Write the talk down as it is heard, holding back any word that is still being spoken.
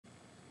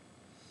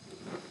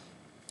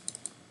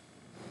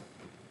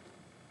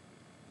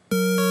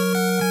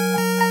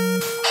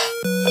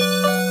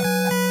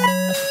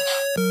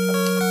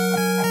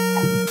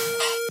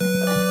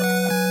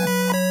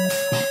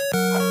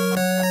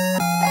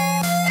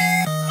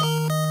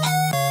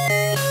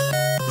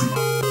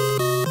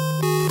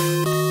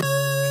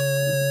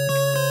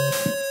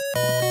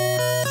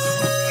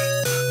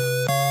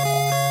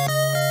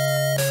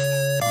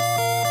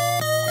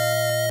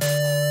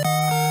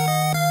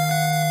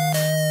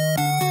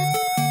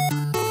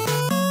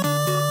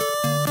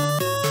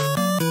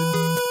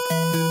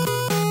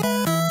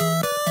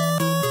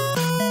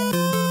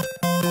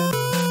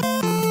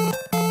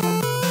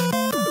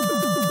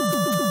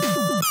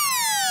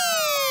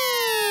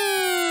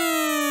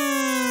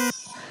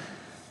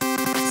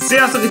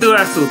Sziasztok, itt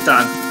lesz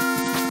után!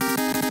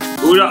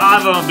 Újra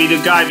állva van a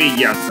Guy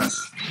végigjátszás.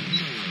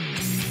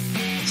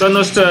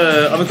 Sajnos,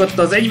 amikor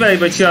az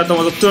egyben csináltam,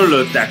 azok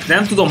törlődtek.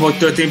 Nem tudom, hogy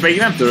történt, pedig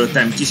nem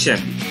törlődtem ki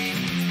semmit.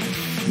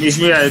 És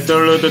mivel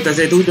törlődött,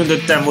 ezért úgy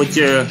döntöttem,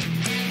 hogy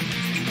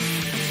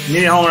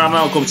minél hamarabb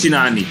meg akarom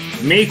csinálni.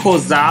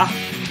 Méghozzá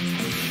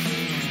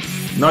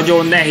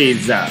nagyon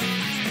nehézzel.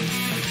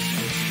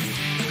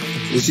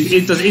 És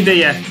itt az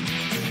ideje.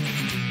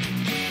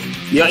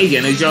 Ja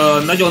igen, és a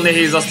nagyon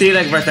nehéz az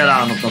tényleg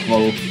veteránoknak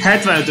való.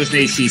 75-ös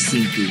nehézség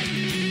szintű.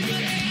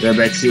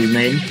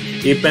 Becsülném.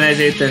 Éppen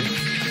ezért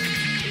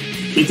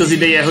itt az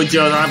ideje, hogy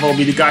az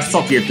állvabilitás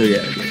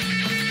szakértője legyen.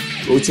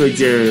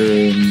 Úgyhogy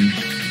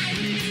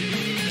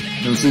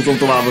nem szúzom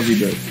tovább az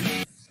időt.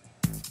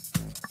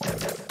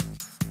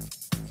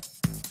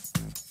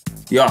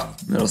 Ja,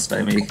 ne rossz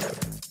fej még.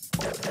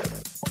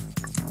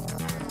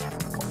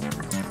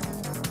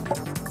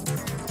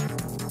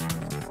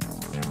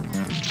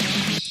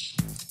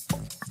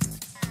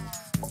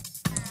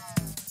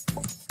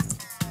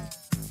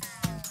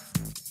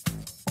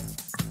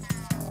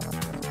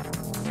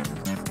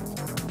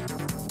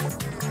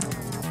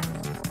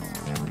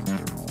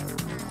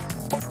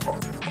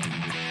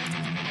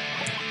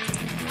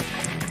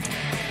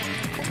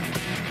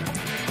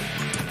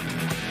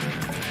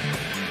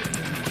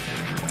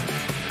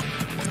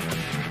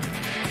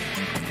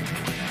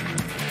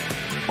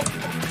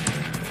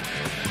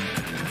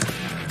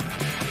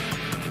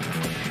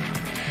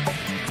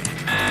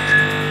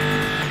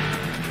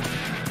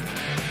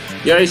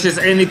 Ja, és ez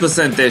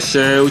 1%-es,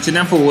 úgyhogy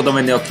nem fogok oda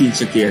menni a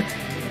kincsekért.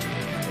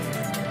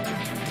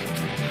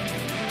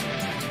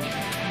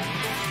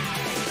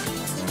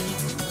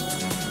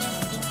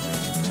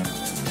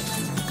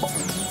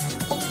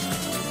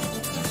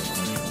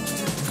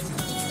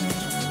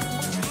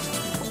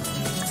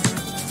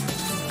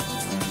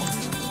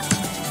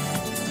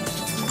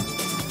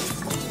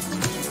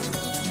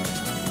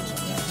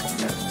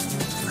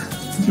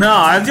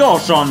 Na, ez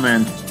gyorsan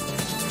ment.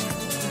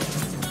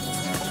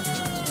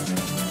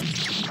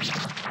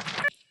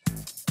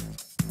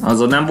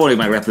 Azon nem volnék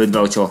meglepődve,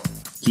 hogyha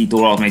 2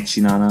 óra alatt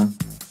megcsinálnám.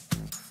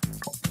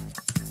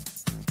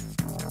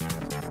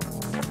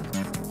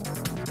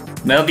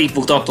 Mert addig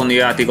fog tartani a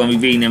játék, amíg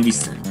végig nem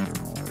vissza.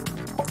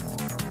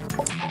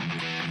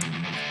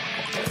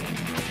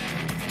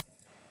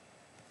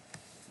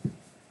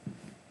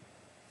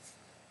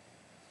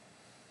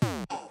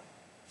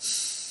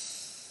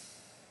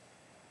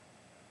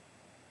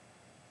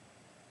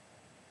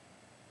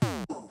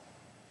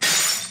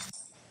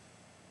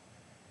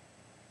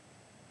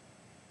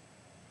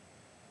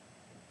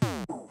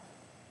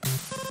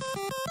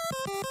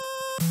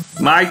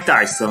 Mike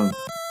Tyson.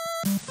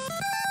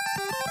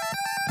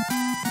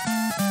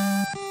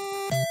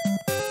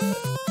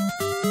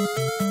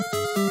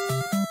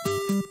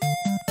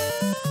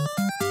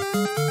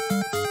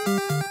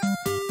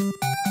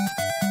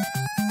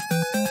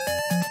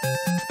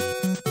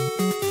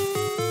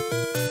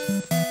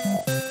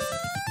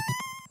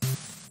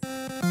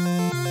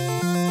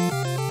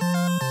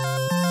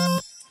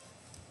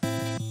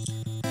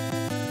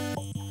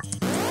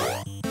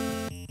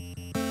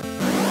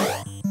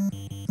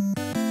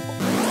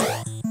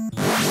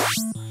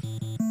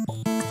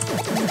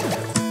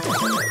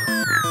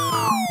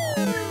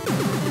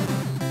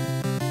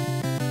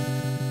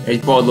 Egy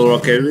padlóra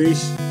kerülés.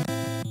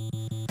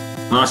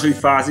 Második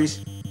fázis.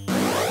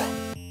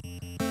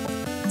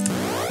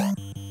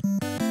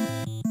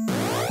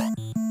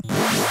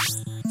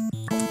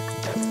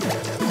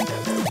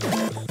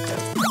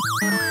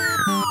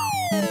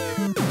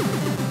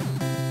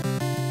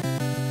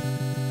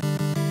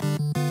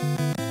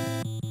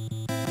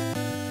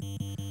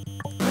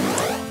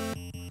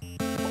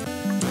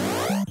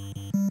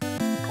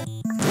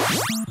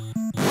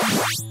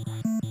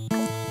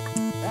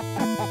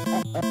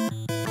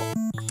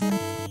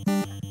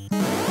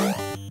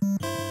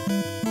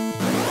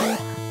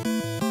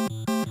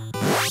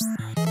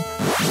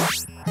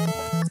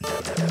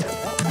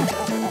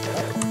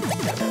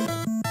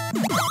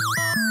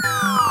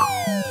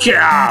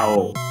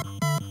 KELL!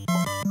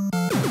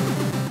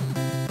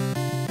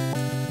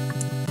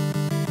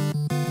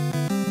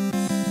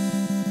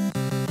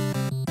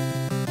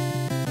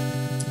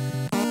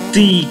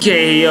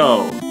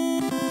 TKO!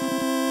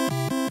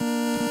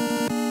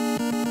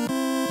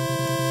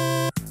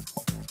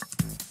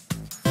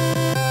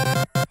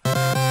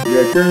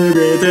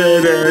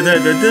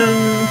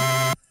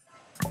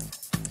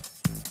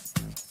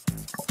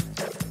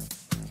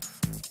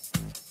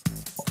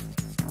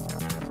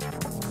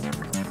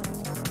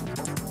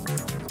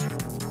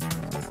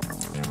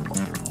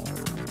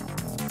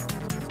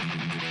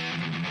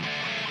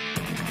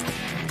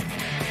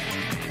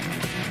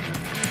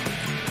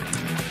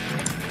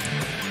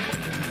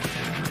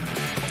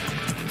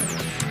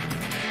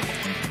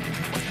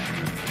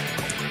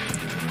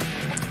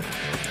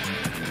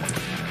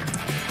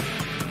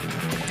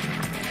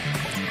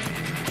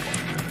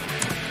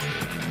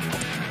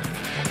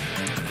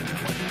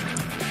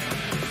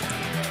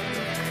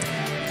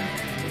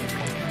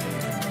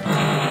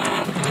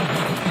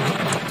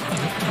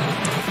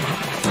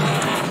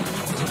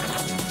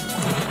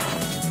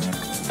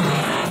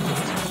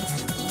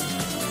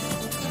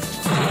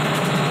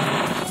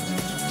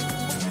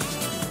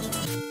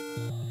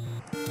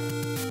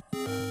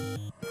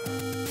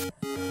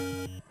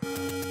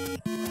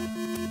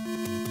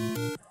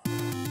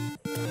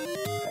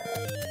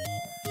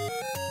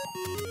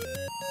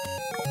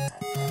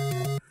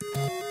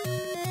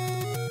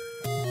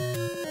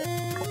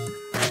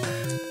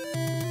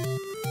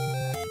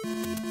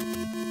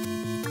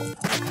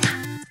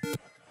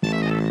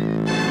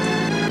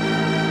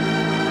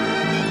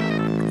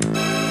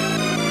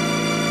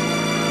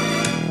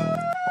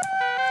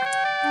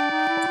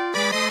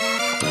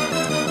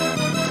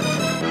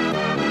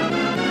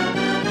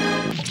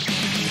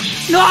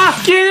 Na,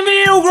 ki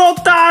mi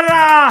ugrottál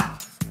rá?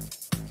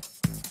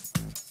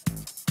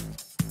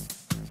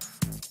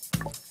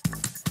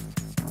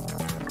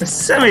 Ez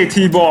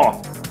szeméthiba!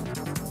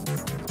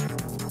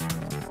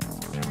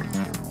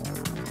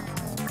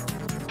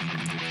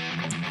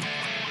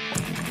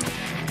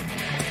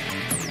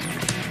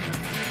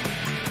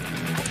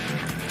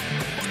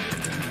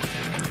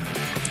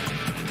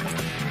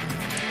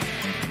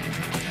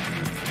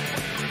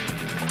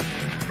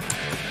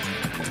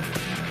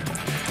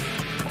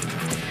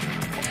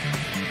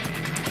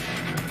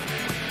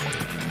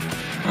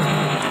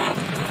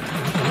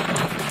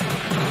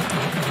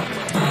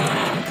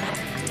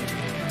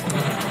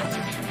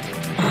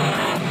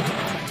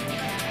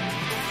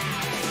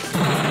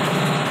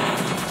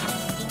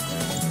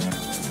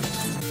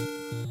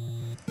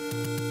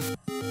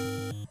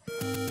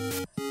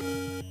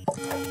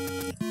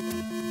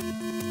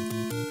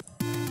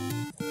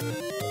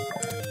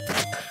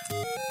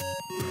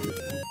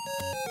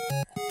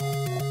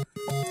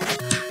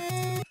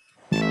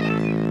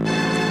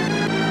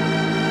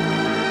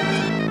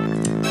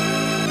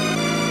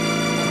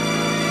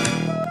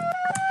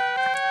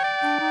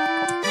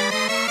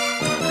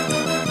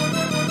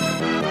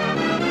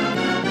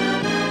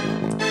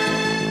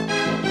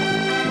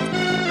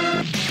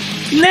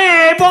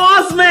 Ne,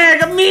 bazd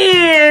meg!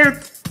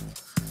 Miért?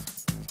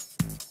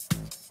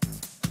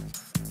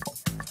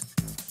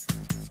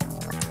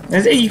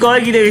 Ez egyik a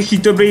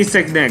legidegesítőbb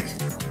részeknek.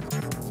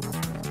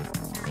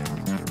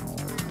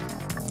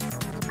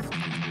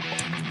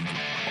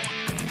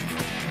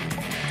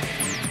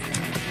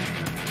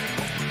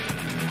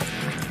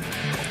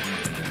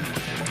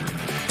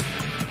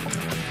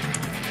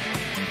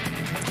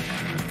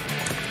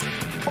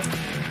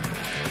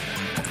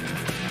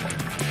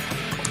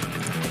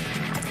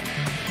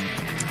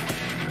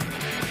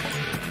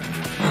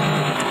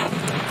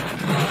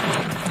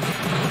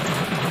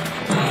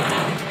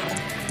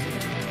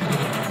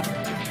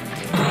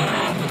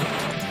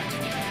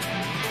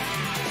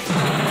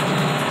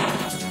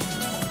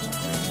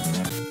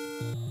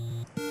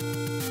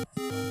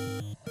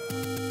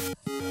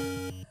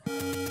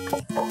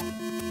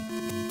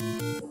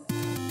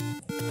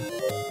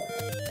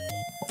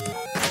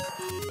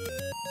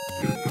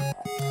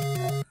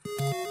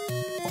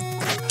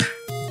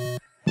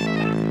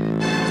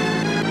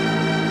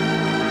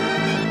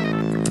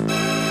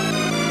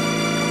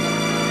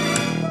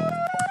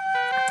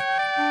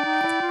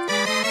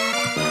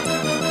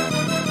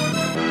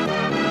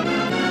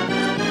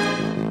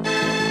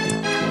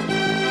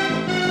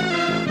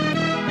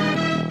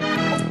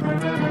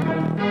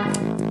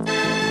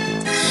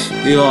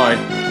 Jaj.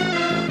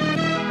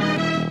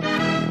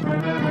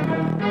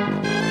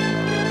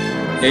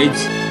 1,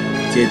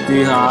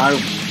 2, 3.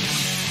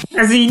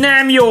 Ez így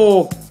nem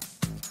jó!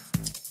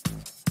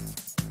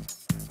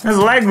 Ez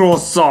a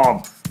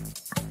legrosszabb!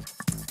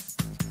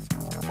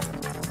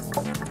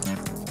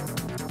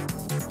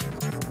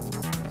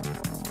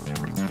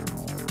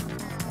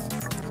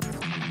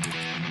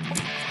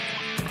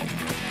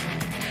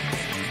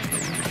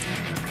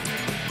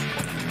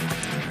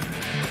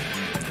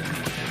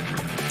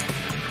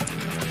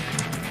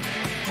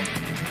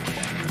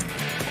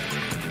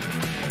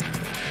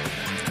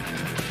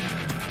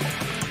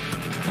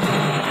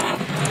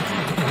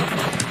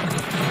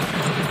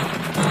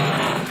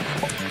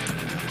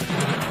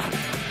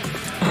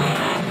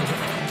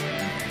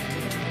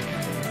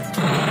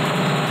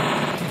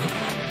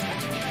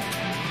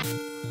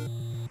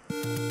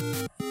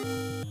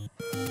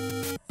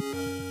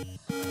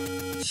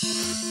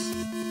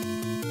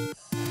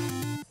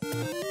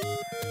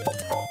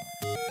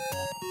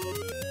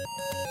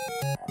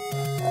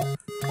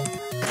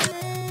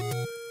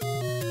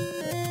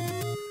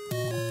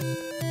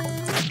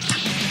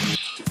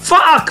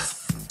 Fuck!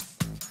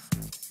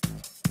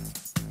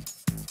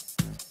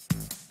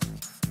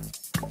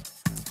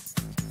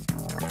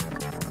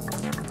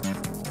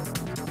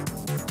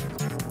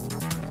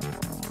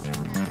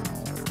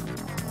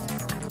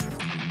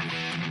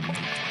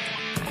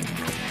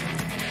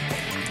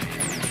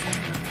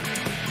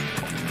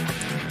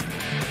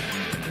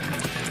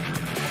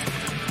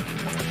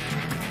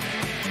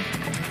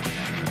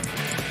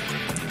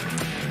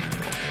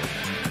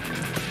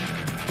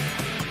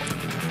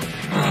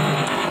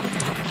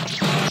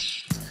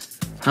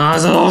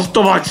 Ez az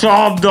ostoba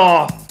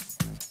csapda!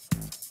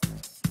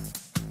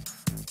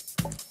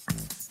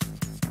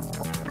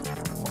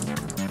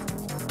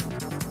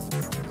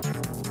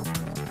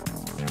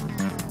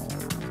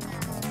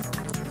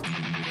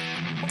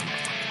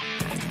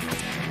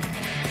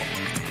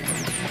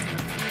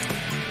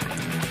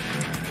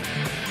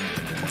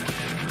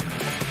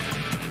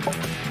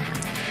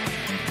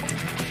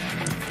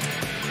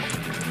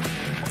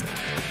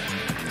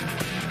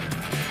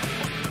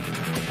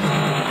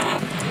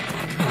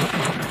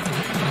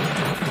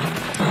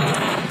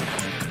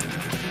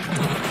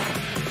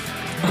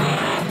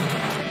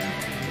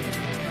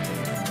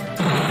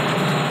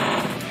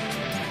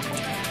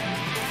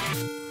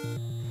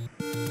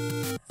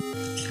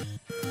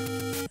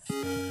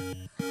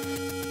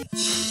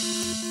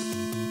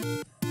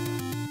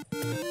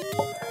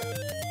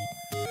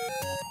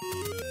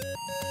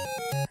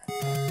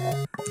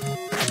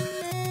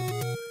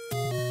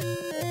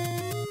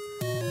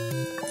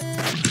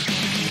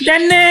 De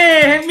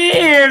ne!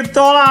 Miért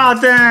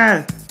talált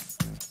el?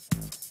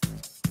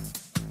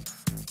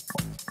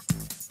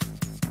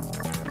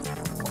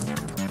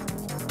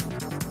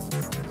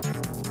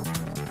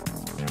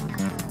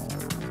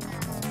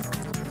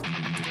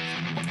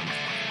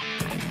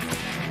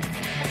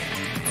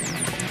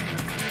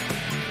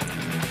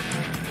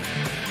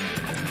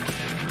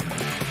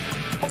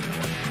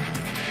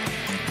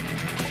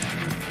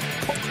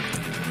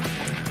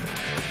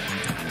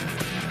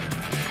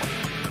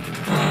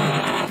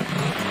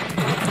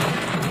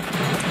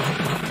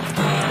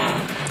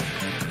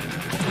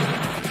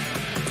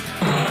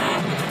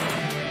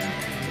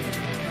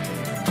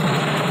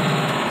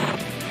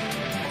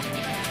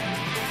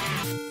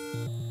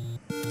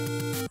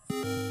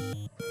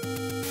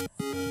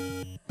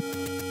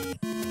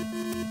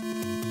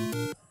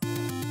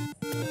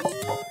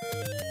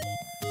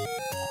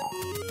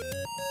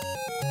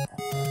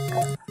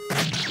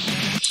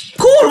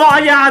 Kurva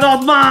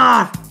anyádat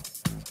már!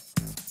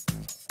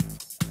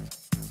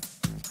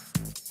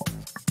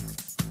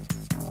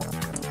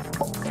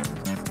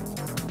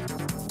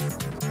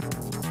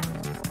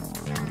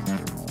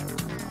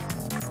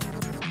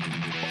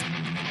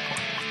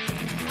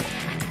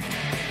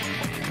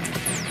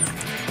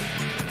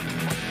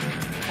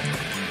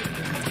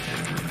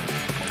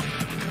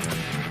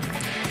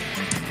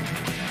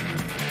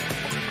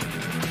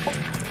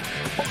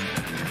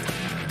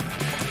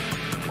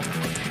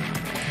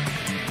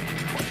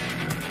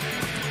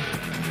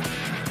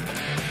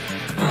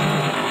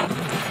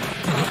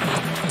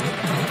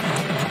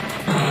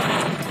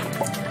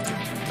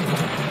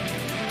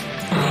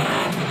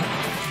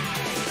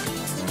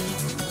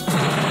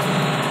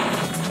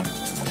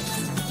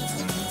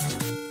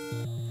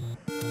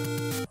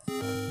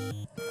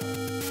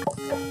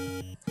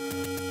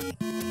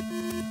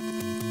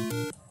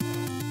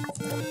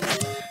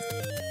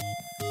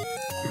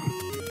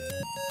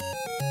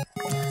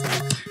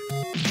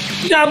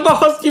 Ja,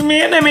 baszki,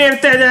 miért nem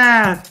érted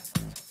el?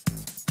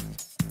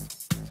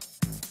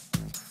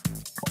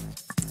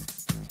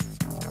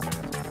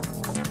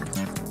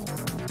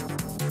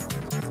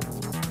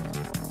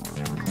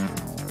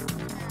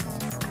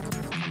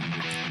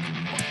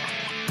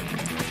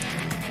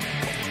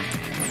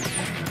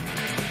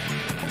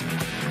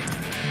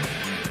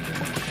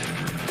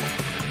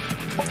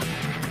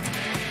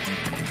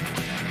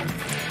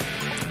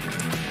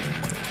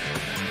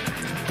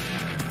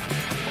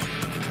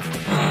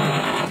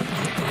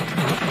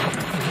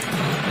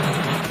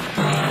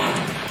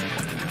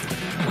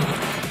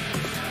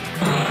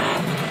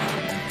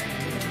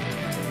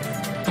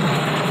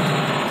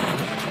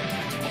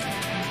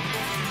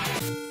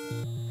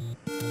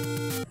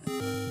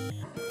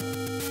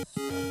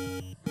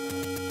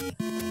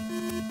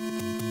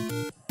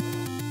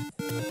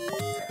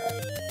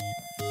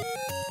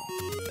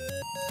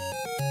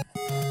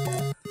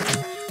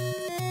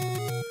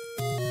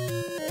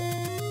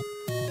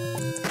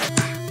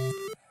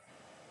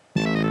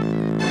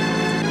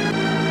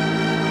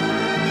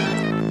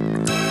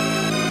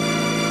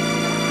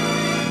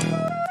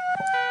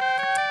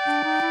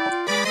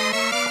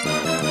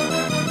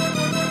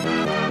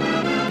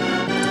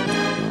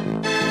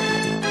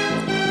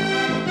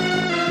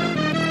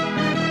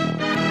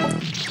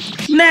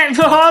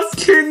 Nem,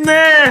 baszki,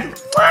 nem!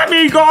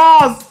 Nem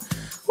igaz!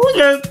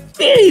 Ugye,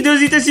 miért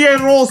időzítesz ilyen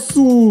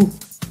rosszul?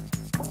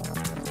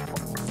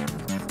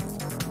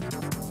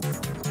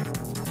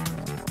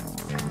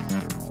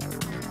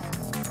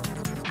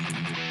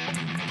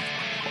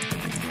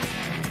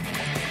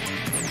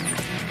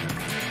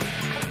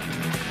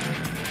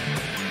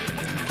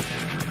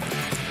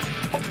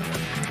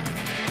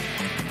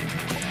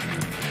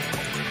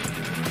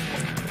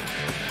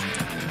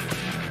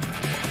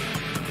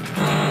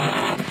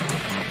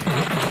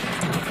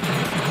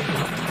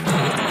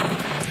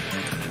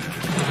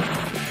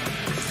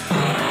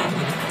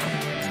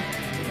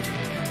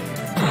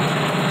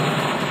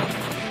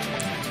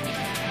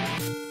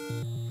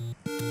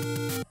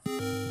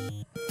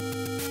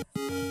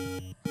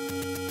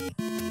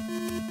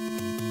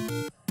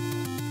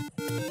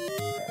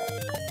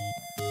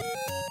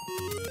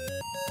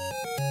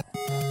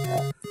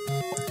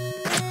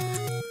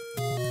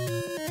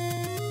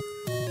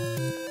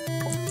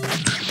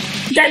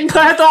 De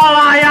ne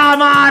találjál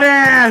már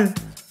el!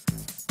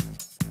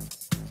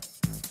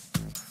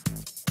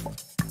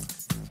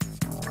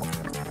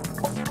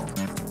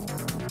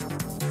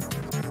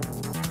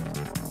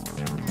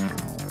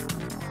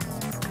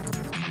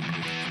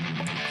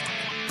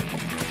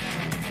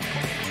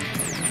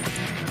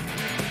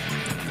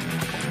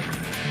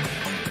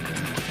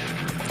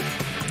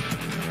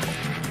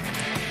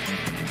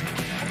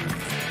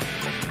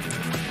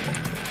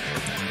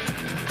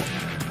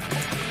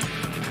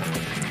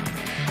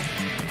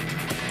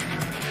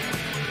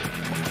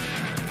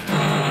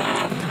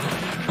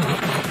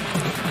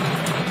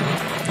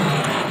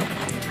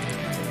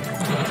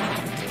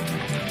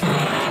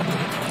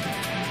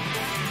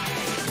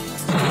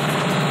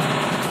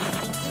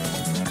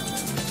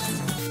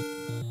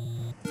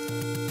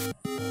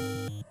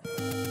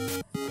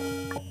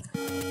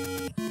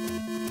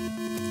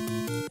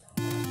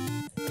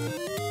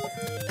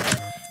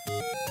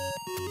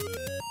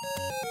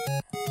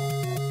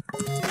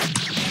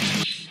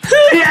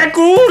 Te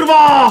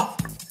kurva!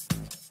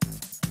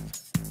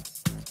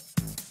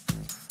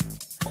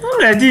 Nem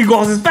lehet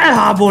igaz, ez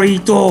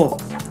felháborító!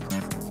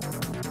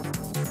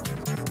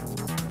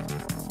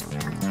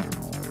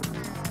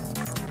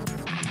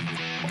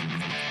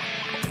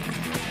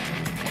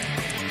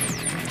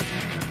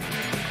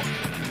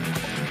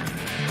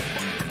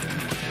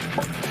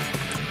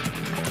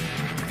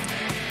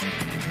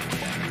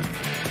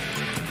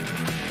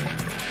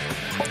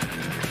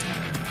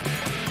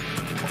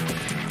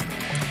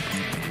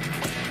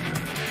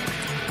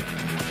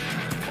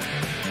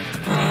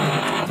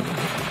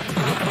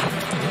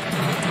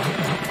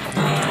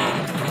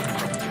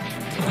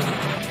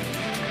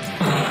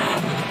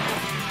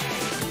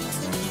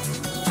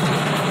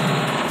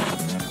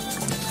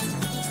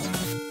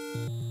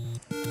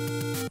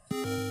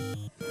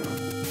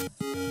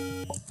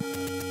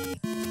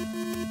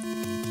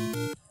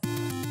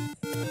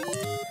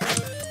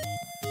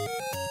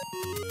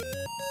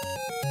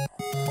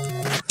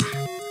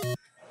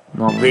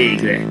 Na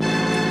végre!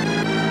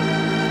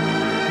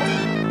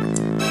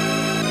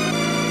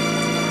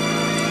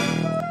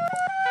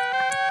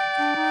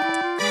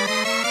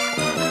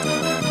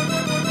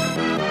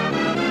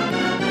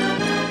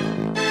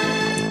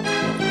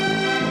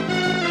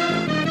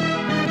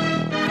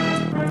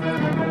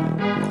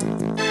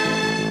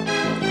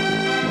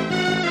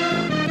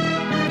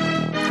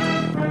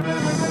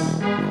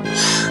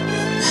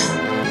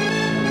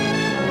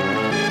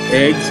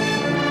 Egy,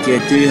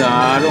 kettő,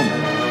 három.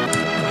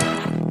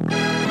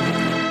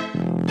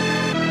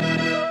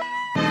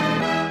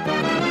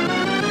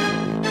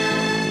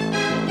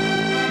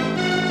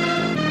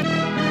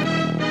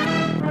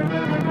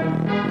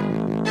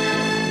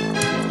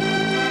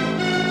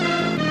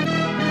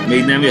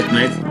 Még nem jött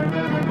meg.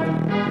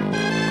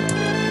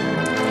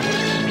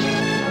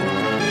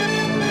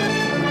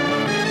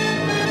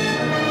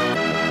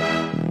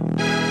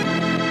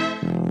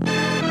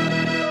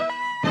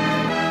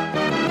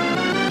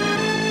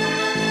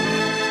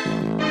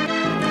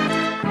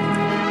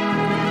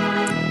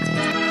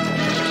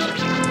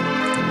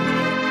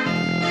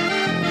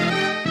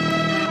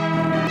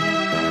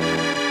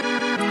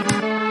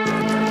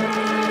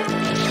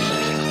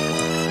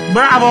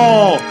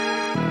 Bravo!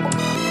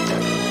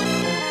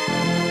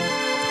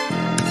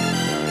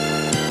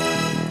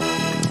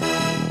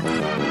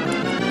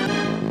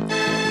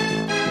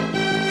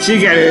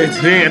 Sikerült!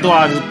 Végre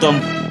tovább tudtam!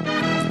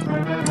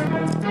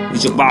 És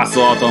csak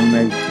bászoltam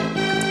meg.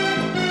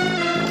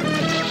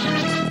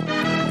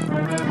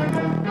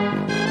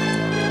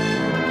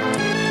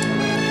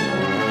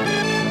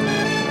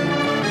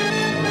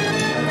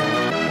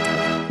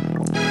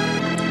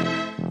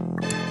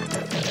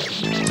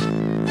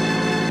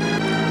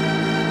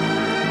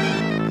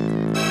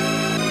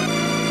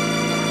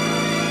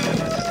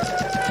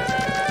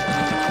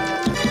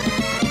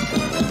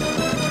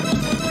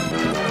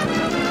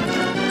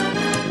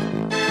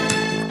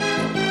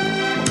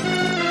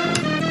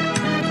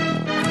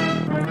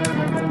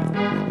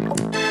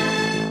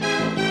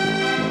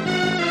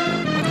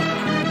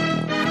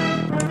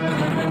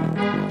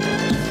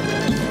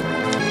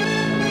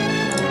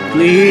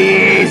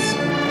 Please!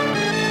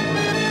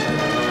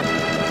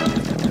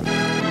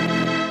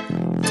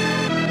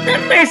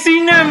 Nem mész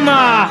innen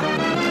már!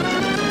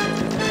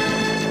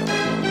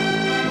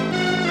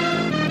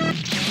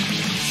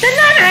 Te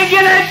nem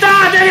engedett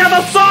át emiatt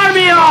a szar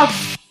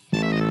miatt!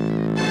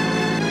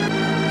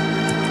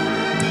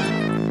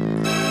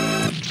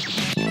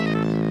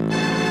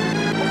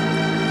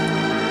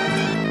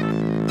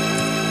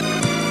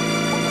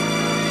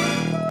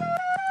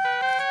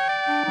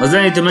 A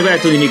zenétől meg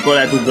lehet tudni, mikor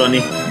lehet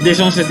ugrani, de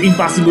sajnos ez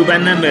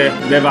Impossible-ben nem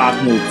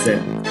bevált módszer.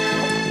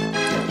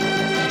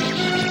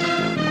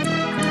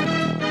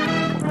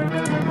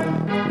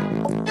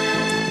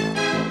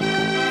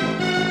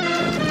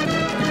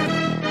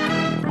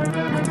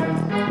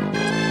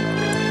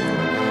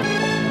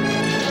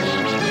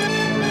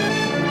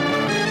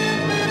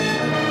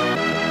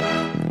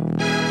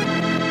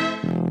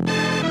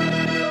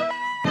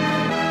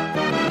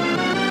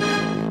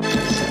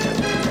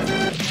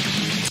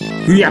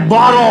 Hülye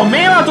barom!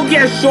 Miért vagyunk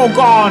ilyen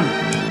sokan?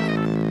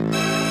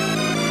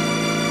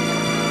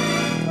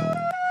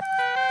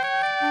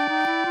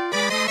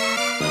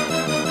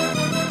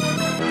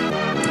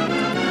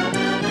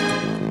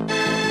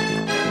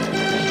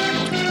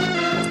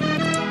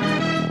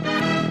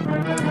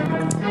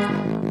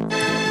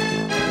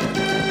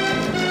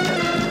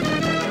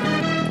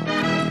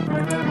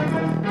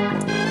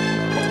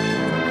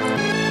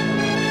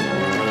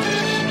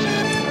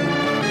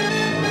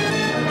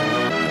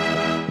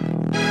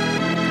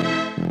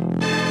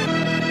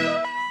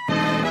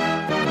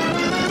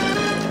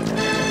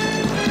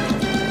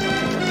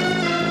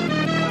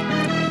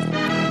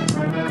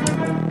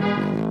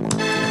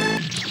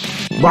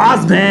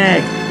 Bazd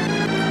meg!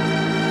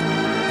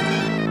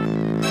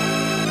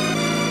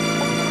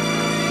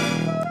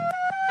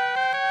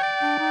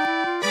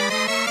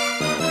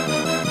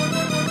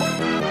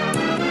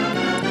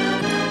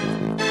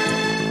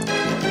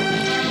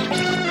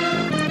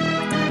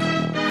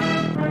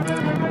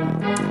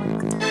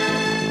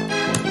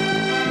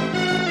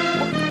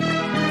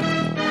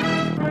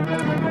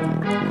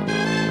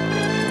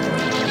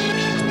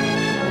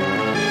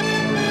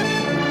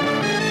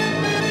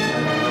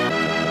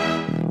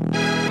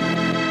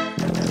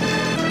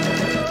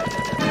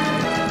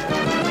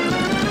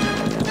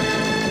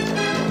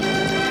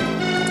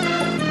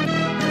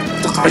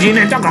 Takarodj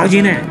innen, takarodj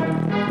innen!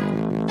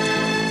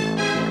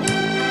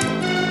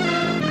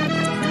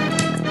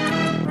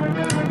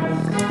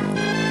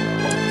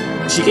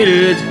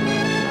 Sikerült!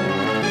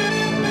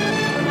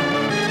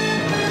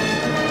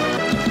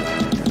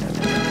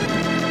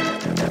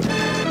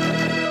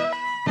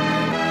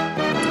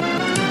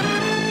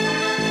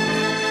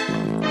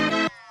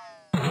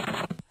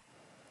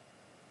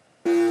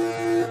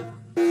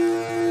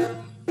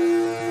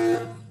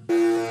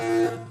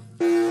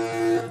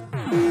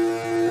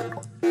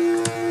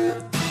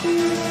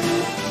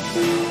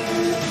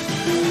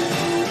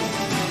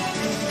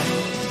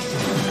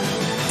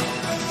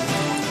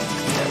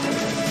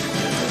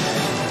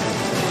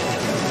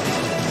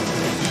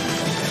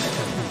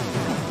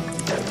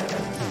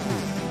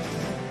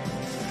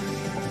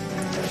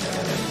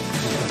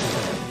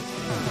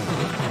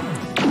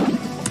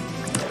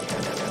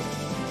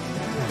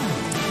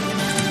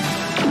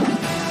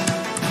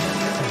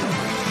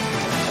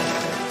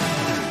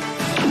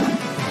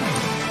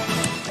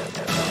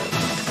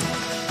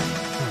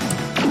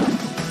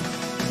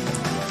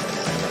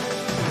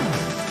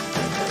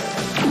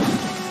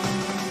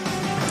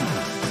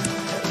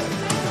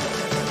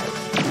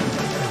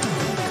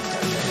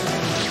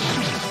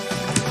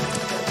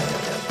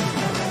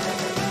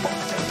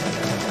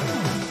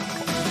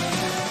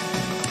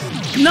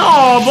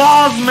 No,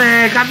 bazd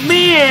meg! Hát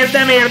miért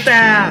nem ért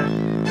el?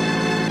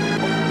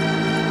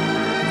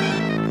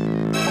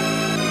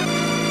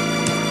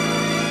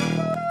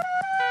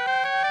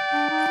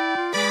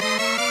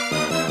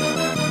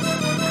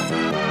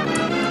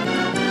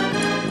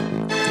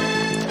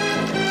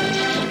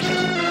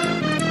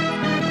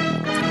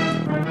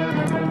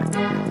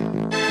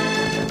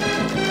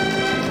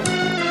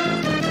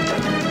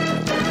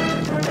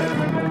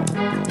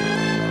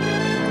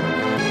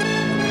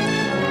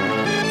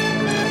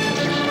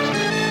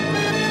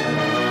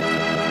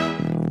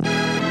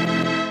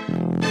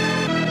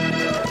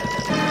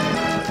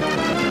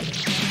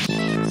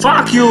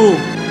 Fuck you!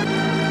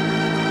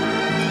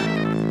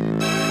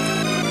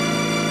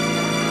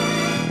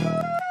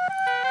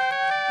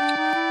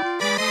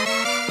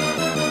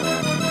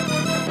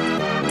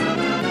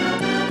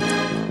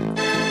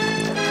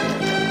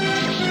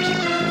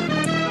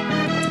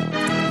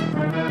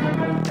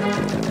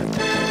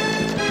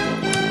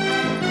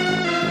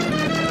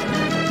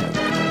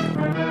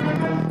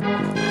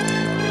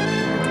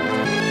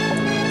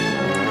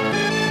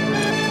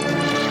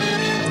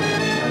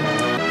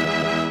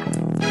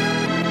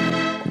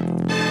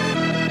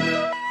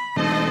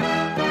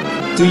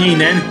 Tűnj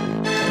innen!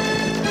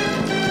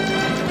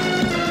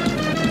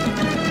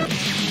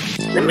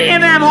 De miért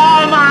nem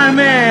hal már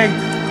meg?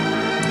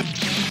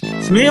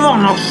 És miért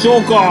vannak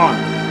sokan?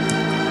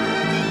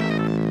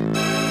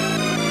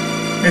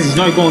 Ez is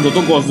nagy gondot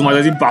okoz majd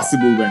az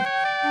Impossible-ben.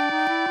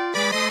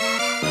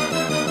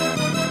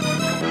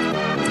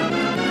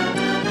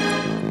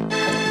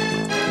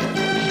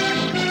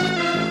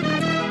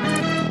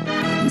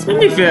 Ez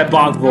miféle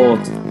bug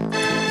volt?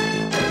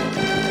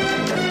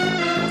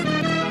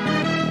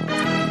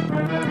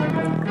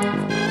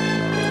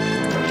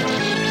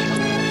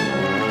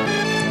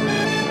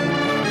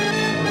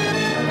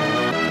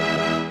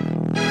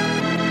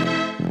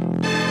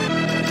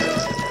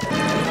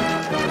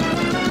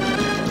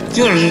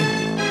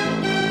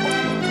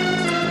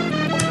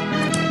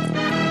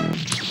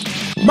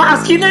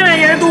 Baszki, ne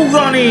menjen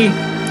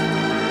ugrani!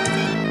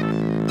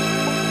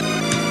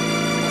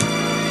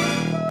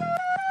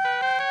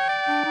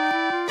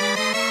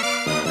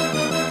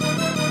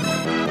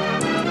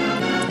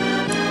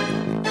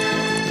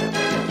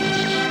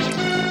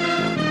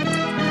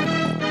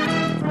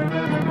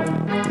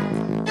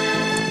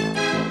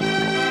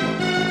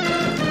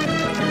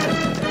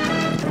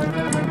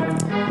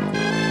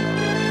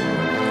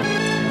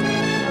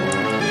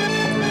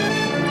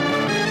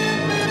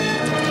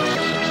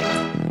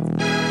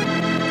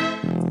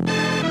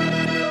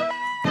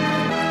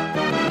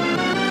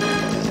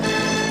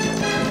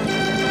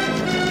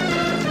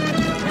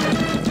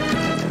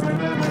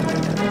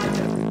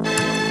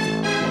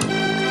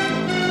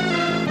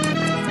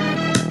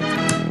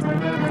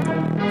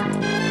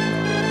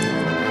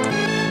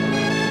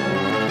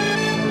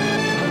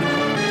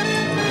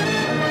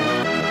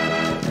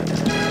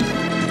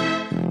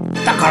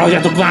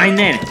 Takarodjatok már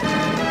innen!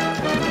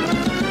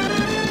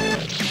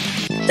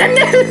 De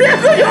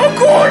nézzek, hogy a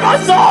kurva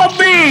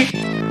zombi!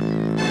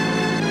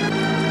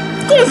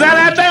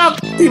 Közelebben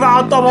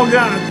aktiválta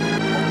magát!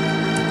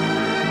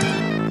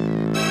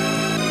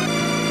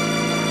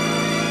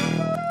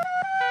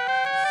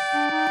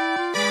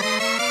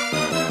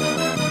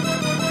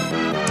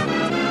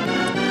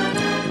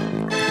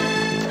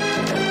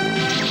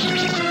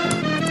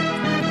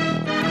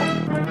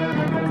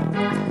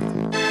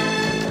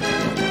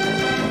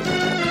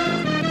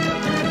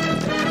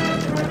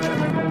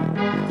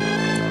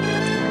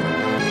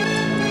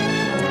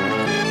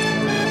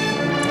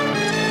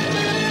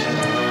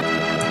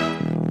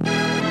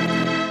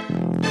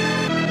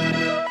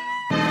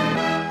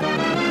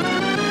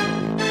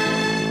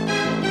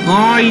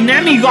 Aj,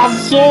 nem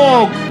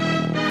igazok!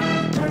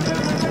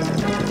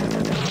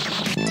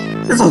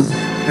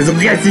 Ez a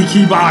geci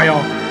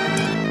hibája!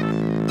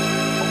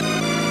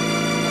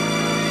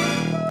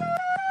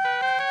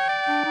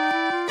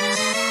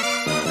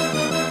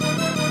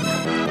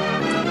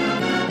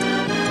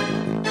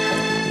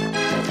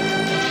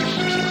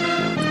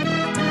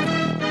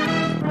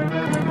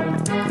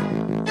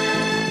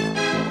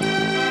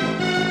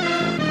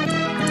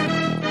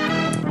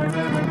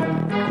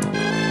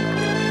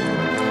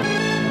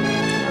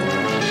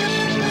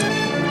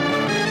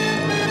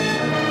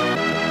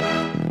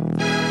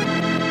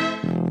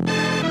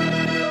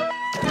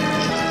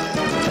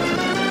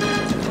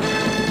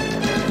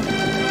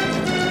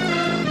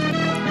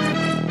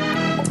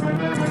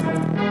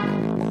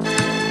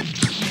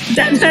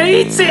 De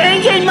itt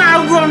engedj már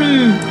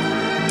ugrani!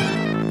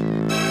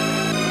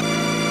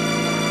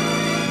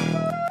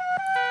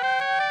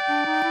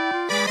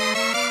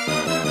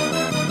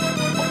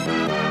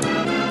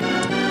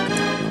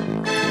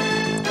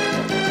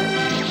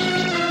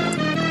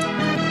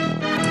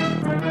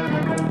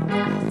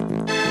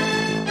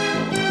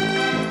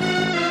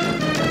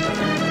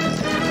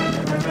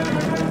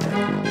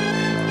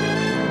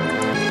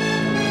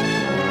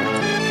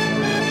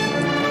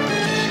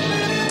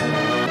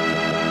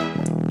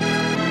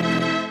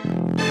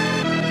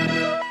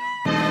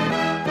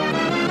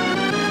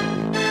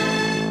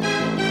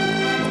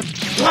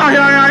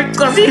 Ajajaj,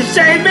 az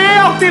Isten,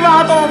 miért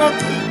aktiváltam?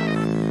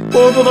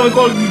 Pont oda,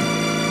 amikor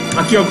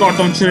ki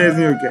akartam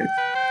cserézni őket.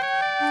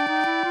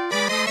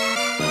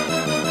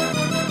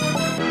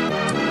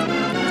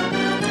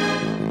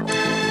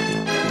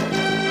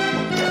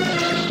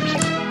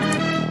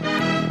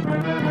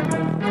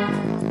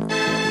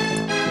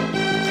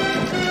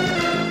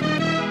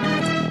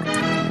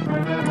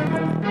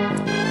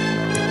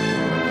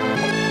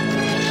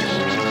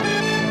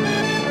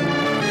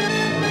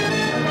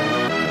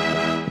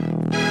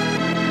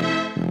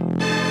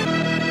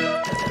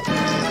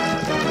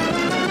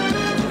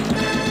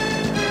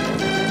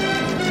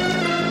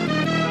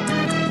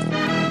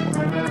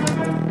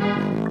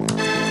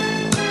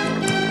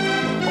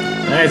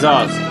 Ez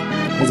az!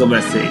 Ez a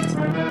veszély.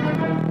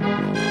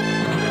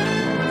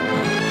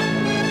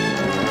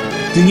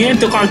 Ti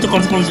nyertek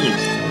álltokat az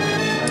is!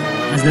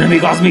 Ez nem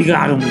igaz, még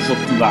 3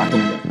 sok kiváltom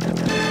be.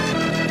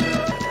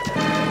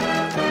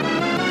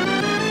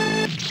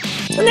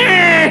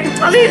 Ne!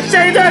 Az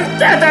Isten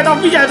tetted, a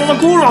figyeld, az a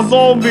kurva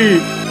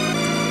zombi!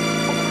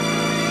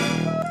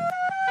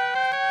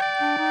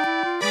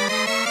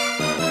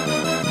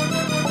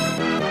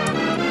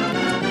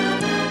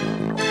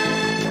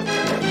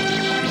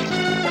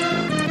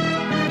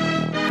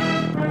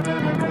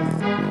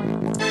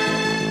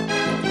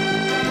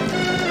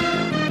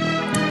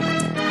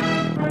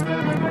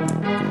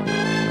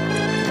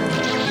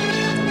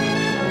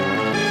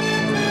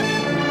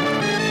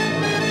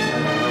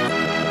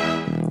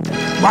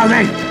 Várj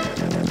meg!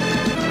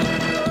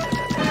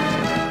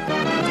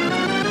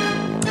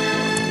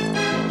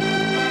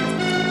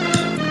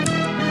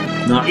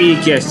 Na,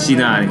 így kell ezt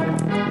csinálni.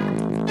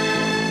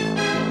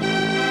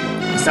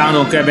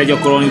 Szándon kell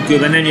begyakorolni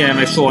kőben, nem nyerem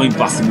meg soha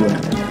impossible.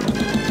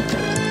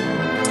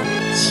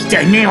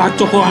 Te miért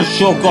hagytok olyan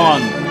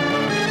sokan?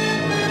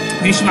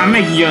 És már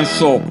megint jön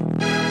sok.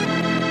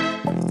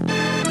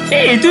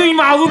 Hé, tűnj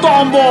már az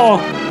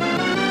utamba!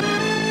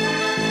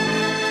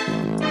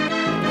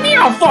 Mi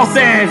a fasz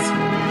ez?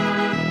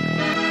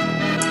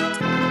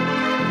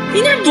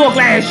 Én nem tudok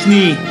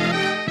leesni!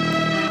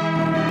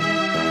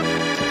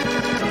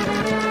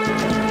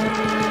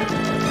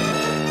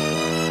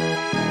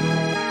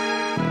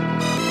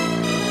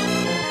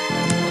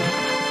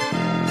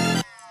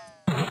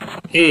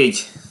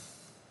 Így.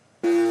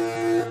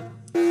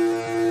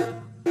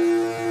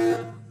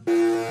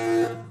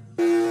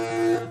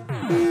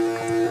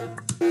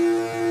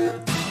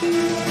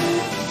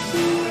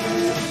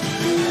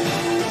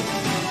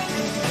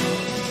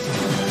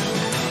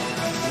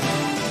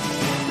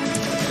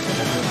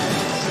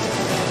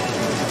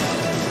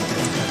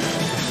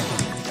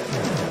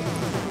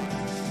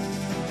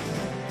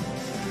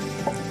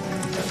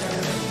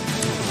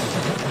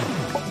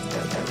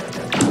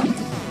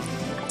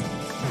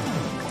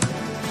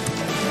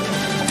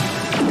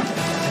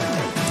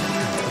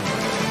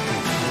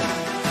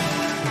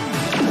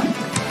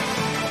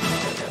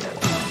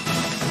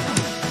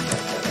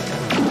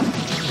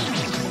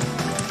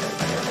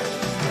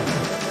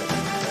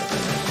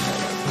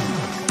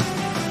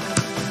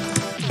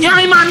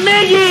 Jaj, már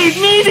megint!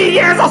 Mindig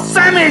ez a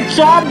szemét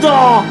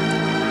csapda!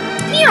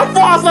 Mi a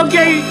fasznak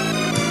kell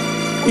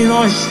én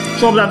a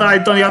csapdát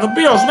állítani? Hát a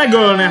piros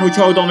megölne,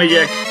 hogyha oda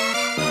megyek.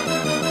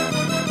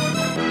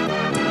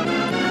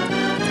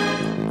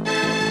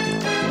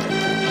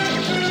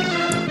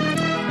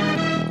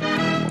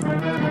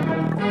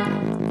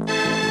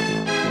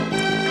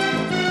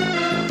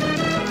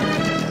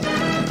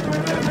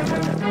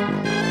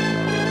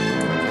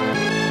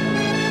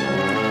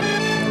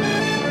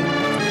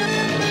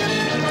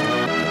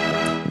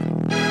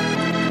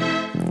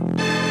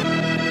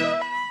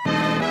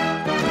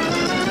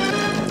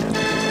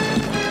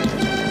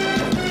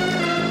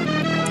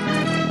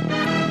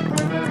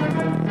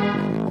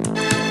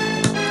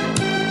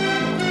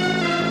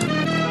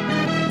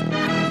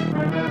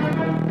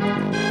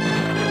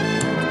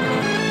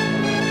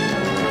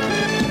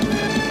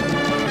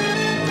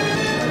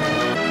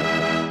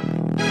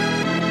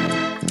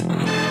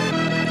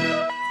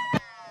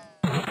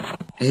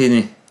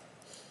 Hinni.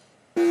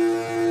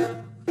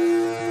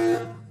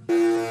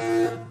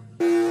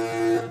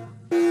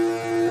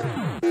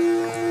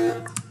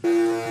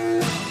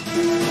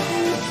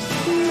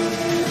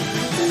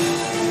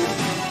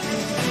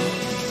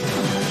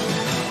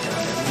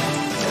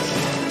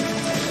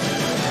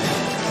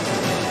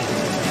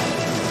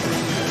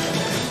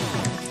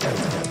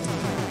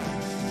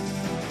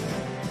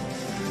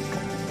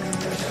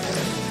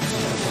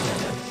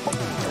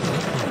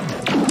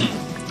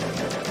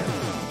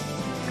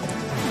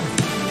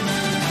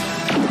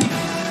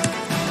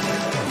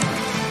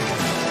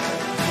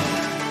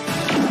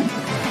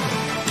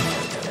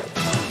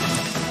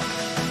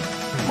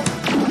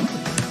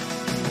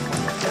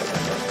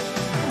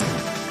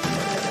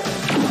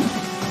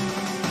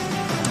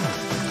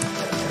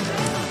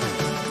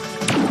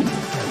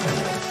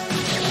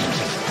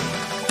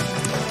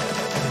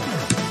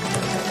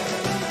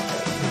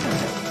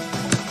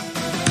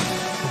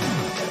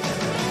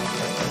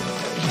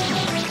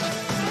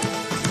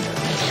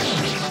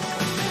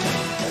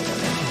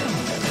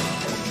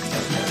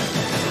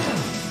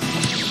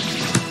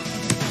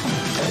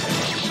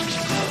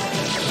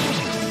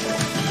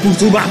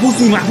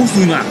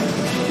 Pusztulj már!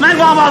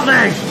 Megvan, bazd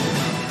meg!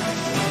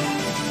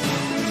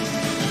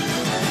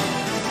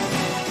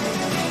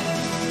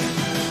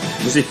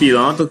 Most egy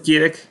pillanatot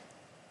kérek.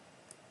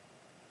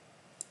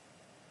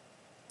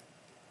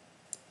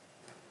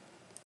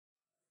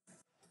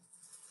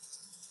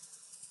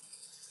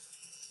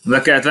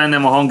 Le kellett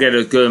vennem a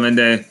hangerőt különben,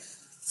 de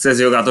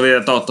szerzőjogától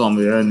védett tartalom,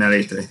 hogy jönne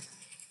létre.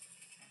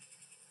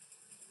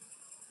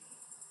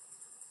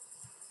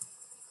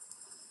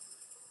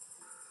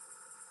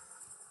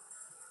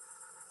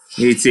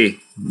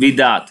 Léci,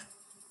 vidd át!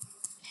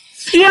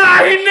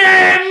 Jaj,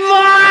 nem,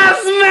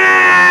 bazd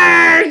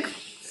meg!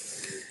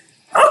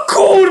 A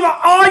kurva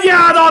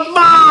anyádat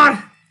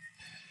már!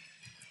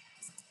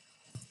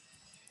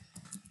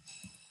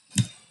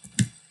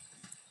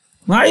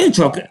 Várjunk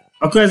csak,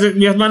 akkor ezek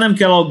miatt már nem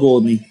kell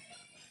aggódni.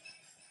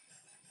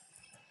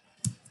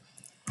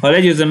 Ha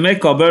legyőzöm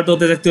meg a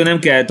Bertot, ezektől nem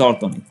kell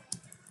tartani.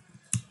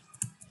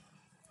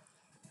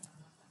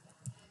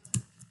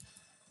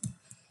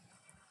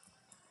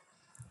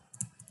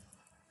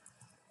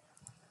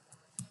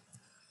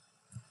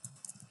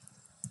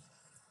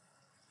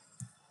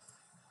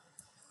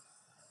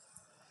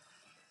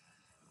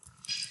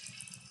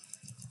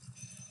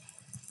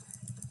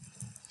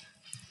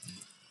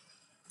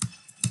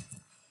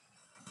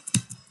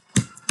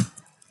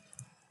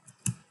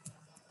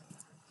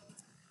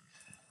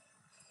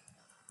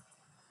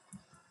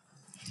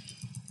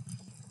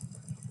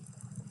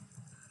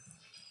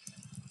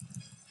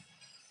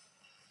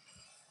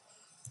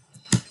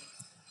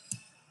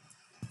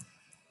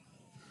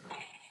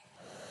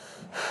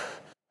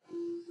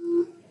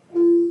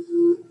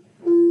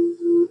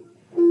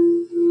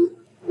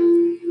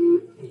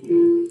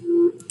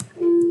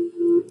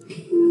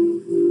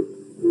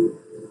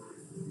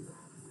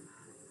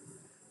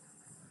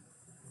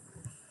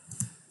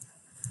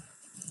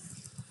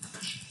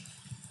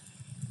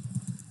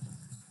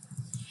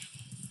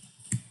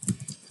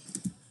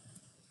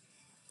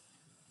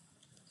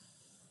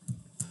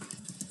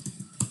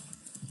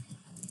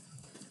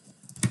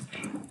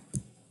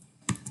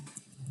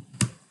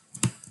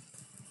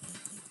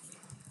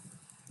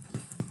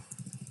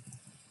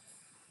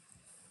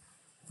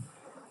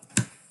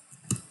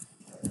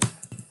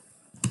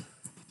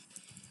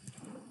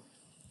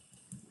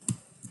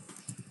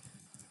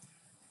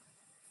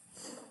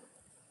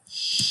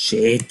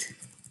 Shit.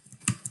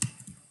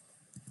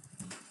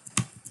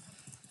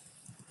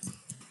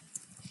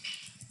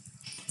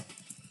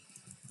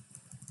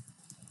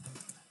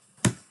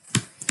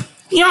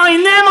 Jaj,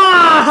 nem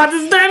áll! Hát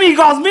ez nem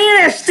igaz!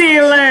 Miért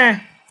estél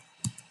le?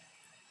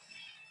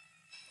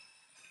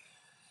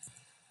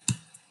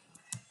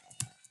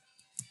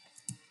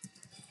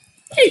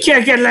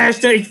 Így kell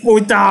leesni egy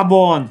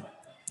folytában!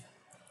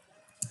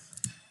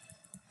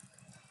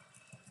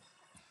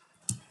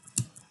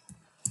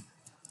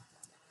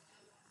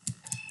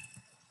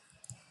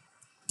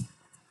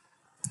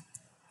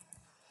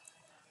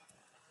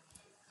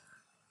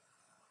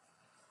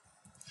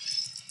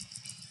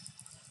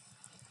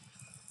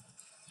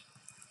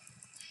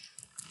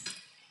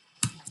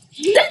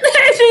 De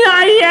ne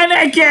csinálj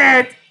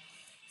ilyeneket!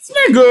 Ez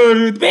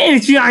megőrült!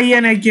 Miért csinálj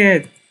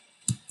ilyeneket?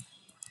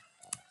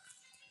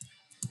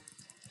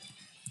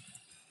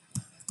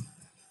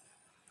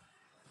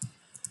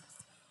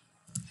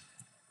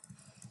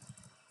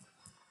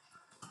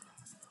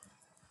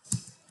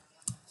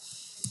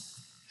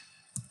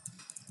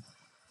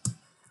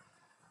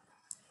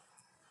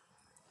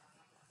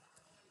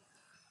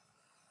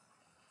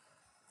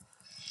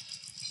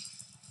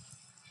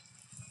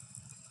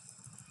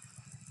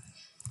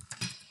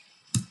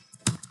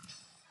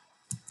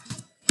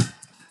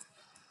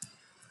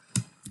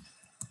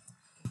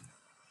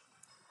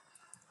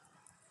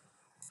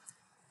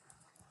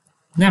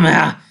 Nem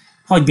el!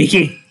 Hagyd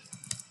békén!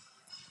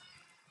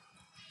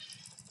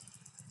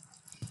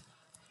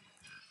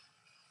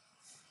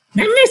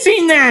 Nem mész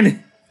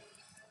innen!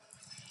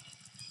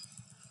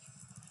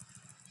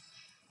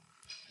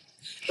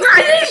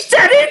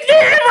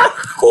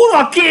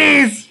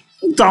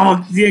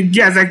 Untam ilyen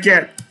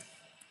kezeket!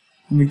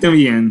 Mit nem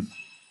ilyen?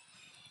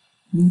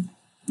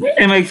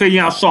 Miért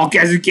megfejjen a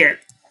kezüket?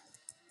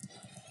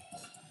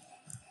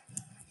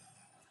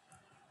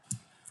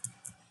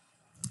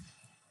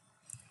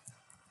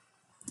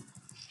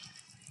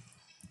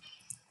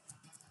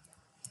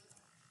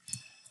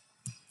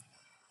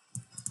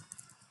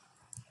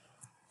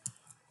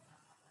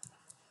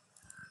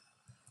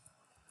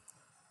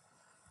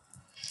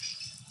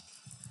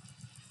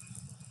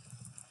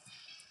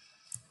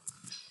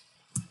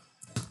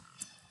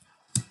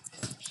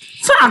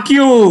 Fuck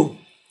you!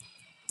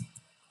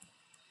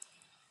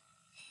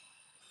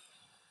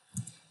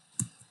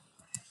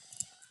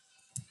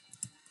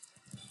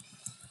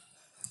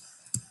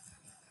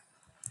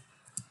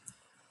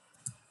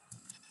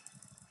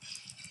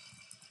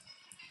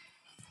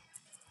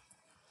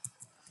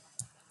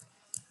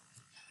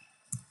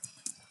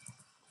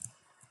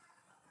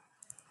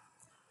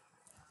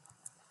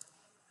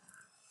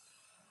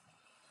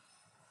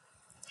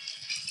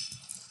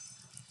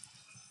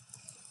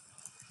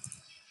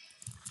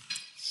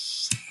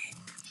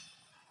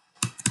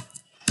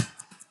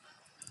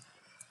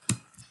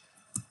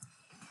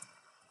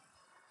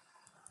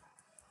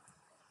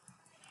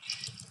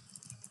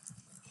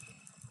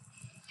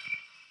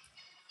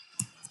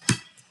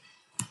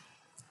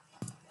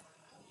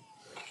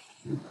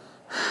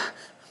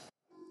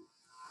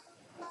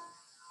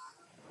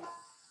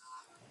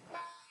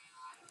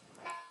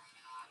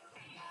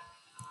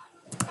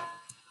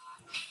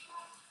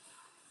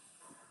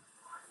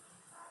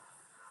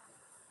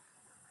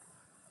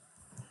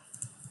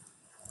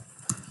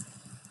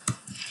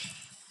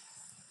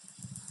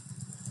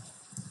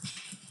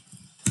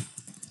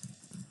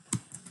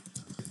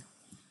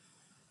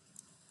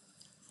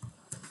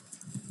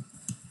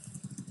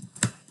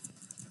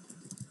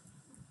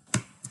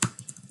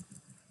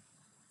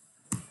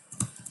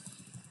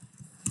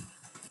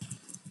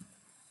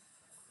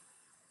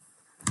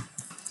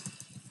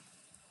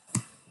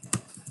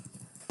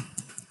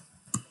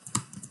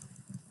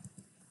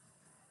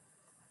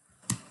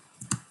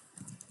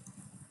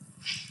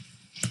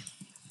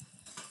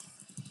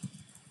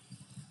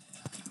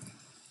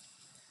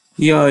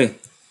 Jaj.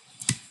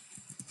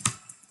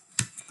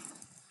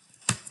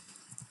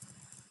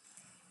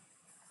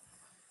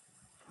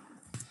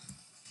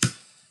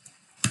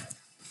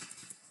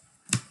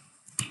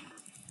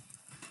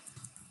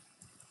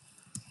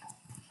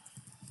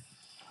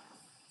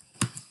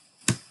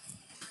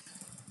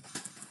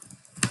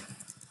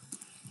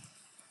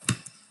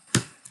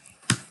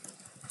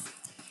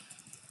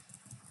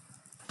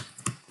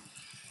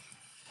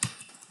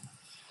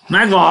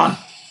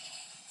 Megvan!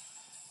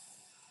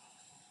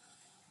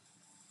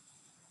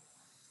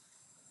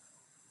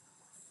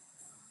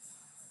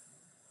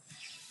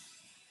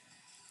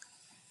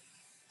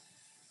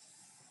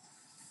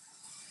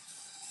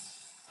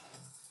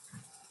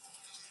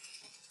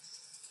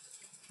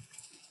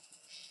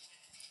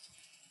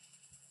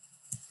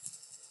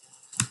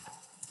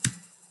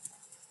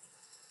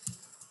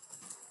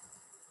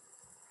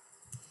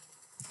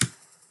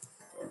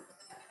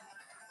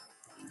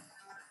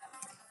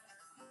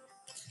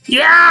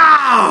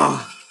 Yeah!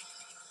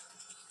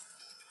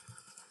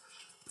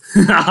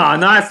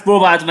 Na ezt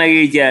próbált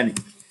megígyelni.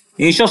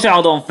 Én sose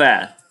adom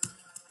fel.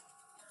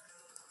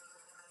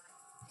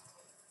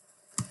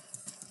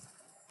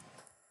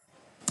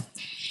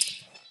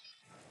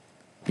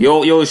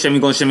 Jó,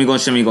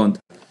 semmi gond.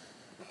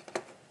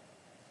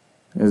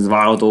 Ez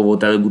várható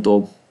volt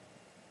előbb-utóbb.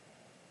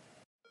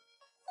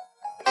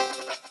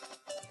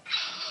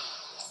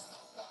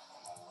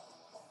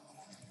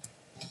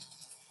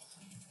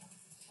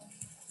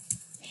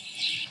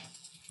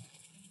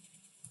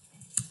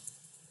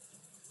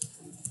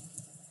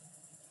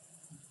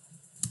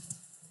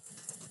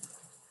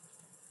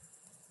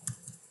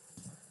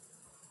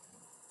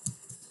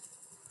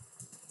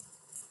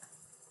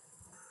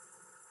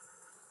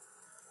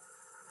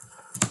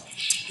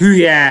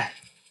 Hülye!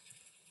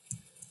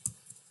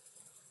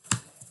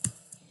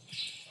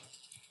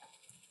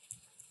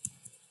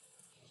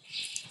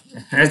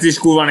 Ezt is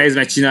kurva nehéz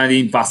megcsinálni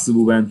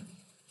Impossible-ben.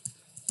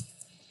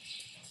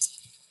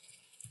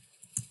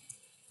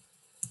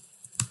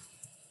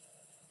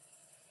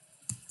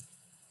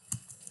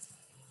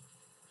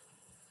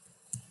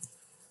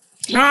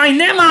 Aj,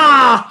 nem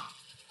á!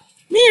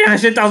 Miért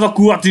esett az a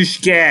kurva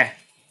tüske?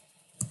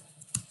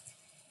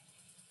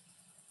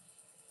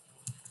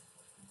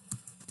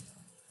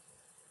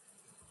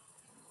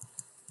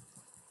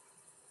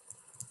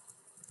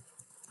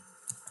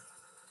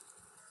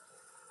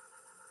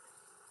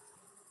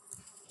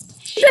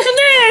 De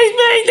nézd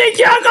meg,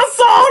 mindenkinek a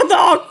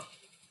szarnak!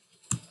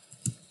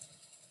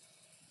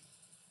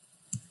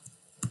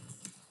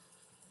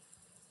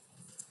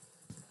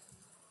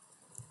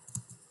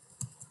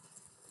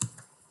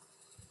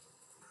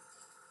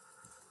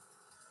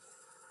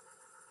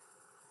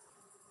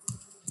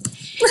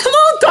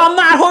 Mondtam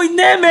már, hogy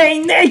ne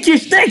menj neki,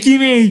 és neki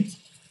még!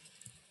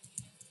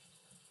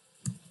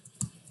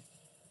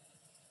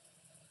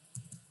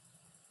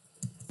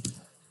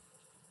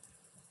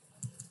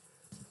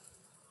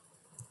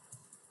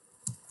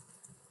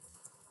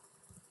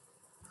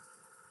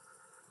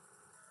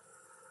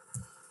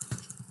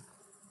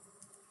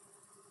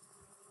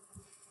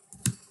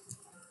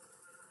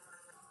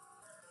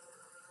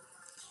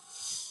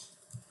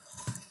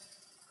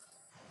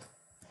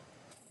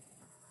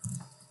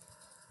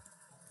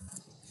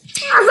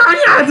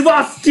 anyád,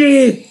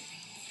 baszki!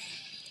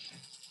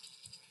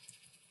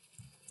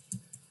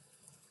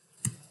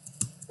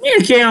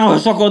 Miért kéne a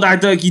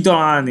szakadálytól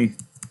kitalálni?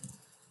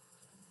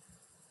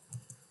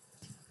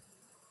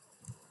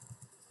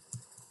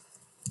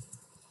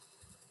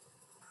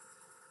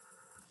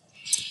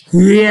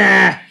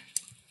 Hülye!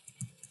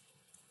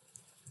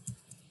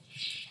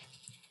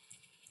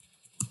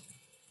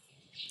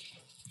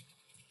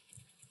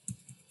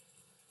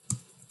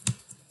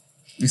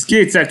 Ezt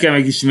kétszer kell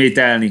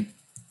megismételni.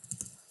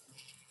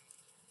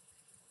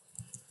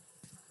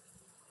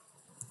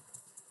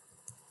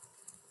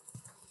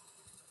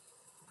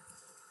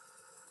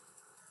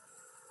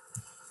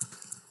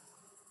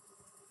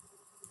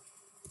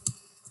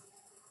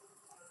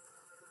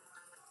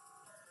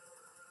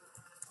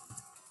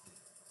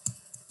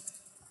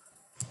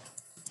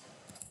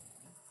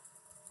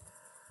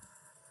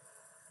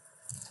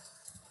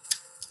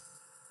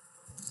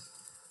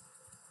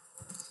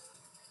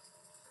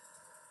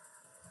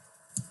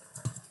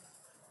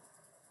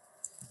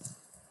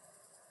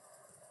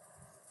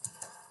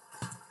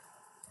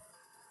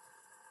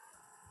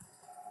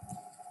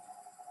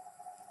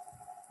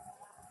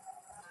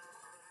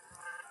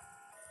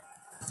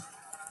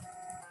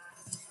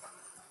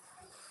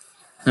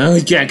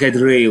 Hogy kell neked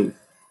réú?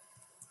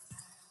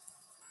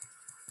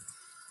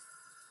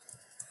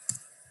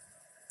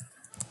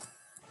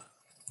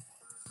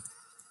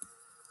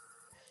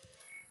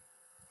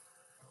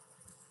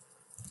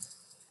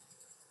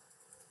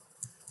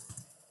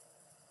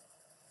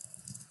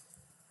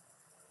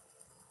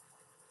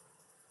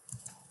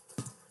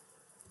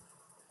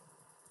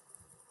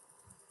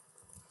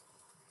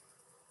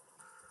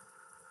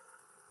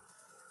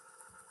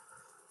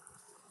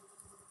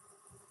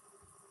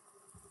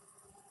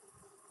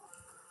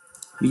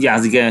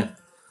 Vigyázz, igen.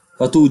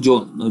 Ha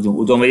túl nagyon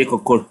oda megyek,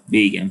 akkor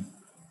végem.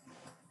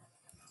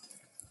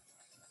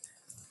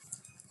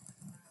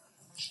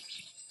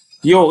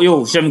 Jó,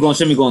 jó, semmi gond,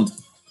 semmi gond.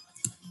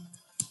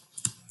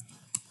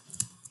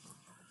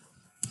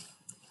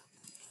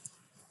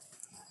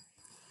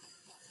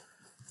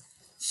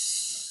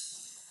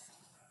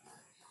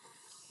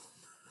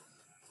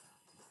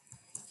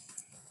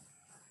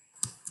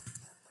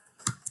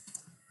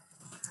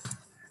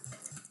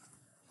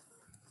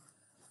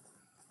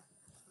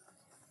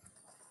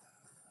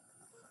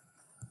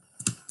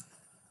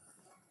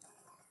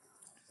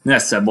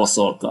 Nesze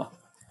baszolta.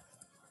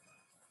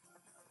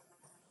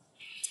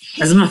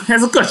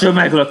 Ez a köcsög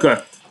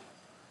meglökött.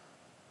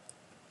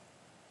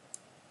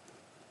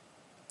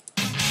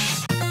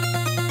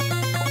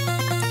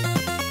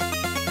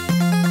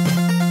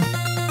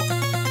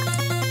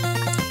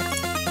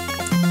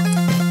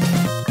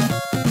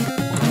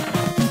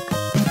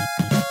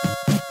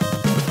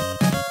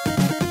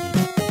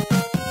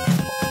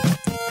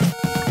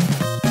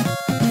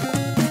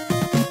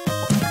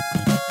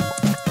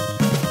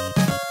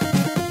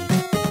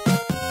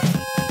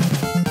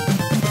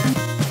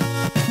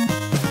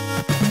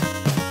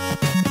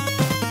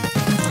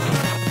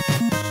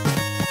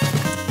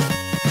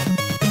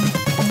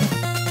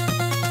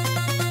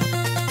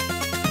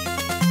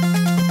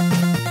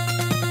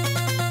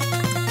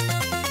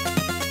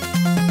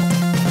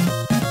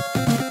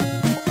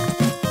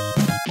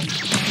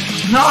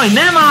 Jaj,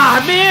 nem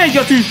áll! Még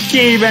a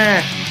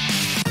tüskébe!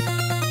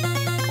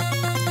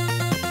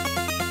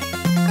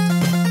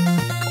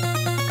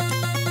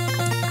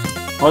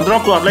 Ha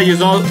Drakulát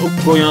legyőzöm,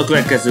 akkor jön a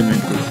következő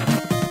mentés.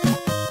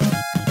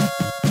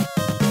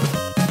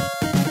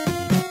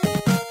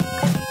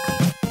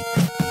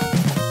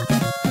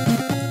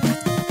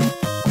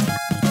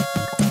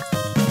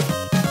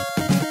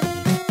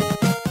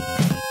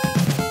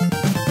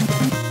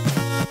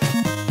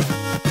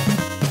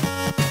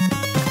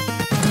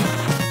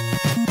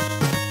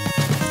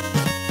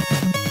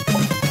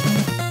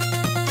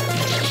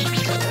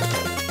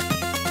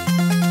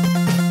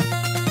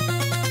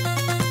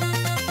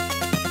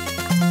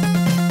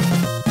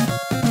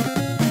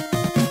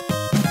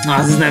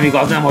 Ez nem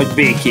igaz, nem hagy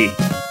béké.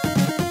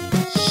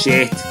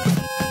 Shit.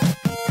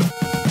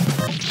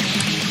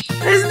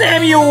 Ez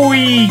nem jó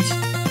így.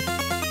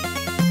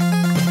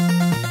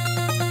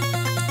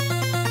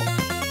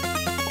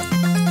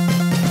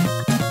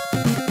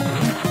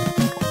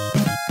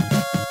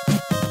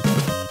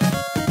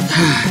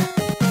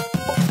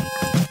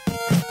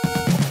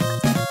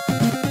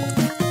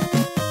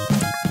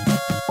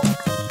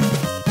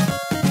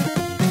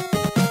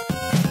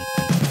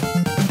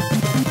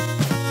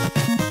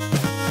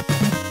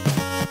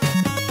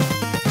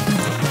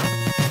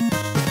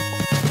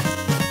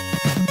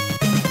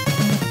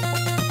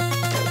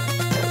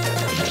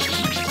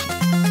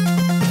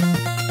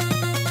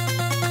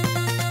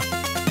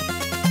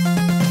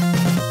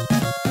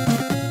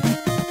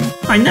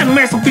 Nem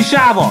mész a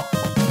pisába!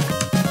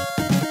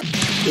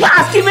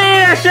 Bászki,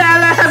 miért esel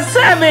le?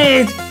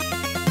 Szemét!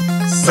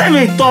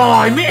 Szemét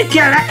talaj! Miért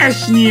kell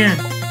esnie?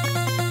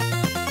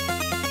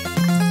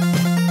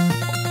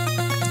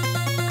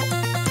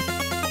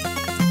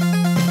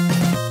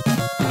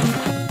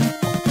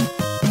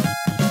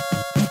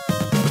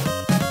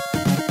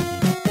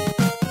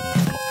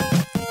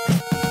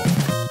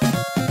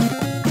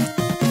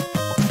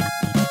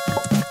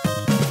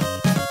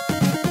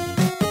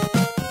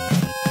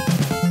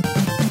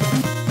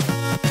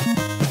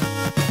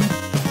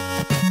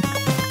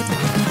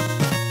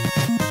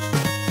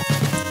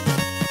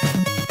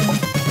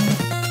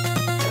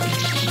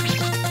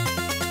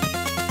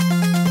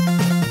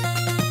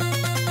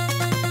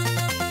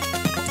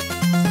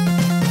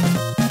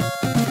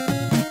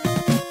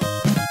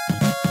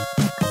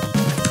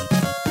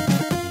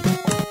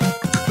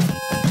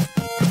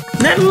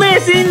 Nem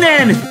mész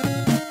innen!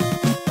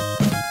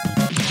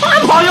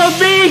 Nem hagyod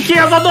béké,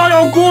 az a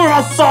nagyon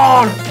kurva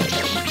szar!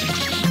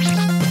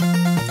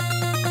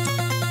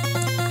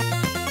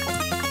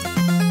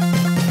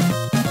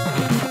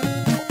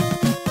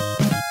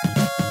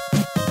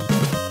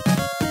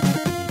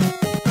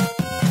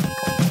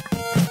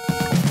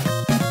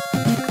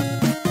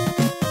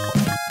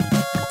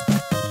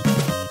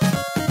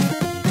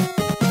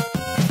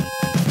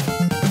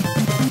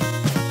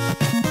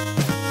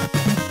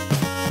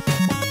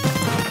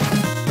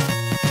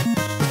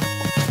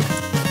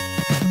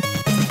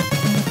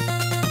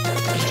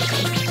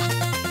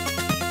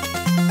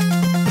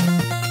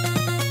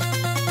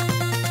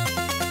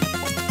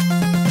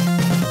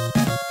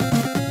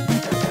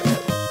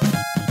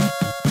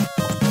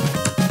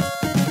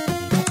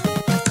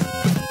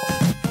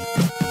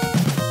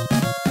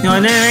 Jaj,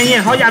 ne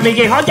menjen! Hagyjál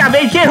békén! Hagyjál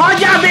békén!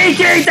 Hagyjál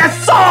békén! Te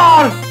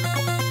szar!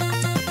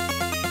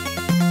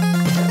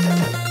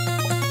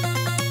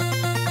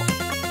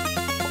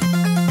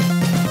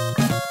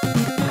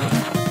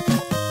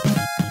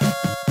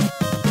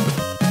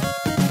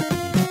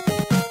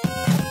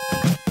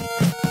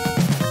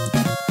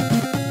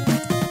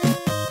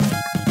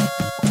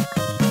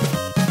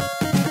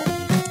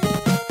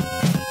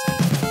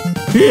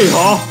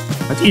 Hűha!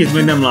 Hát ilyet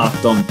még nem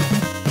láttam.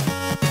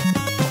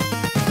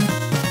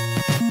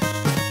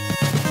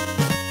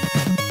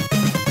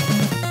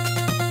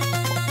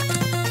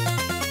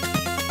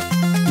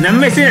 Nem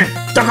mész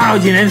innen!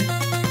 Takarodj innen!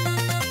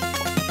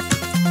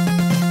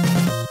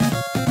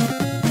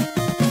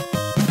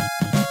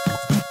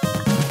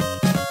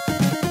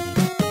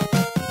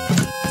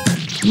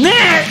 Ne!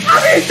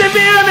 Amit te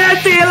miért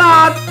mentél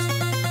át?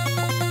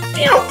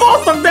 Mi a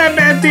fasznak nem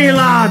mentél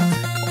át?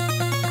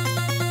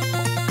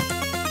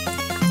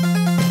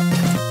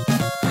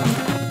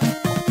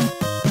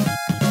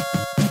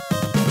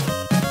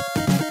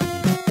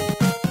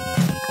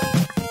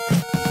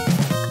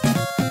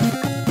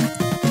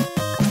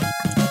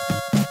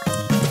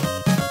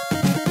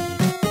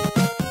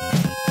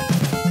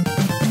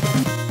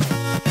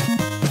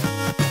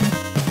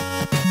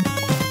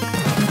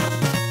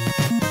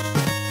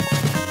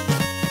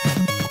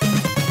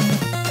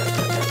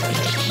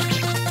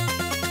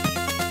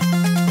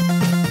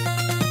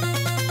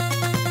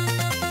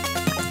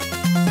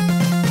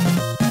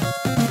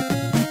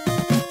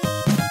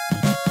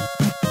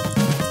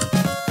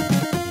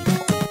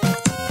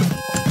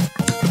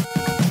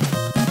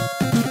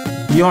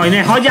 Jaj,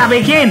 ne hagyjál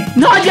békén!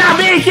 Ne hagyjál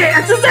békén!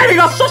 Ez nem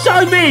igaz, sose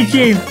hagy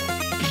békén!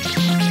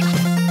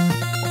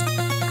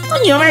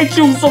 Annyira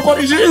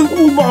megcsúszok, és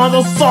úrban az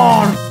a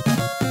szar!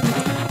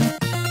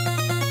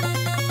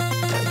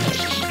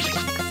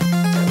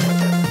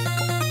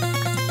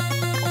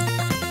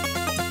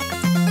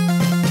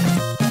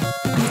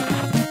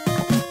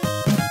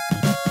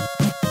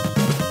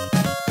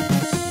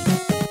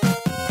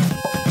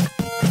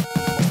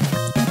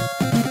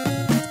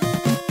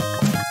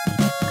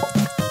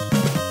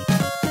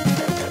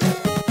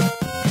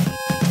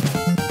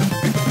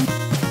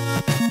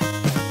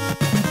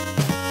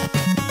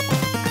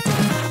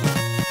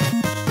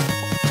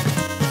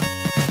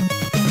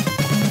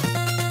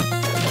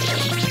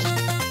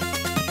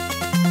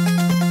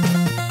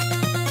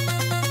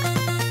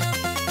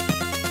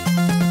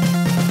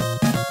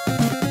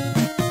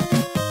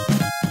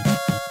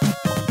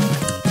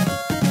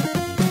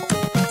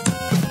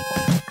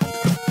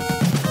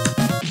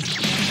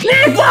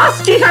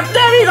 Baszki, hát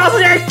nem igaz,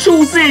 hogy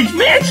megcsúszik!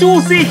 Miért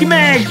csúszik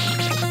meg?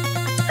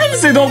 Nem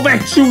szidok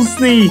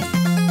megcsúszni!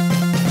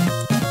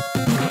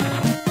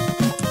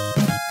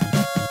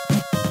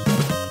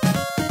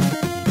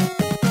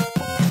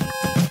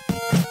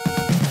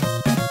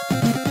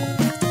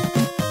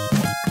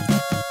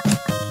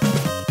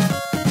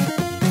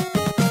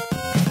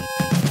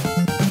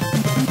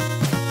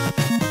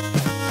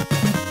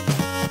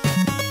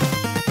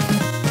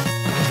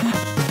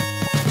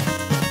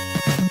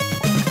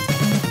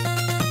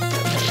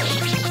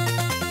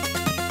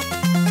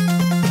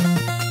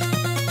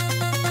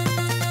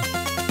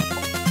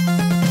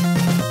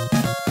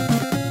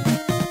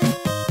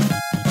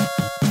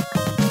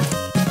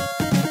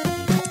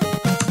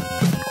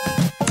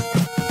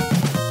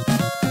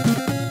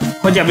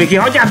 Hagyjál békén,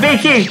 hagyjál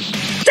békén!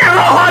 Te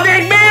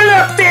rohadék,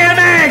 miért löktél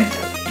meg?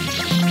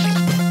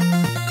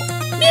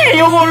 Milyen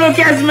jogon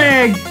lökez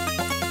meg?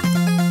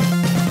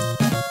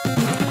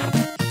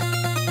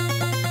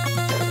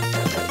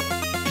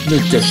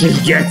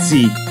 Mögtessék,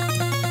 geci!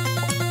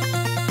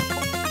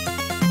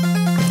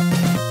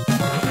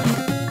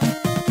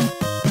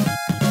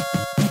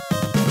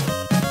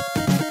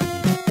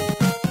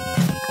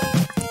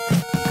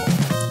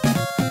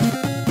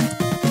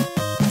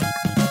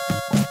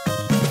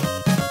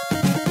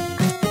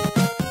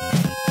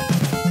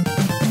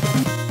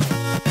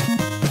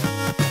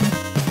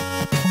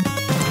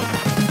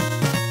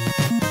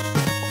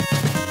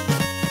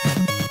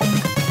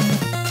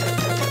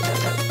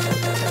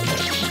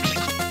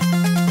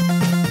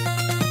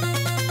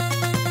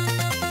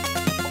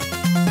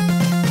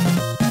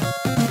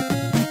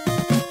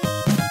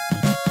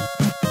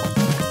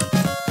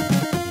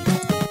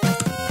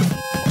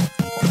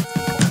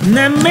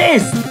 Nem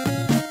mész!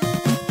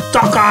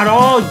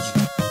 Takarodj!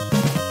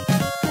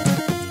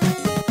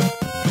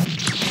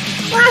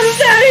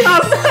 Én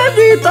azt nem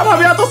bírtam,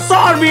 amiatt a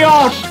szar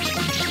miatt!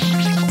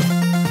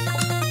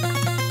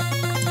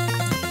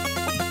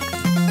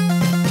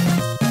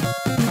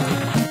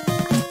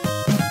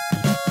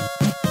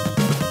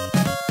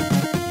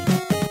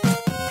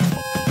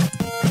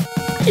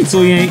 Itt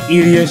szól ilyen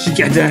írjási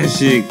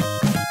kedvenség!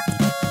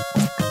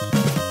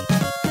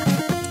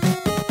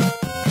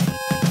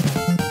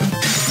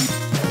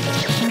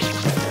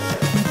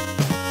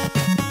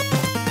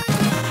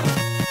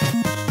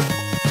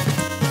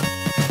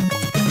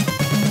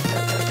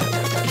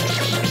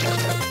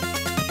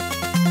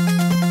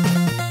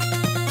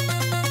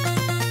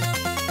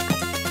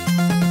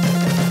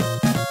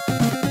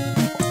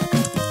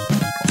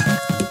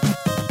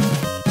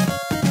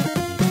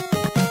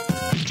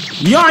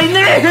 Jaj,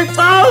 ne!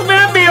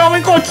 Nem bírom,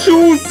 amikor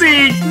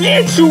csúszik!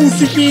 Miért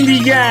csúszik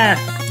mindig el?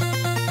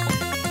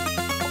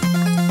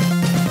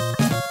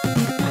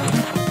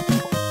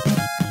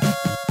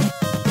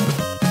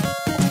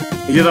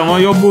 Igazán van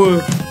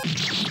jobbul?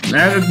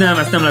 Nem,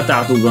 ezt nem lehet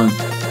átugrani.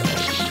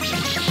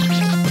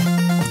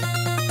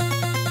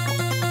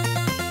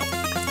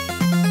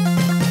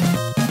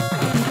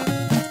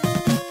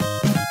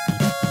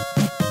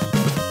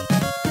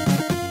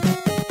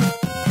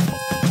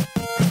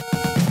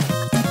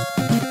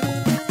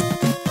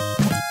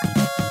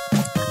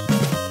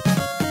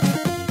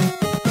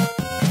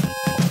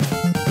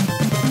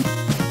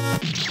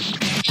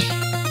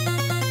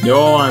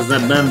 Jó, ez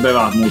nem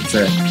bevált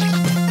módszer.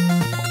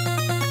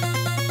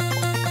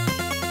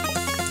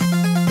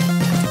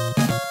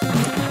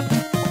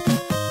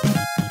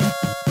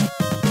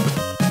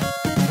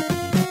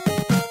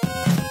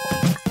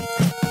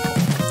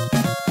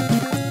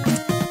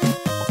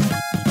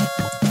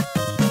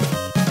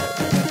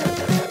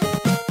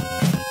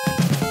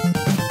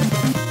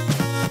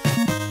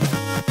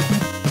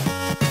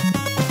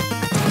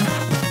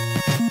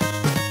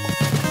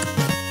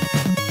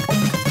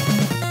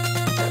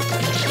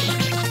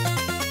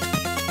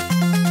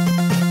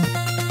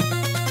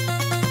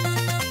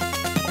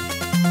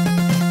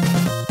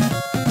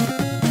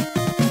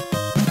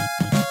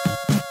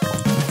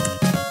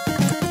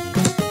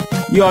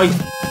 Jaj,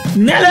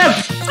 ne lök!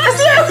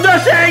 Ez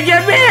lökdös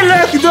engem!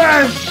 Miért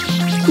lökdös?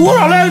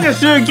 Ura,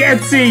 lökdös ő,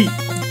 geci!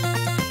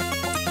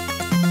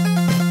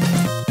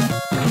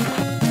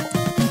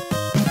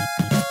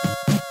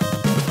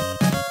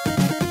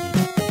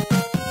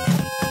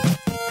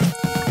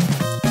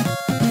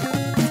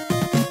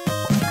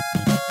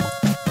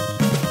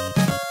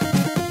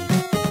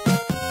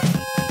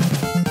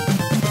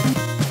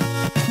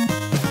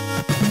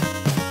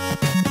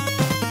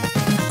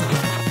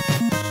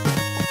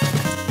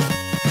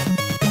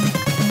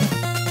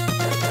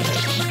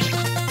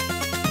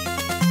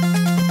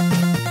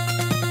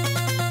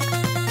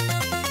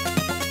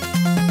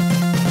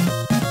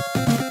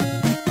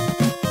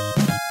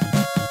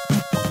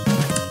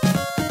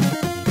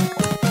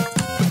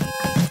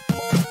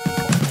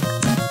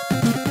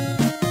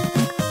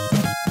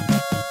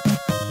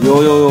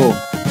 Jó.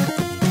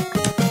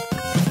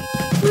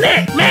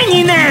 Ne, menj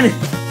innen!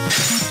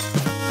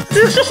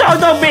 Sose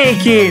adom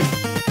békén!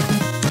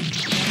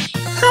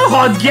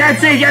 Hadd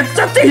gecéget,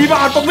 csak ti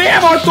hibáltok,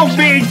 miért vagytok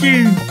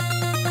békén?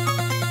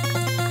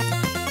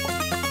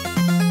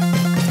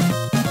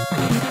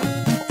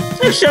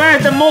 Mégsem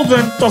lehetem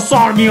mozdulni a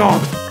szar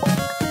miatt!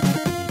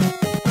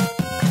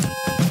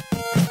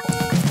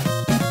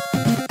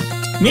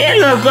 Miért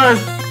lököz?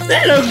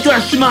 Ne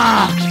lökdöss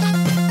már!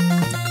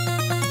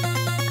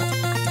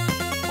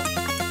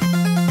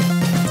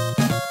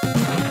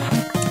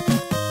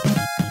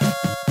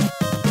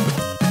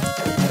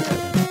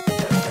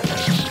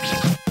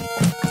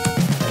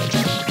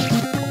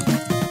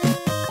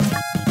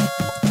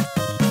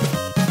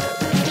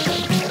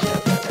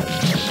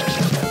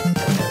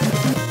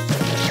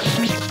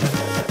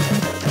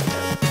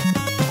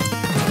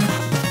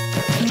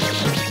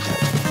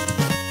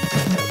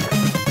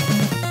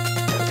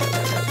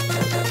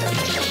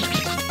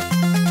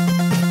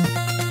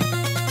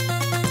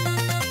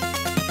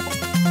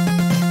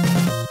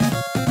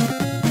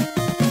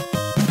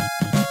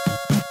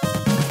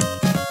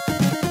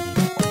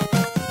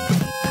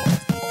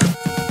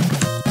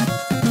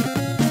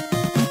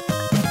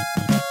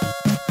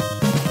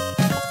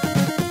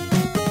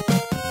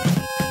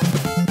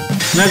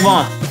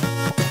 Megvan!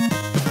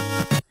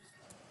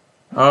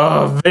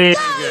 Vége!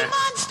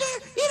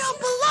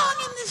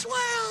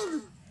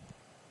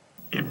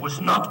 It was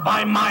not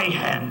by my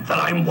hand that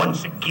I'm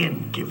once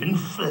again given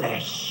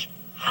flesh.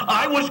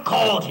 I was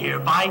called here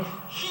by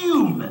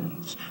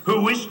humans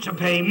who wish to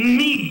pay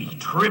me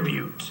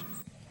tribute.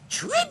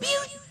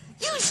 Tribute?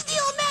 You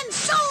steal men's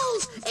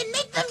souls and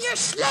make them your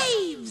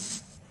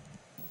slaves!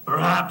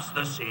 Perhaps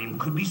the same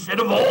could be said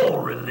of all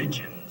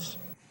religions.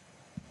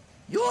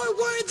 Your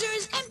words are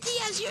as empty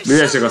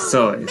as your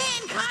soul.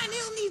 Mankind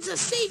still needs a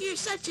savior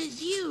such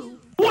as you.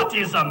 What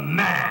is a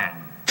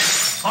man?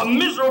 A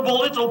miserable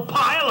little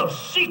pile of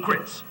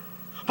secrets.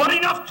 But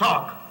enough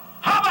talk.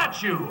 How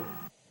about you?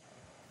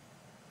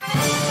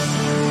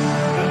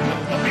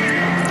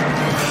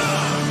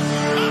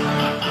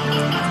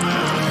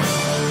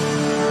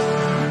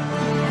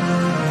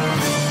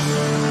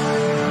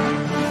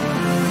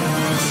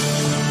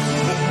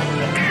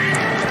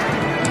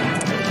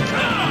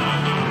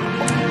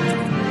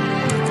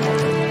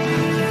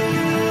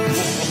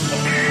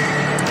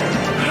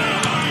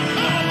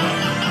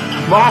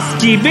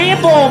 Baszki,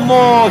 bébom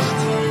most!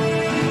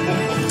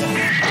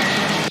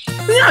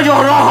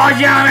 Nagyon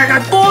rohadjál meg,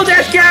 hát mondd,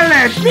 ez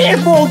kellett!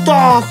 Miért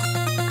mondtad?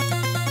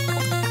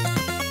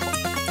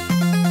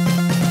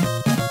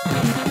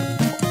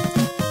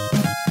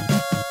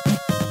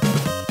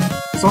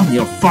 Ez annyi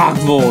a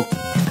fag volt!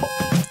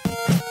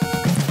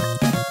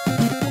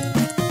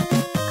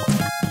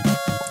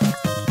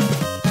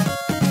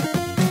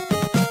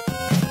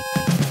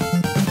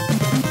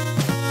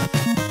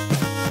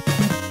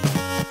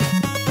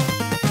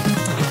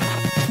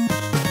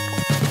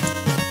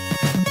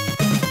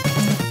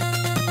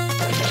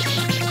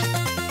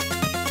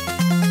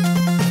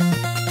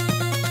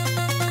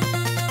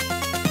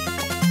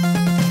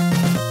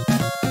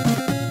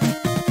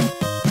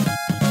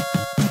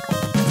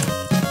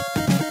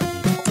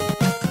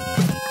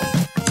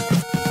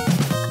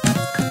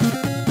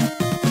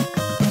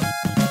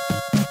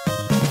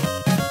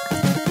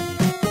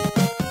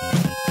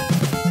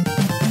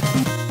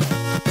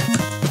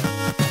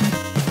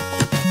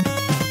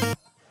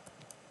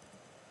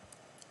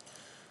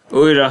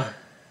 Újra.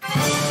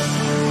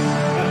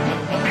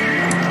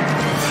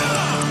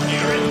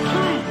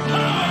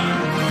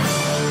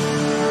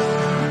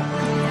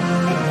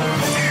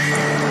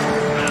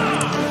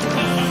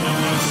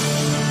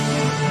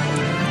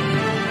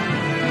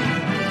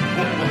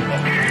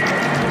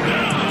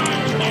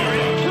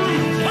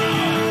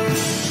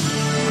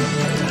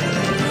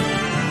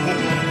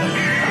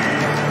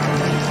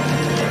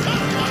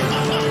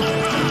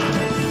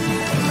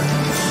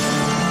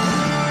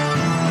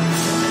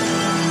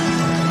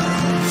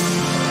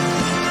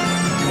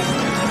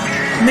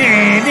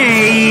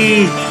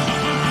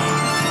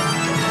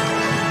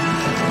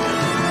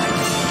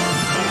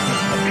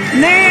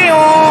 Ne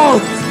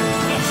ott!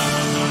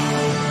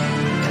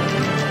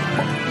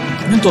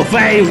 Nem tudom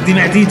feljutni,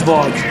 mert itt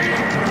vagy.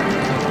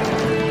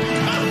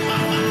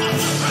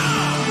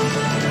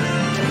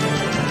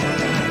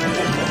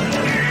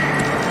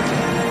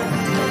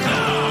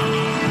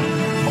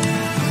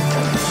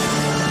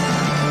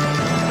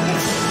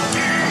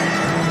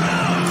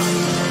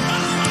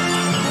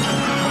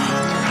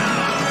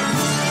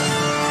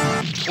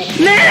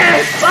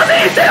 Az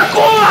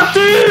éjszaka a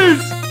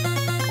tűz!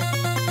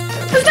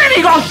 Ez nem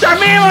igazság,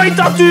 miért van itt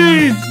a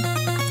tűz?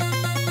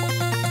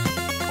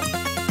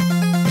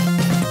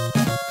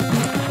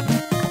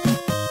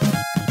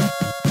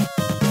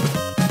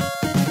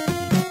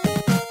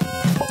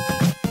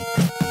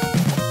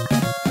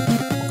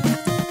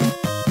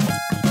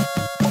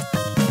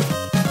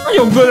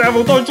 Nagyon közel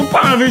volt, hogy csak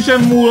pár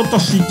sem múlott a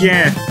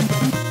siker.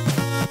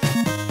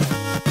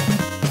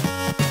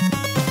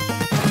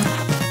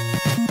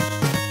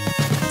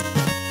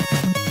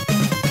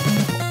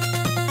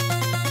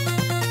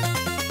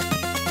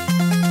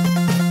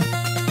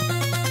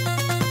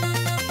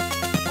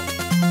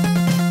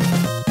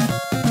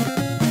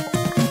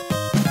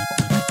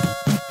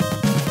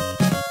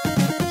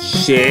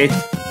 Shit.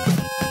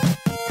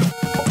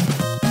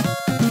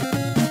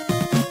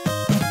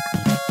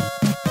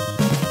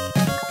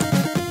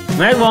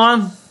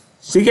 Megvan!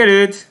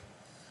 Sikerült!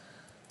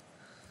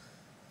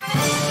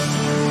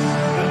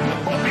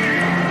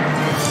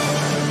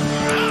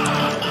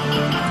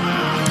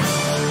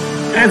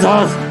 Ez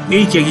az!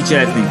 Így kell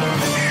kicselni.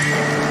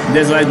 De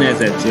ez a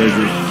legnehezebb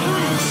cselzni.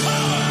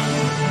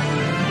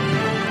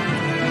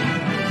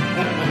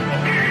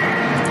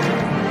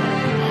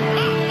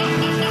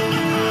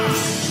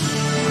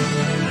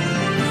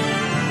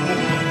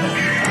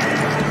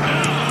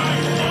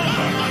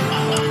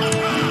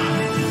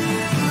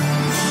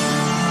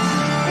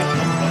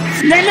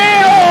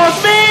 Ne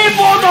ott! Miért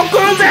volt a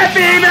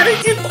közepében?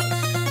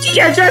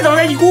 Igen, ez az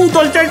egyik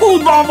úton, te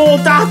útban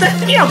voltál, te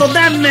miatt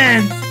nem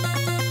ment!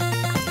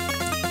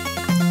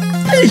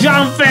 Ez is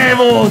unfair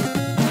volt!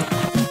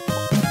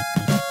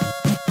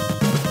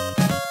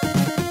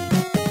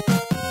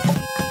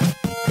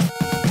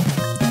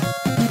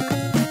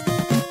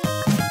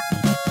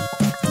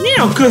 Mi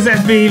a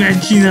közepében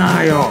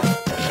csinálja?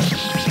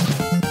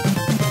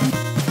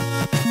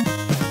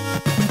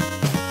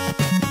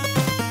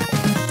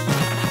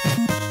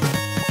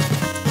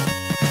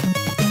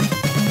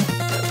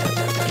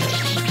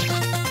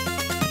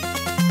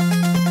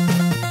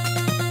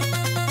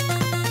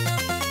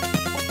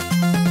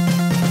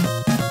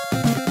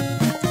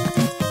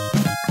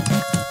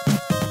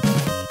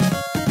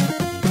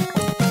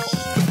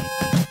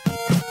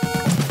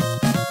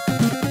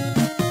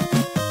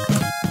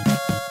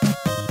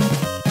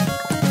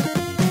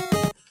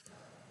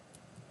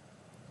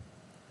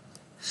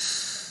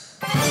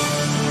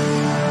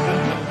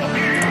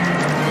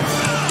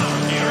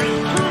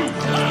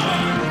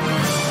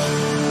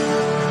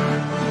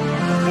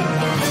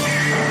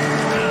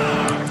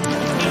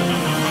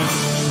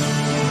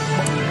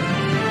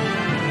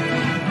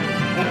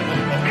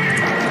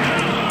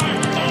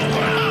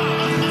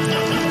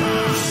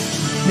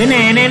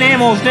 Ne,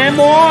 most, nem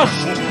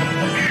most!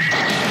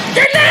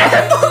 De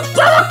nem!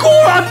 Mondtál a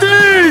kurva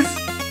tűz!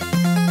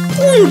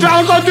 Úgy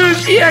utállok a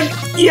tűz,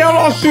 ilyen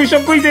lassú, és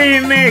akkor ide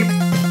érnék!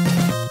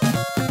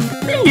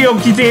 Nem bírom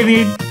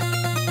kitérni!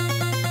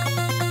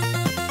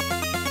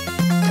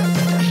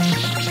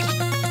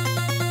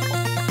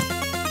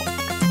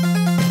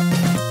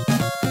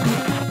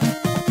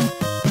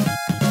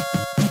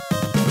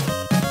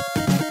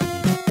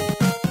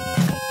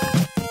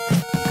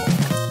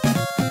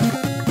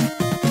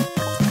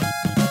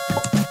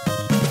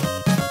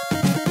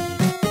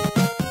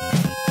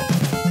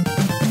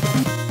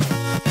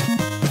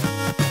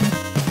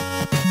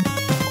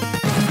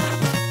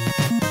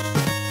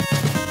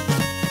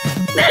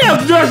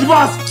 Lös,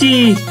 baszd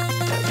ki!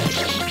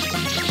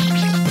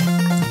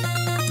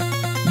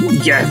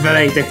 Mindjárt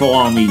felejtek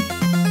valamit!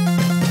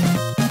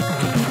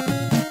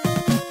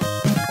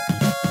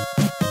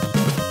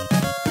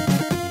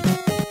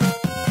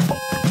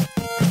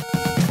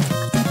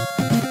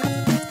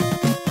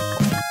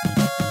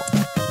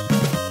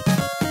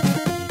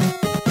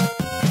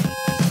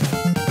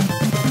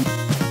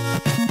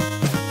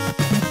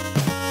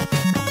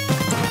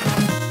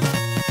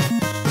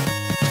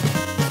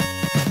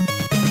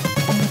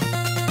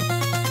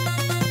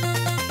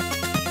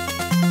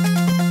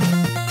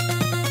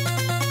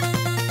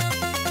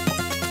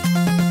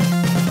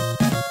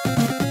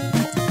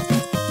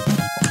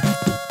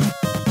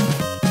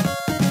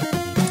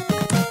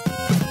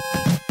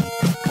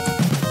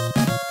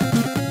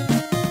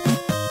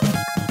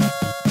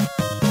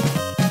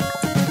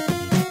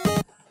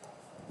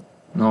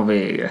 Na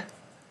vége.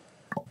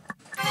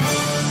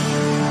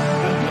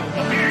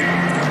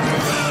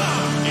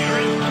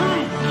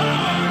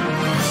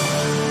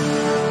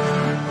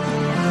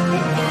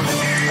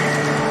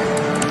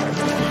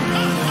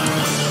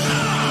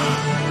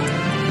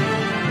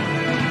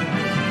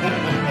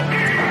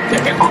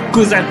 De a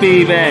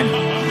közepében!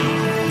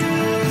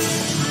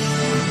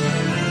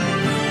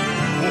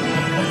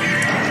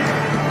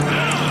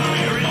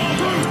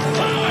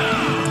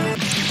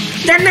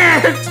 De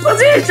ne!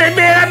 Az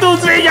éjségben nem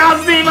tudsz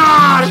vigyázni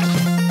már!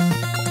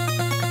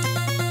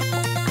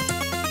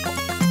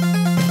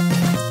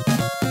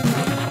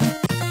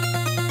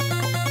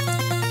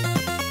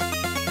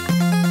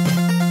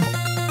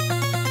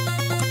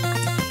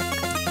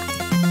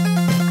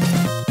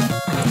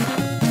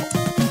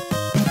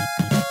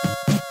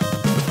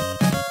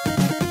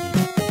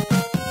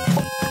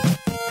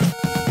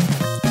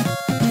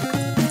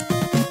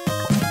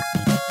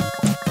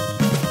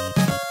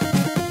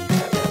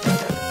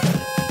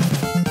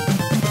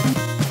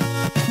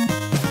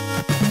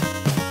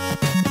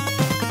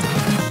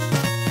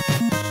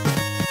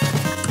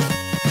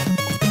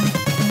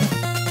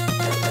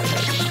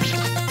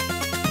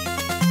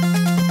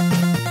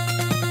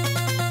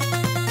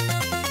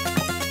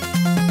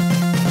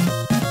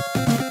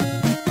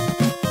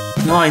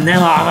 Jaj,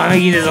 nem áll, már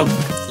megint ez a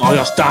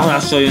aljas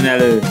támadással jön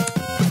elő.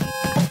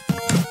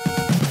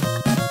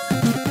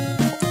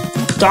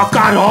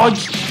 Takarodj!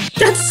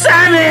 Te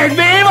szemét,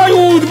 miért vagy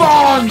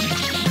útban?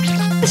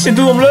 Ezt sem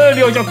tudom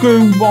lőni, hogy a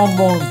kőútban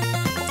van.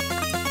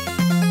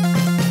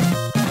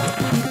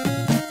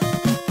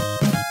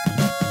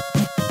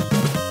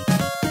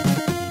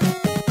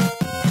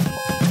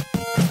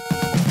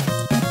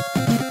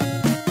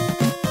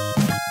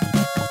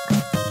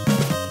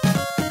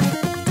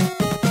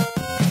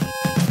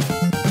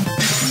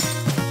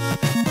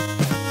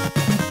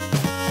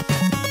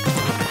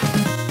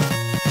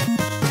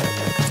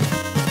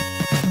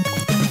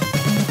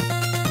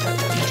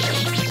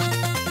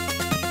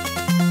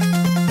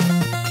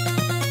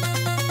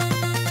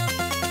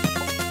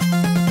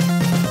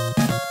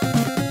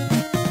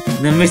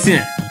 Nem mész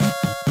innen?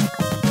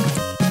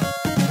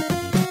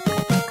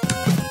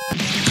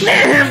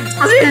 Nem!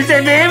 Az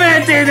életemben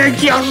emeltétek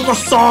ki azok a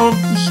szarok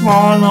is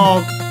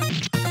vannak!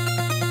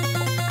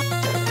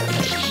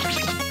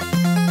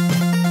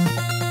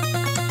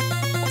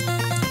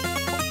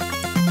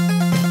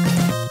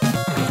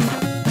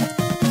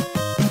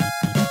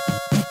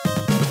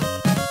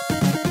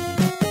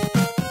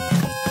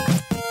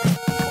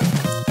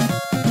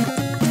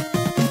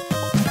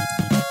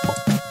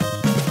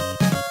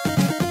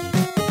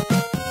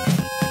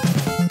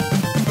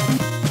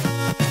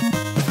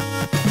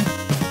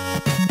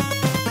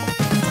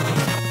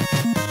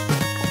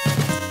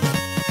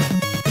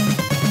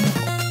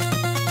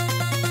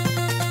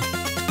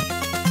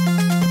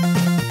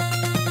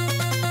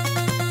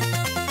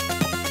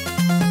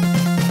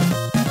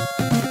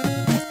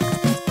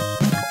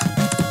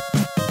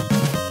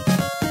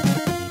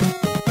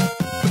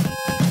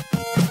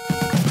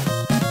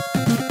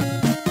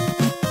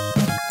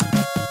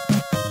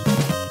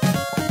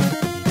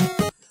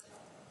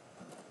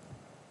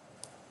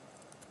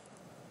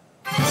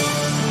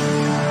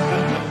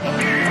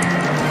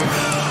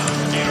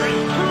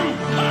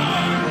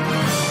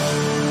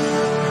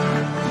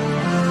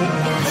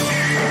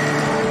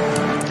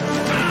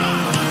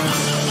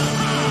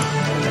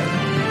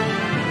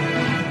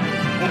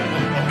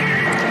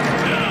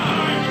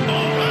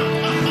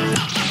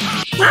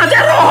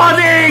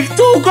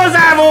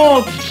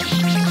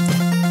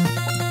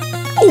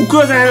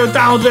 közelről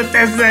támadott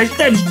ezzel, és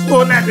nem is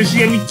tudnák, és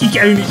ilyen így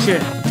kikerülni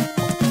se.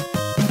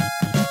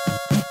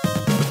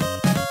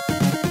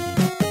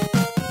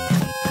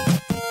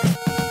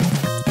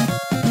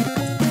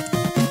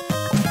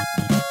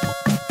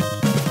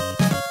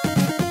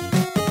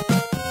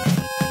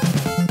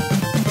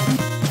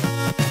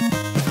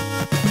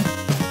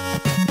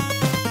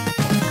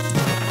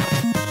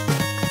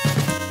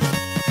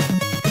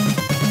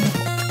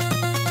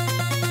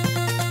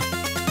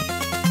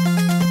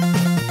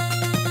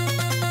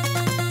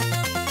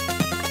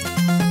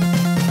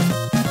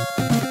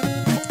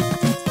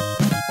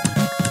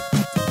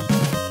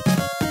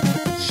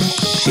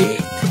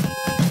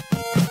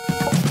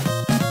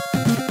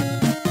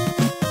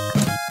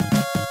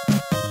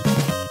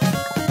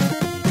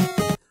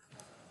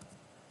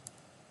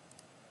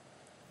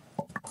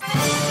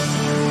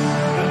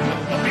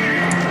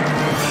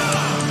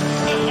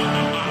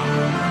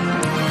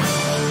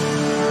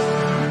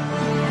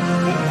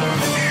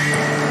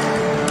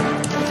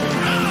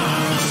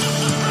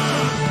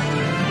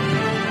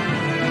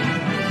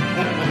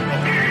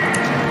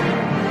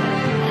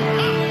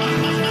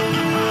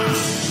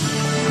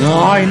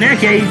 Jaj, ne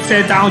kell így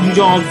szerintem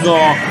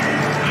ugyanazzal!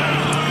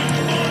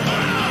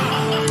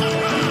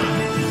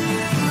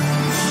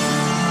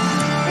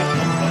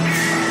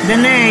 De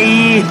ne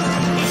így!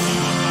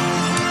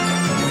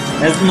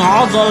 Ez na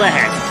azzal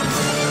lehet!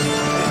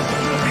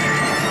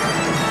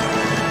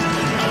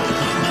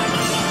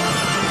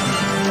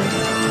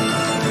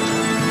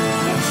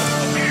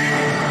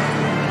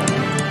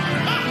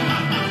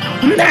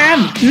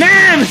 Nem!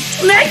 Nem!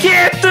 Ne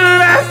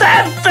kettővel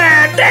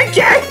szemben! Ne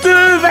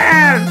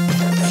kettővel!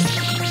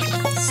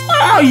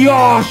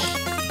 Szájas!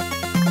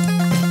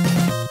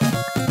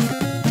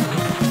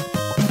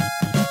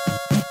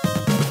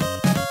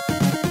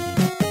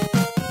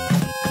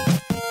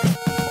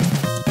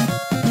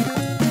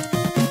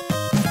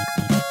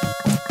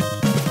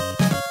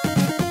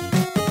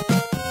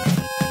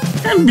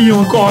 Nem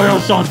bírom,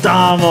 karjosan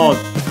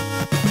támad!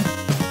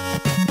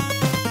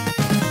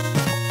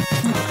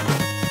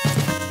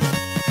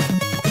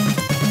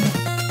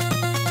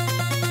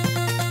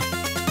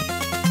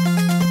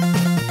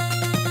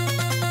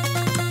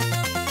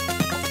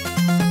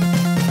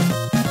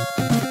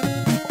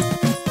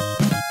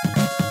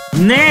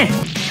 Ne!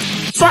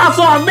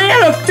 Faszom, miért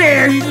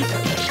löktél?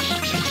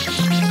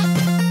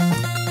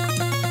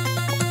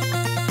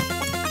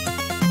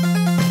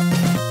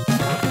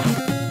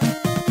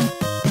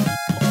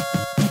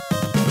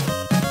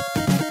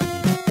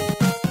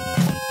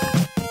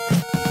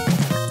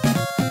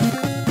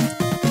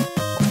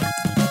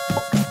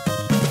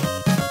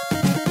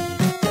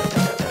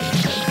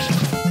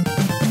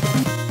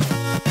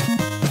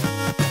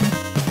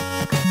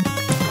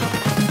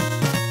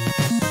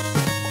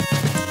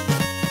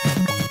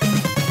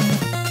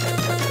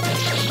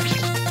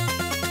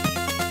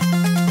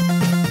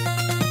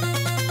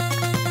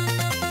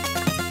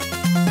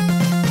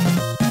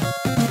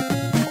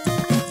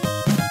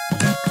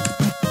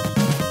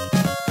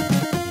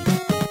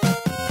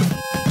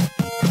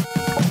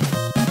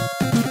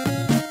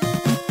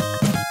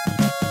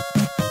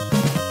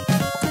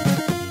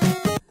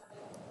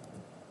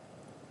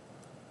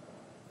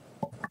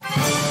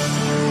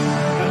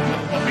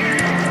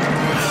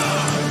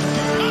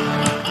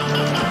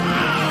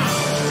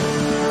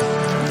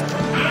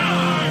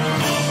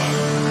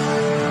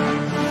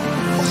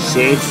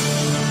 Szép.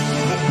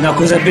 Na a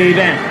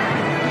közepében.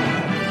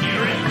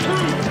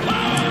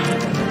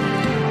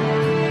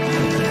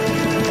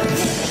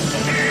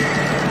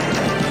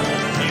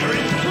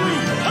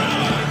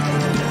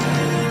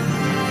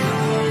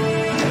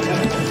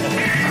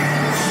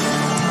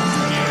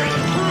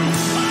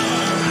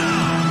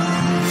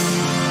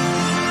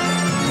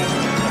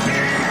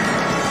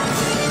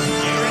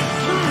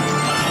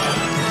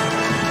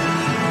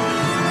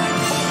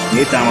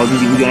 Miért támad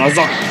mindig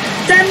ugyanazzal?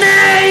 Te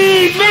ne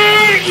így!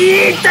 Miért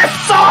így, te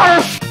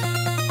szar!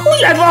 Hogy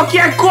lehet valaki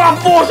ilyen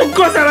kalapósok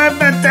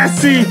közelebben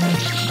teszi?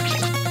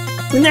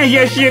 Ne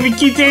hülyeségem, hogy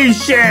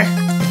kitése!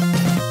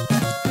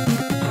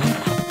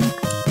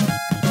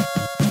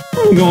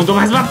 Úgy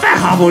gondolom, ez már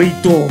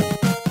felháborító!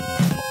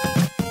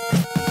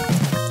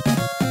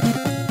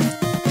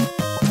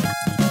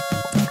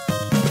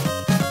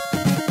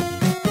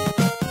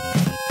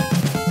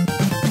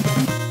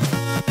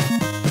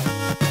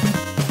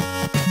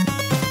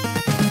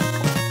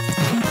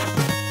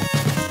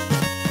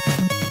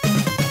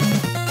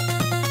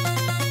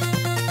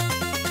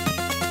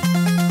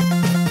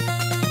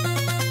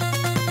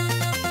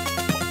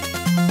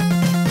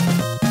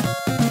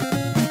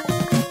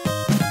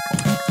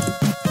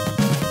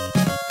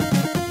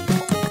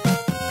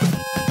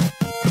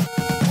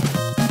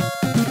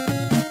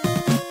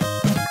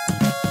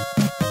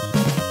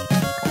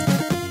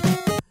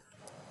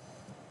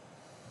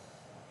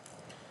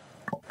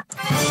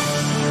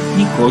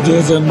 Mikor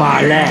győzöm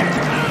már le?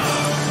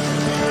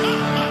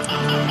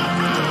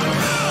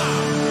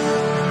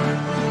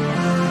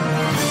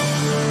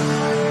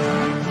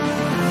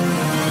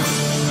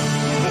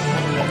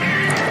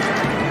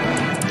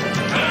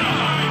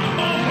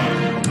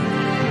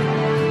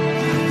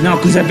 Ne a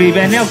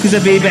közepébe, ne a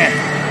közepébe!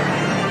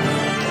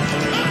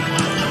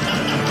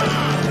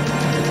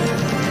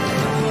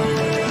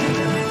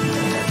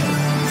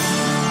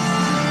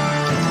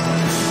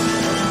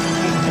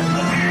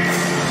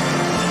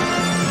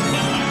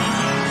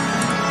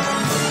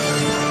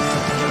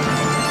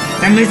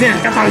 Nem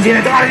nézzél, te fagy,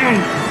 gyere,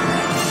 várjunk!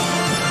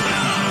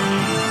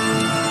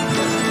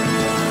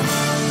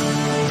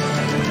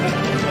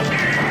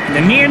 De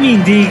miért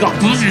mindig a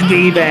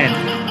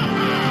közepében?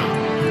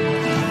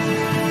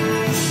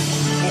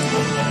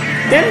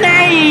 De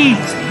ne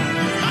itt!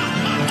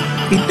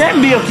 Itt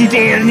nem bírok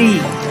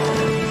kitérni!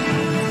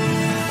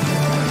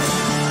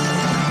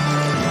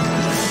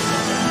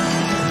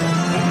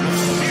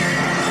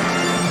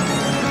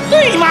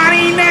 Ülj már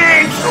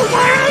innen!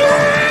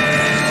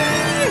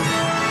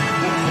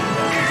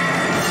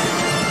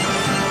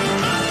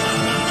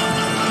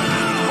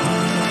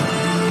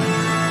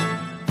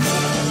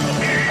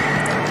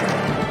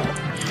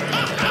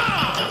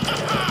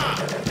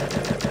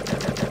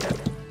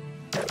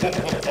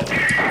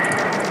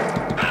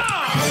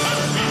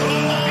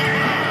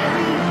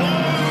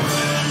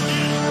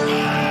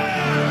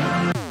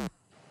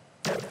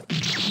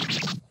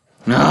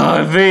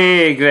 Na,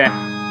 végre!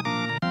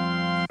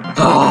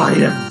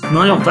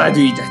 Nagyon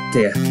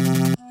feldühítettél.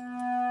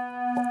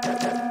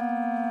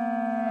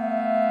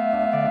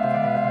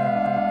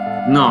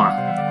 Na,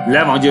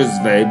 le van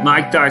győzve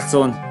Mike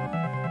Tyson,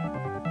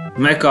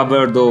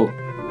 Mechaberdo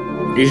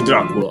és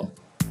Dracula.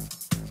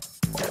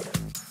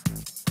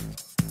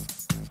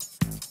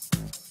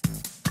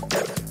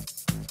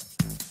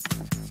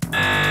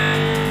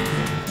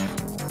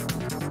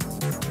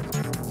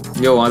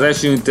 Jó, az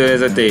első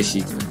ütőzet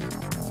teljesítve.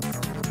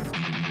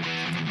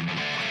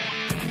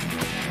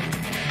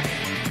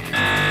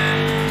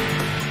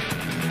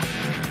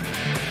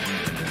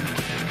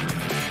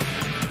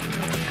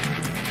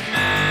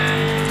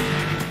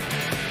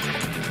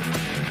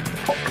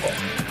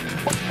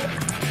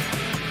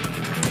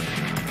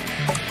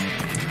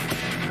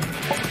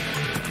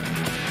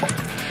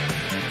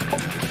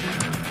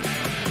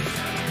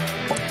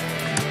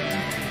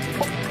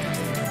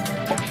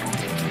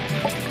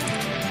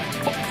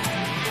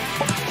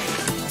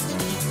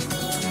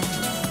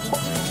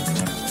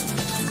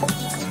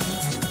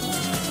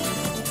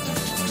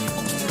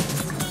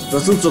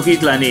 A cuccok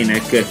itt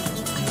lennének,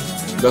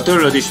 de a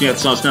törlődés miatt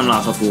sajnos nem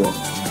láthatóak.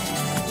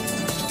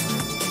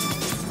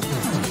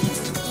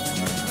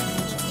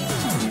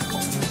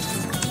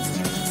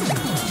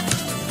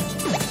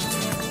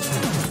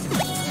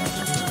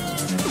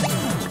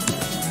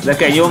 Le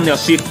kell nyomni a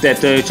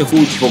shiftet, csak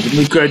úgy fog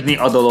működni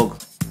a dolog.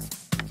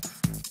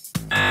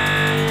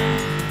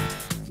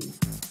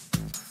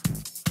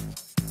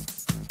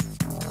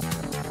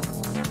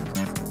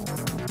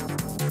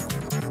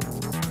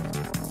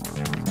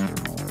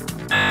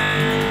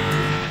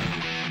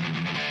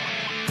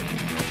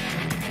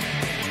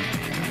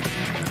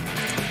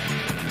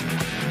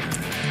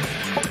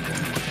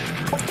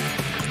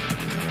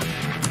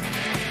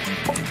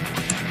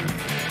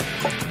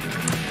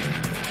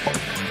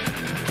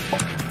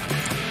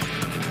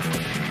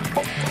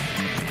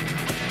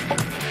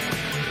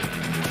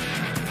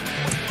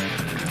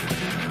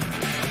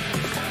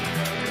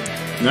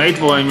 Na itt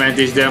van egy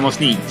mentés, de most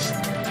nincs.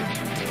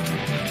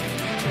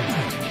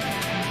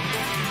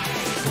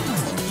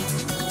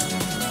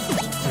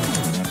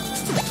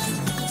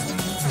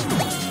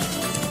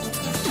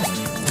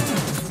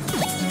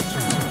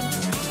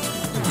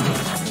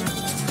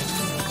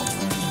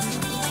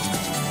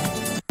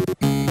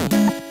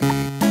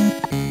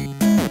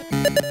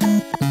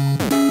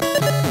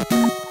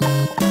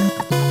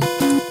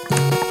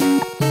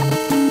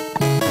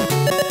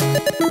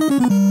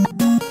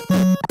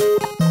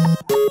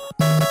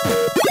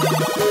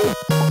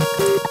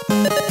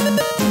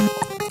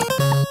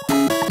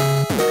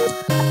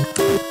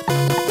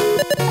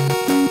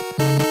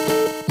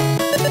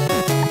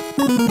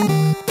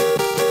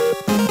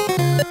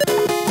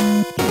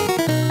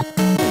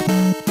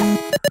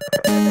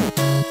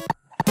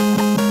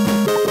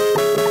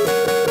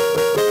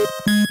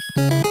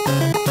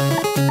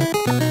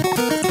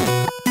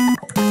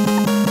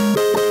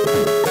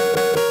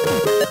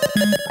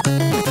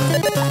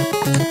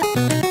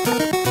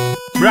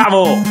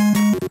 Bravo!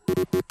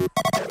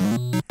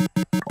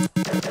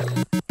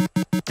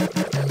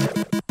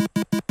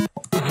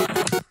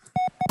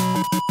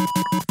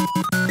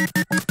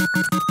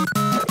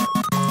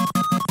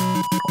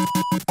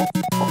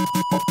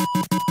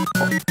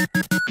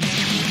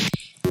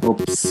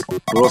 Ups,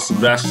 rossz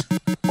ugrás.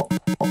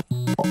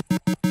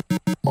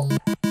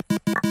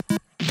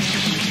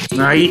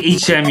 Na, így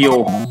sem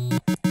jó.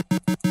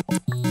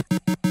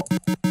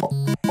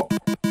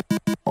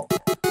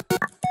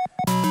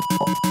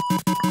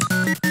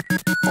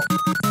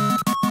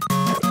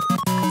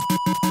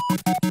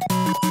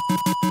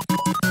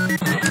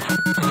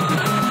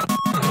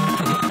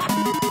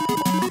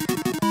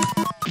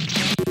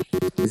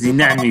 Ez így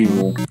nem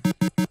jó.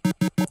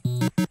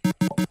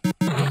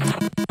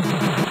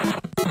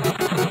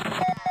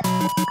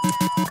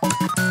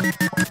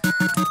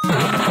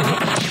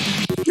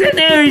 De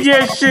ne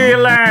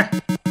Ügyessél le!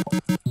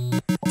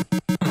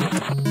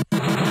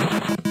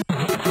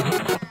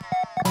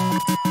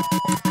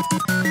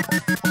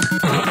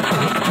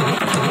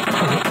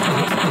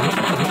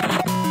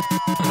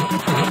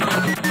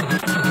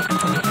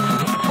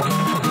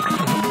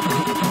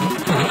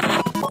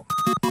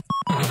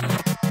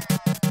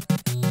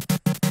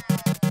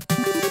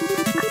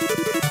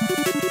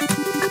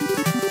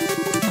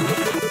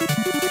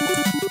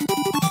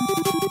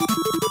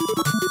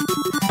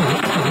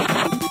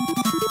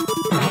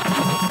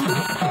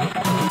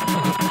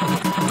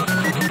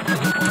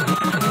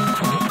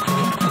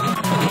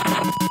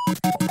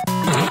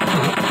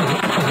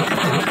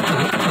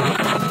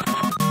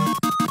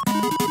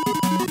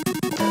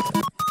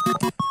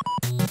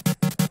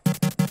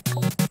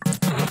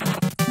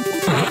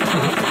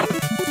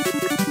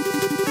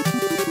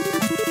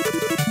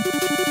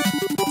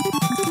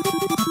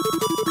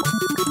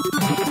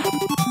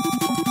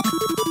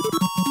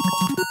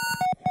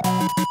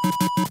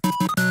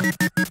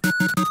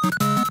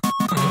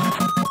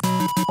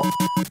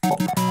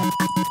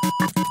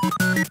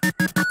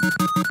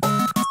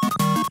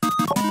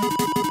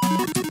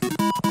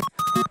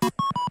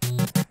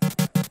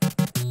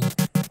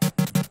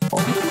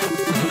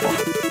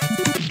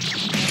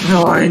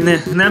 Jaj,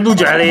 nem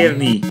tudja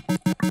elérni.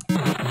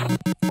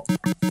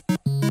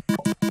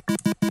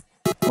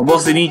 A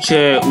bosszi nincs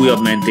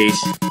újabb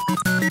mentés.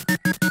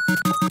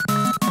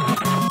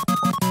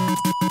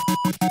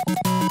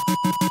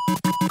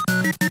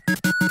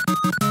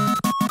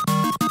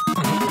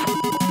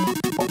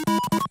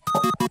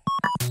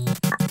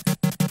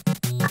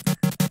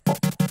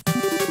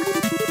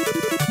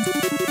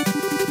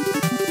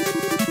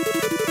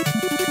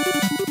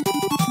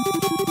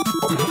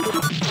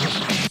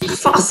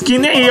 Faszki,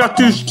 ne élj a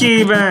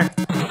tüskébe!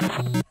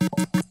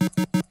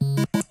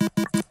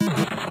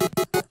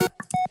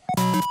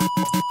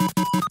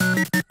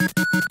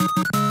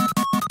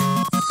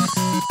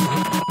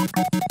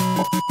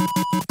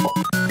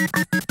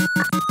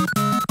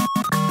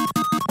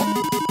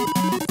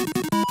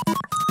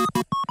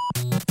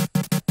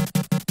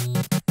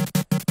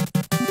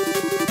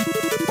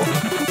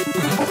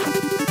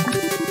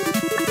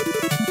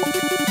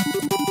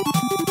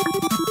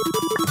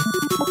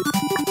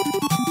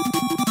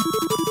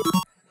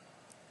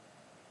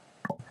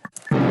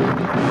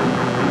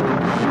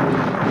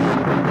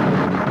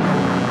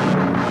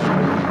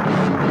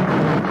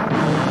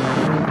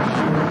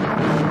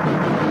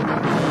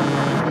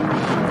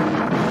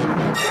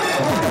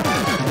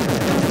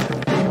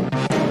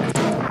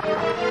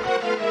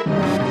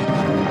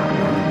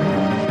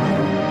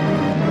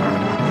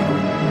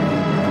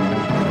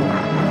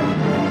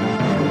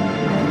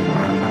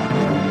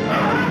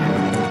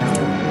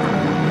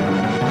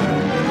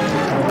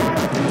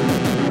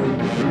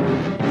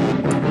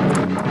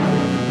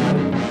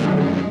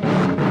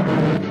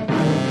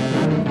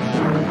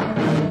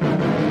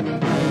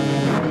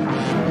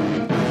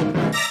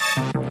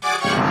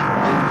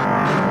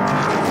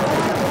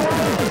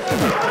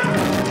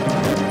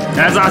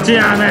 Ez a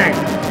csinál meg!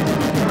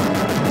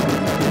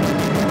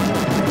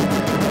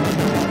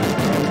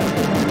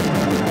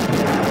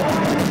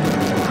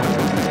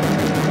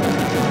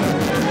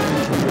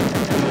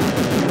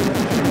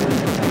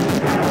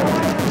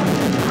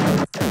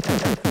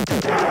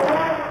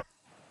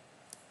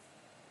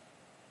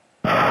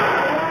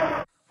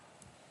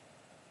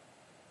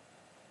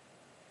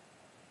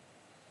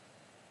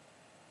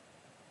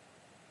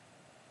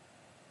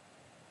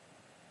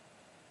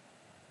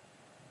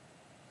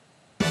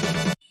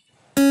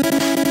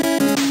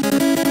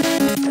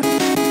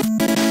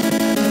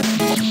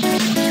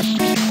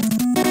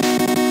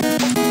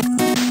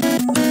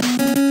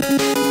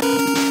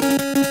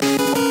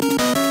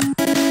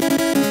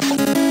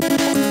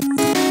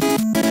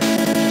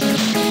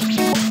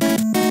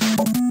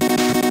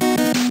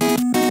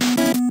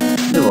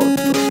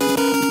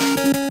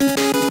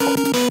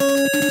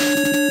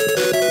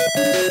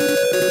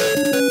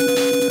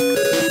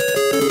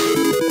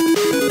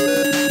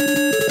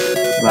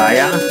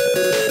 Várjál.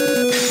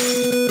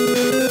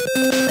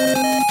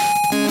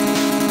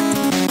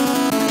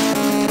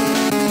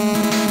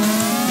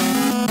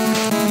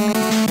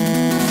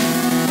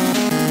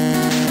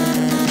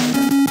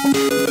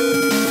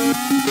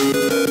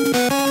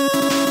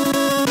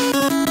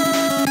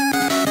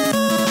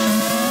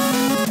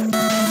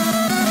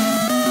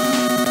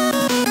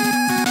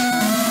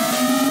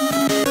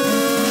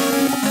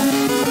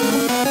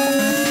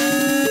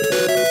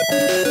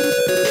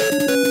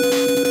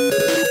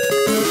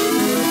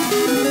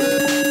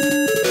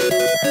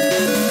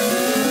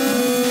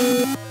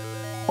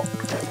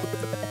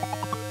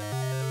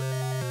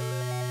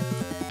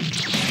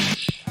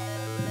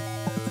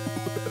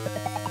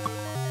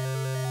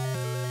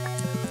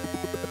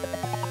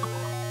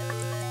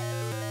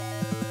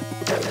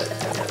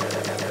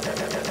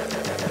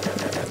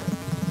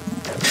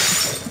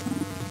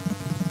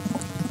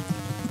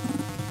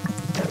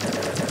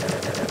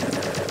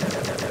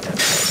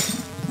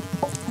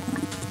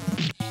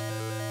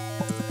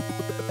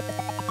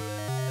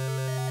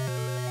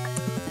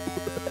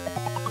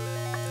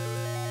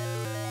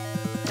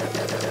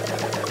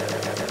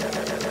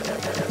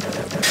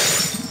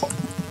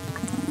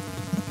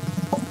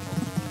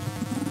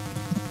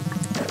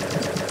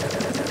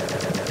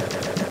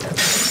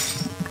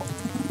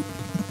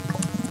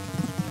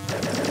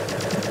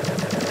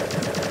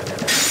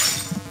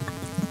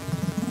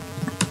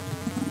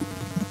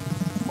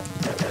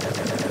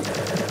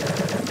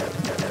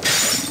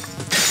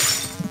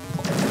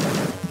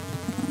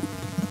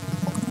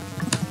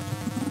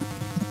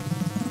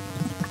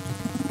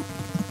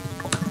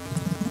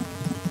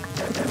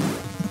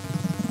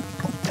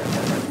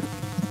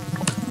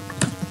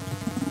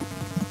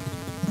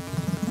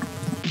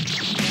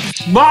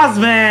 Bazd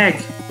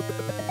meg!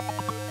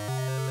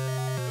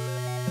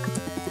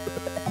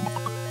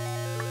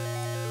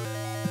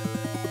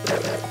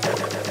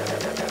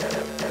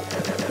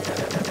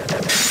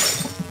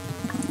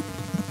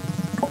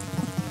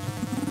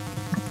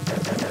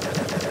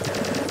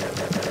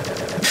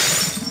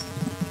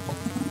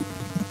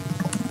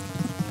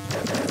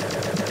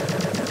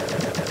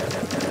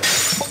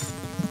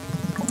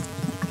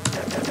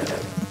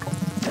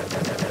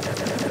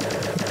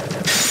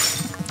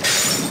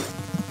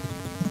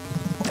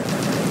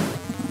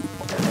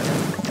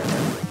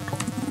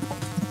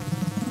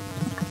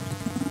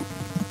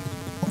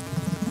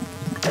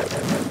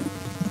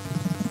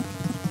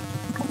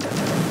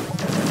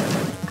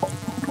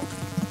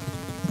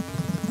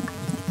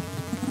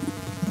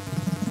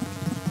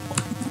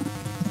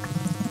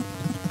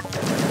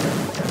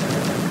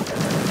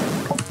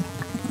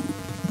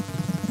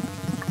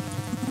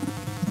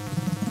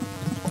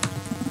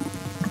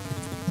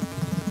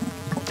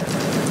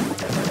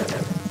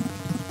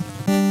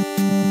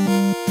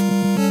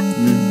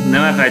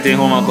 Nem elfelejteni,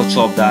 hol vannak a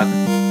csapdák.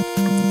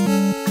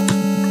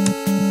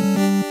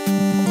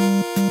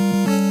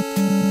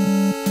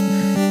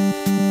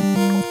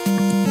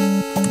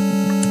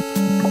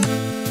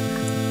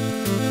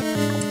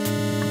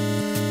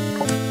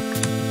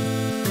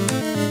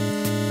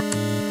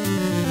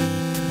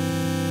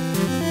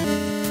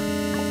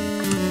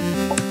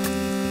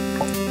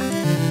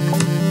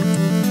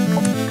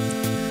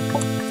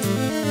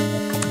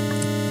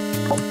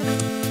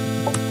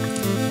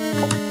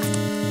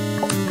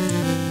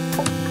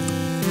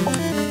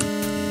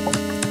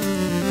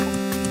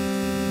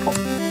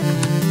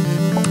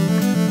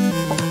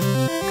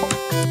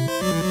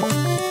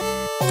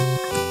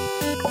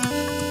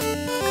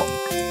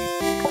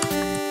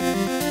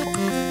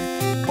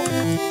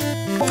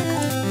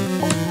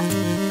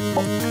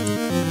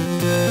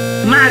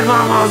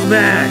 Megvan, az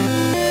meg!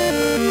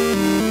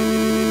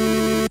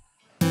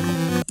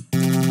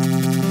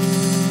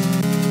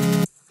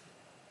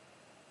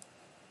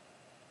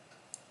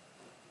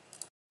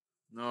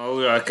 Na,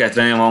 újra kell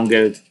tenni a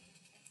hangerőt.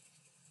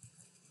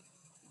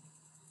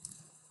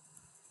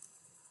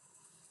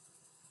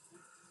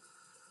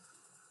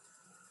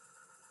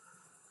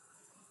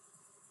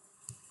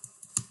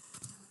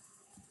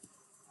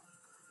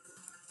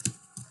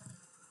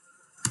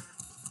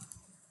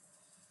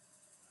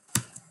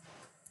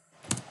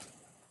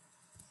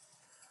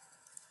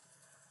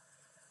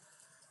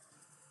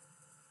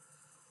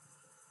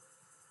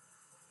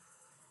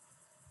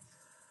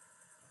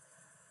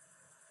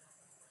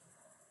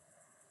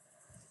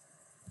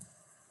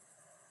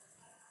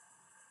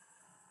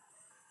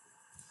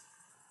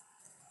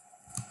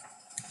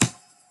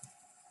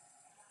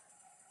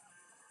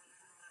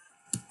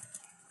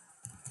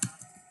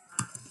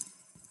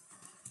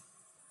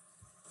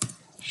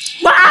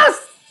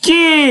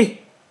 Baszki!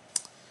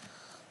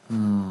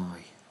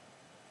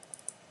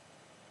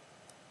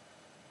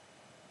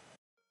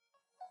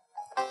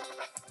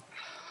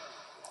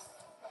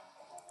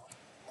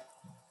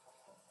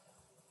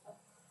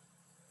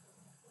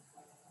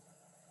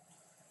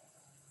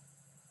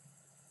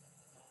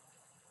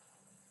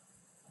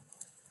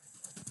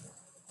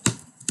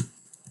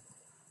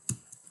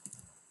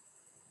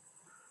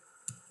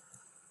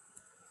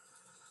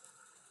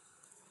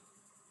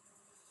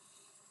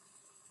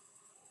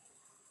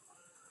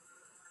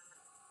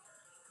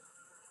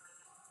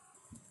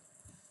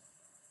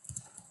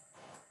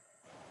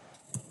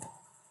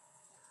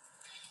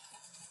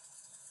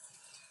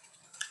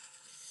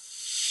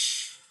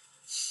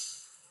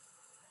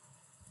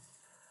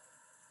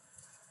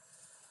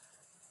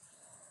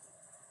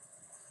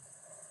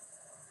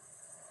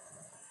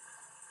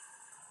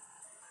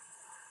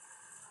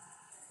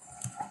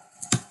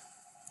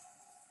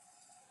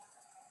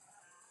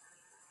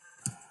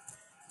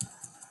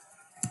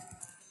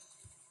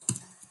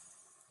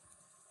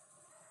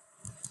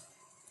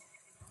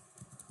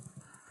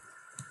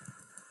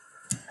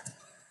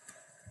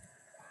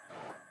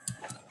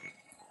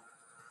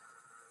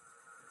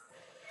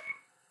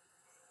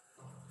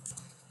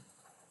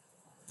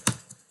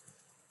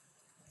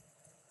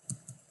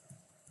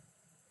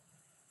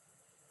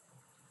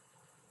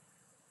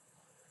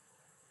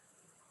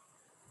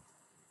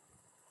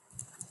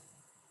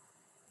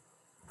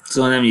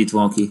 Szóval nem nyit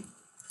van ki.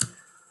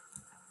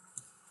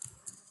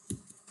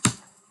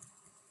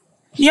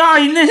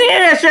 Jaj, ne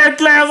esett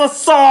le az a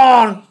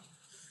szar!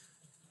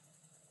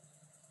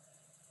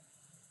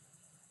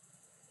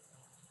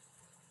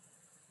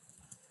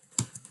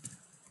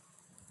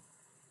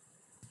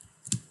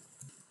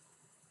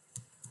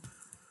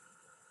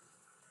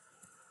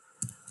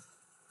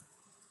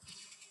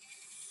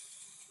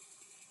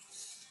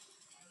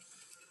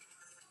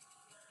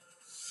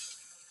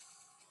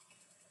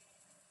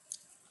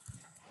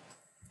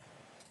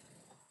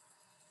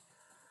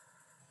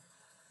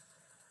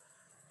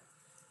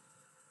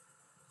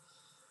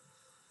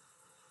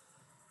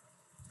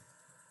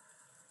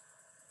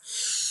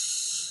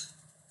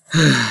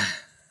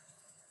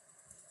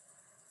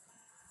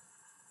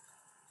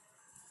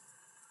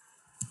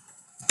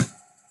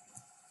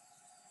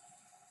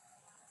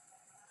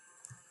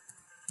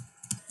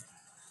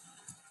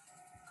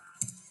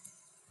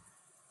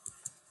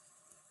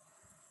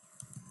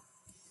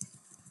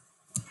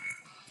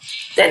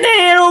 De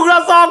miért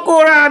ugrasz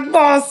akkorát,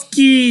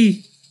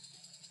 baszki?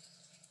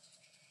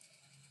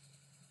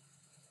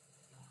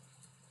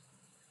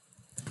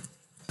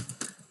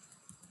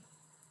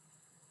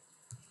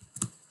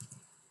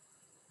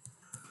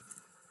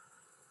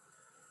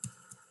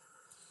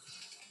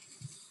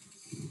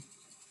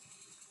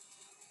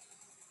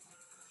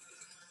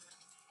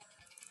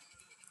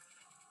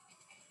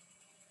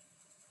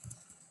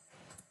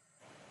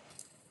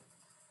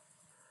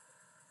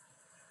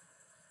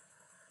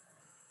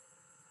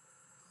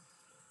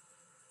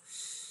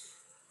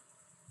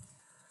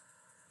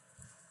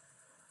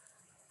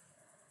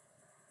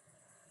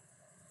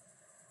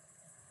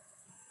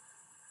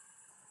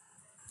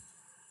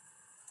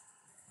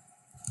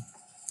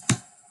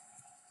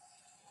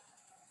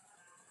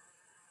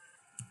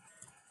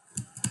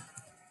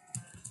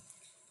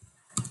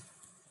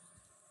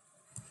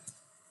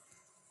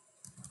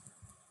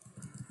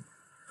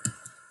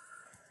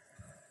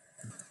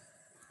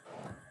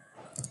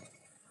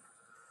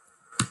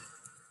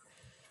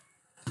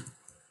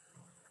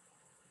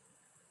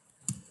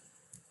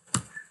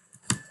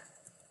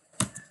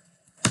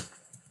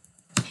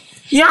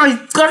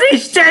 Jaj,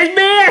 Isten,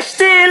 mi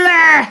estél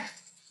le?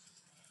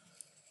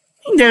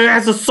 Mindenre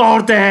ez a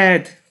szar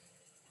tehet.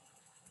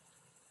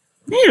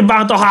 Miért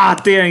bánt a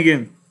háttér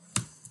engem?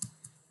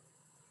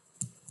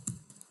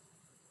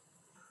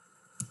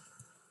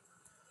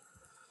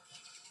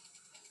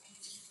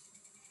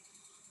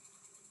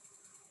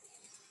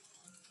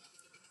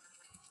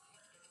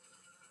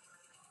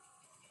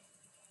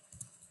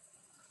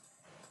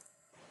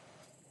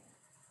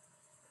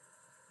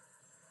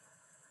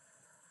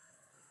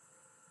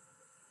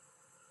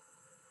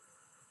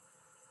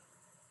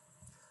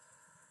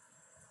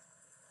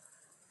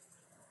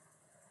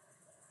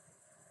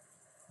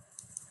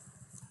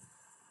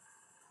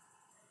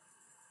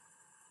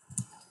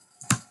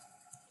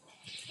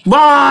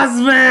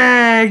 Bazd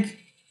meg!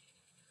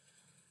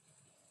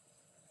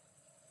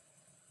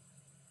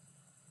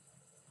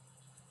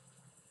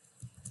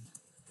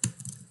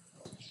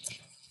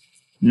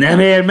 Nem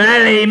ér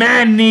mellé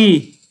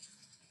menni!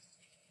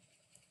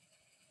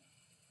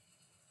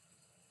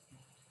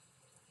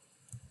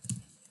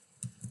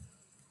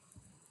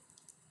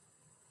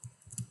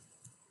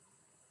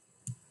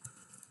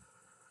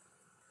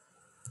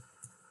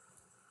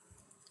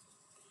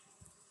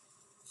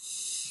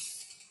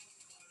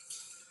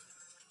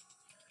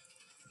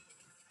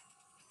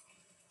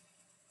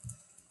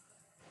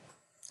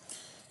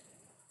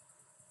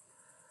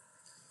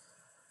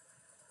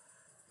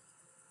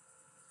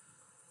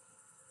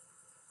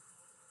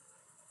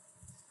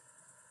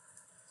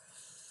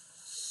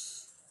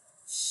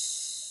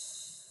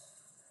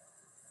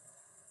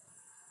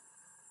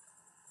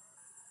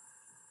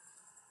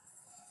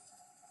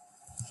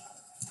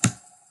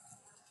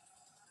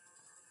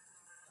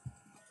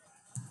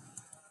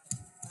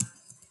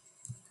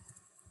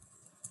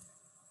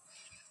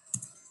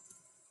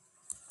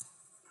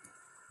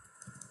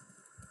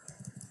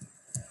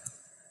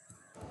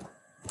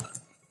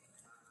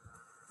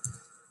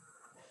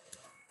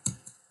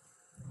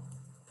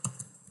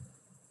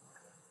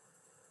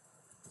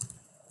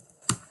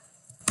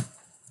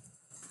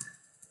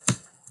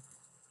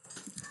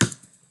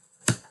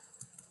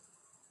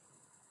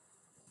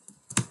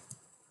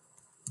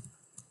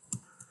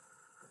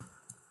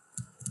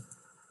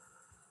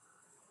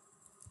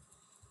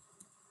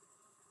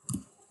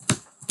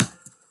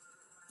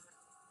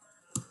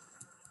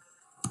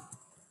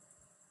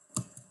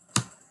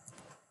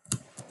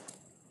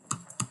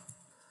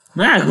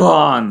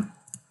 Megvan!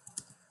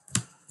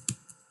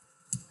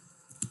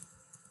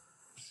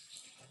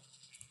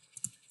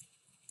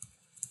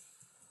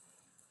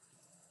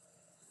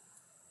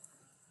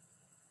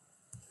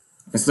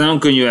 Ezt nagyon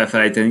könnyű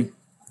elfelejteni.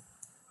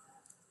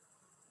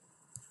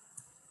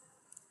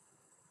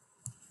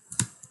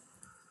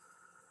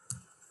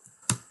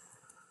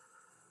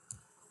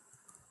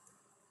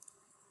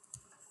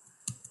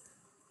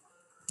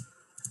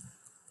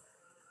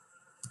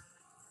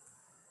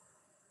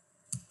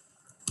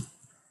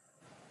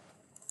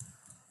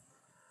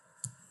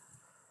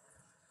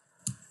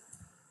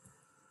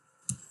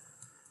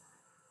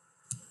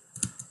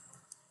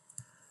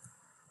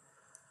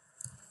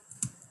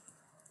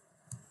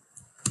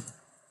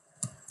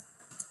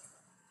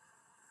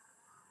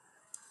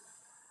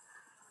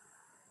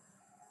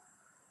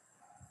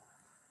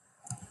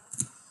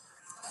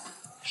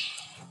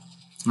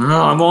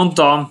 Na,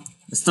 mondtam,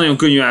 ezt nagyon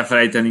könnyű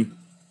elfelejteni.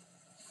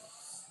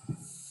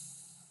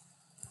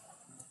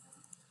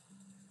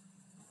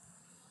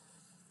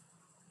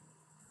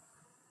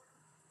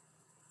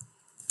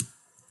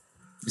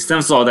 Ezt nem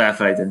szabad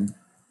elfelejteni.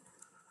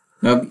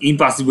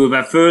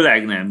 Impossible-ben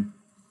főleg nem.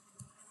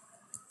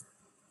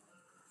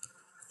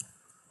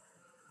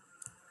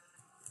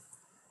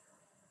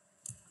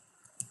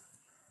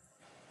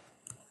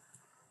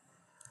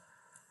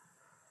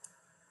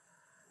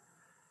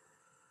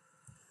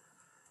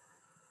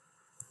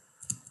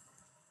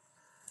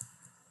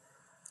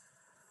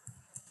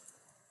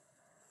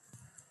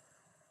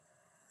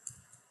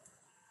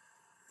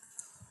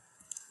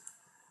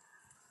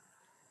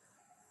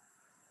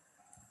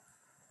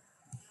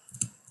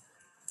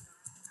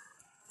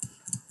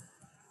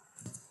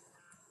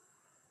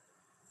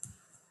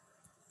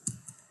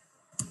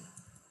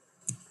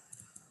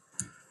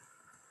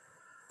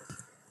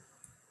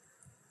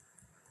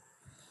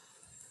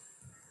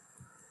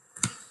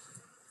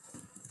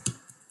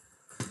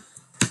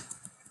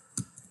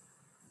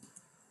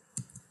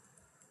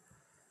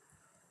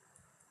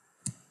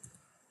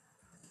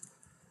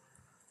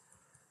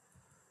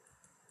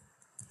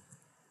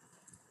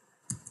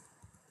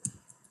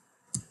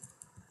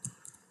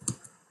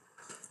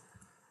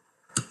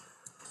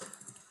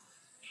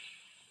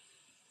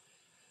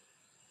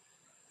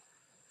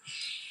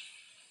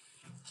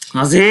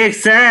 Az ég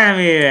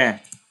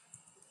szemére!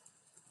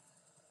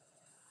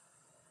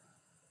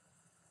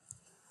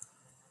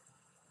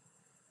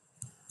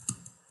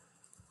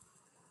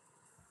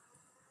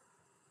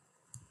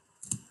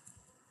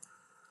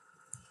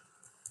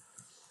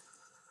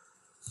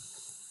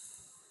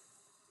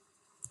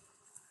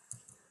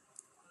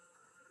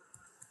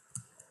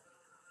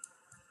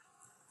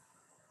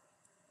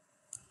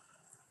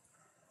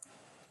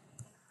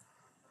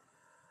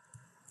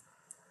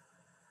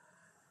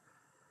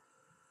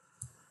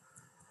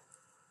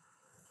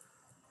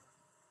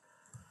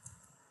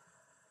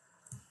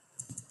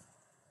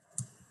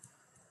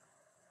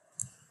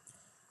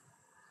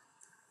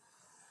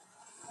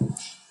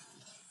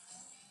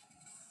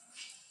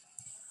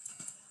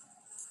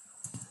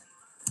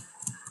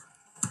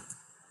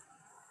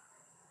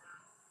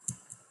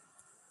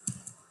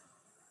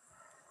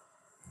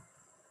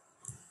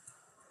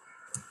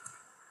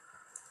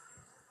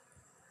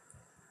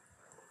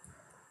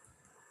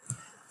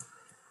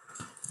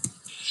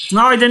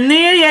 Na, de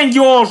ne ilyen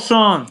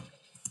gyorsan!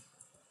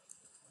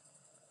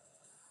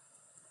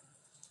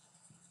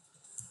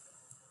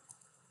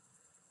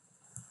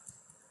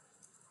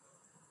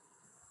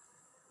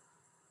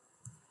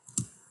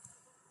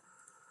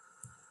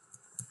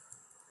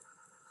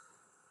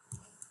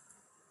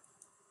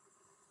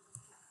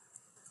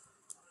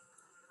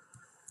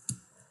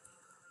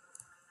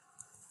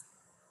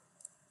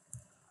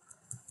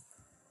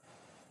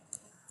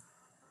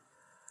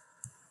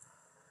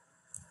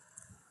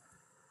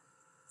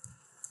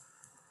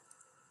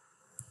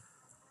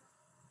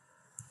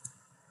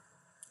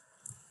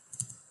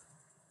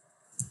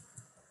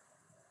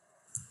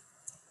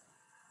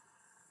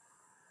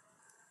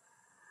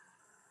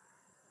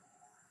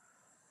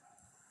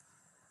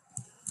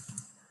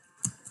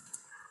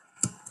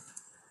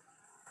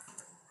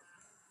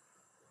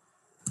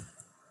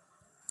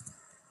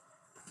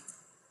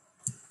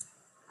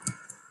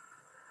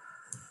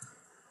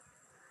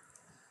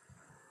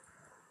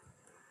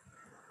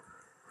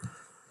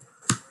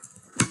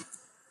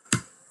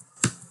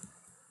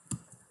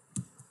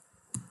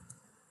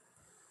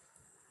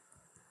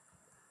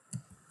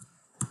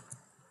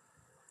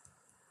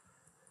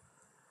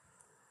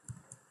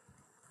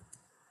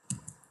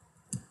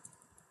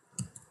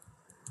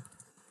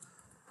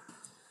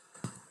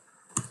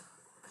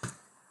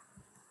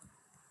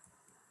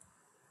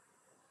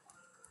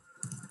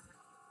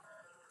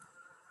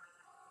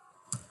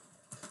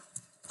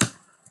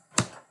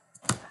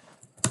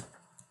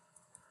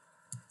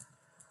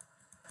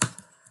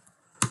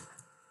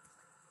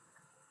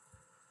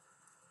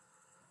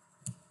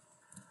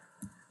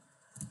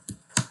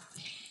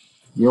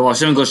 Jó,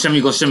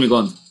 semmi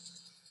gond.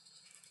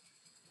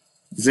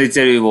 Ez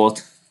egyszerű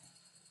volt.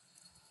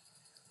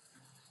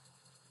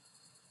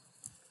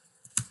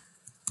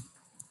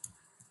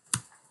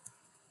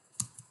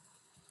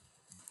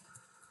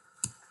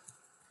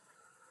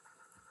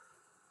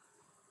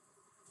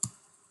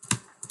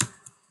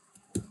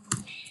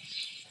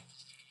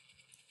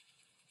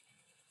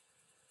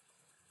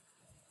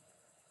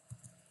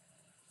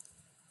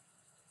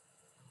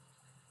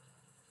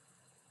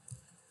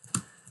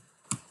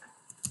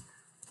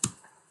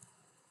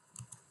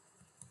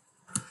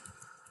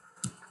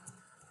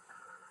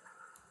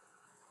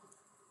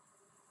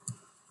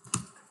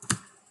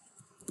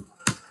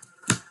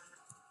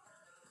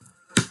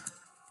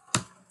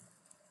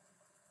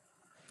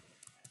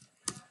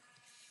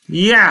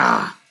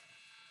 Yeah!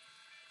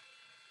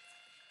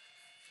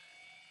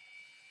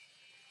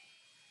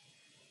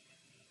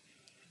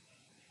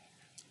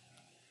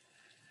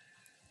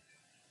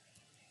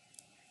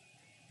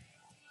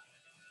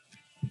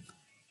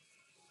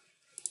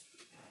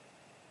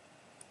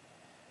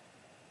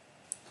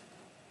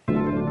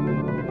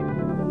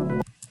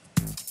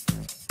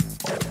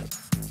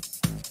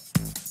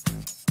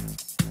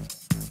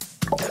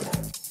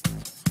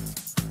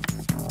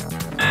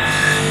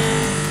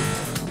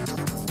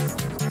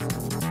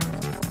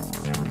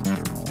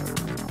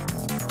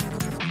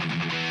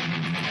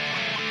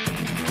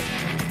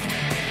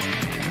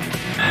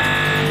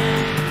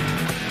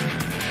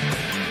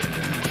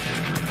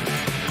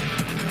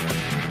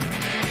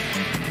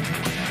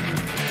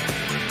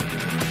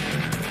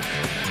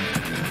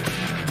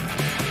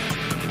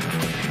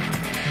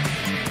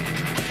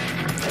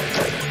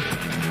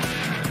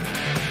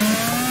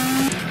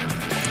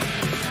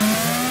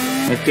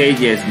 Meg kell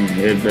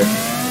igyezni ebbe.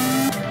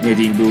 Miért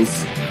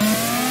indulsz?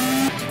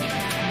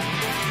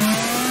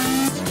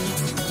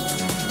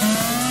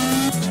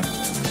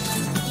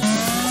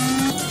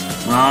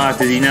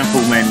 Hát ez így nem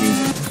fog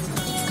menni.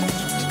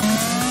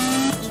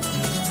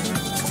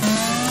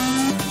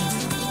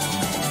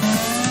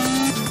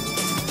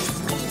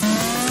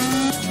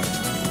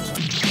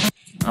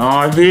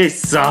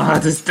 Vissza!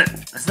 Hát ez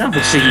nem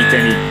fog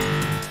segíteni.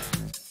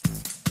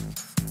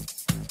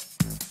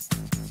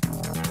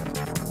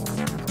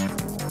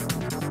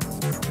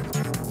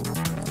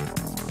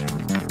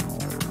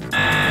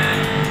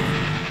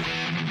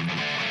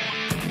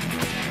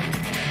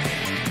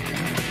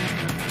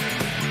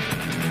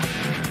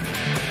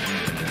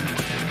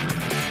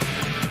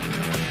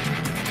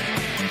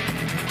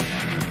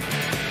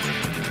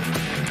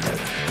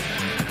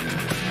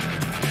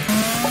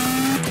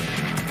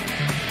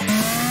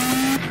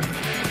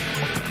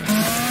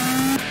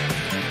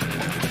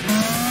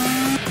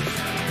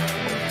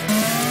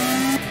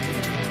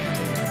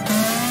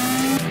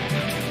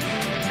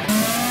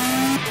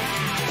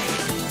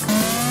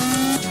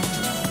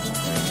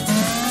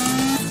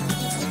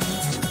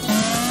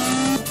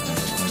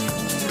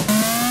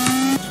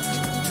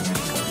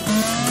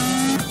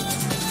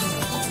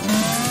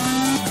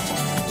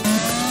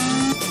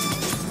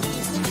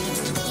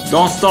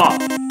 Don't stop!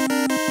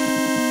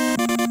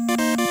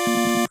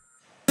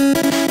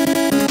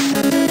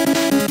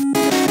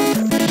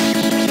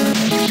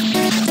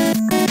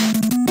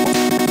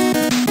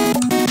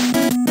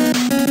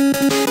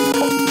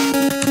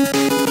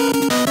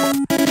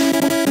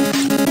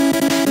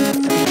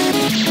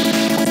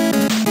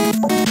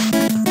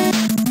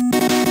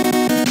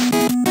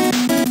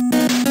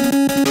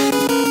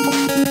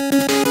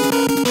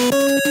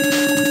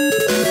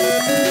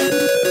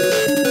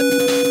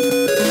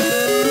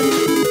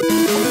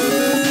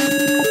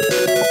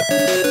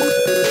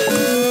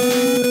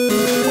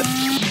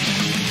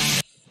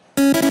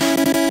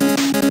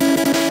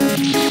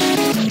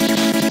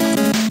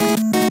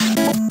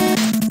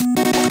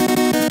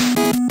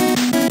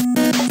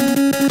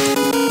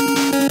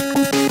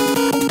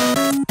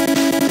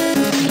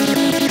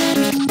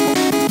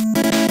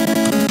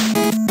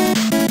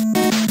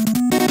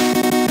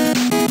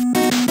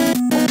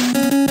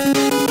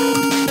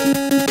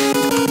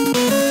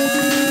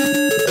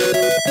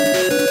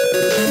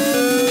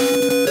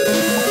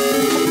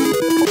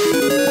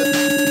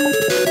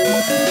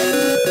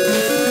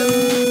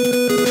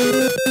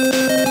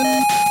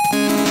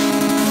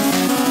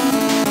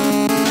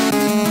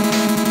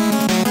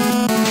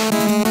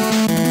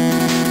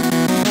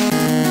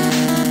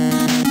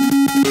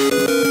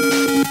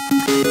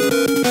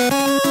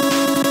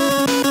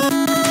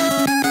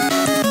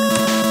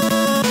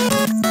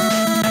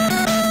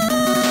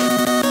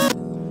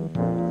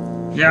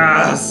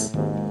 Yes!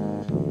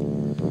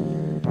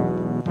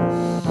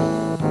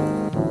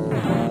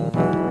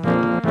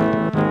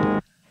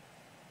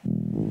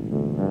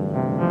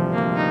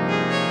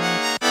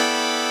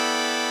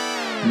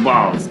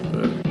 Wow!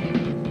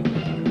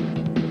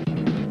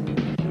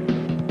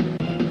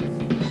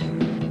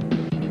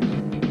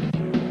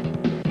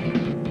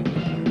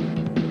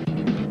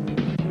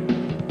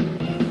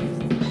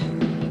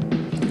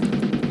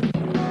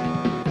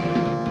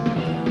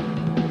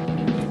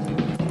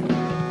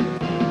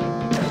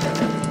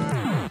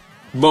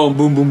 Boom,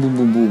 boom, boom, boom,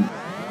 boom, boom.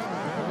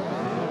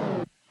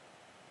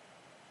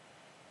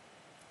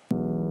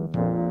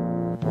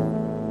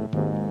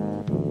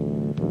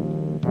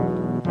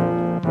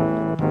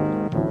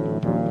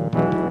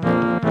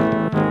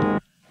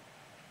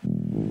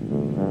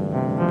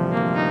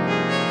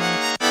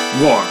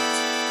 What?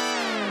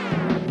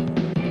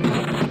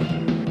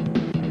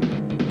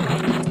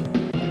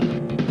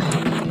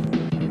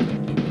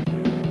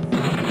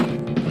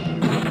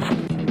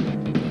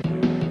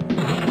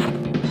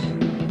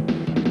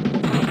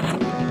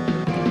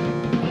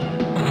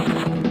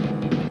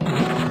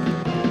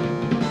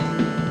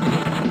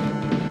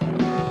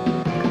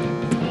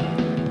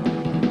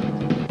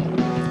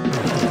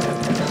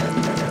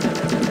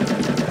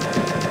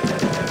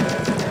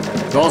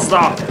 Don't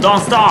stop! Don't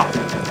stop!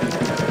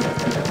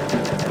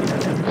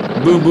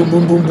 Boom, boom,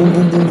 boom, boom, boom,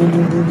 boom, boom, boom, boom,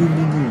 boom, boom,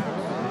 boom, boom.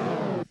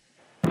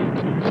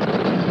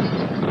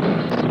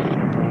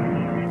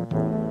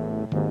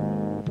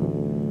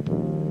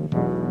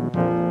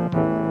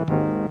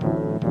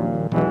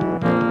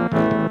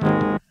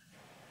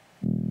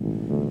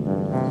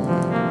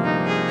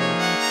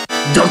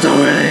 Don't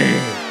worry!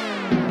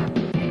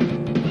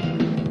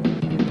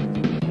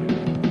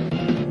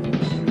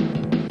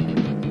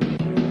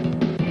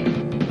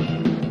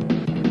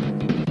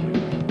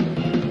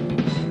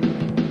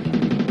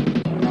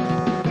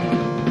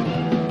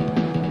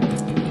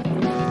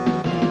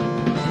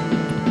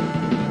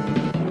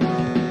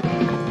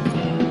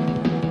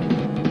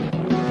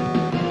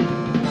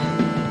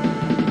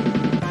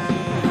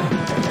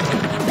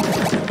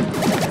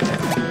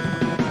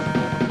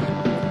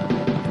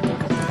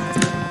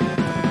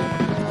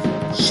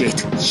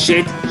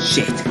 Shit,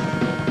 shit.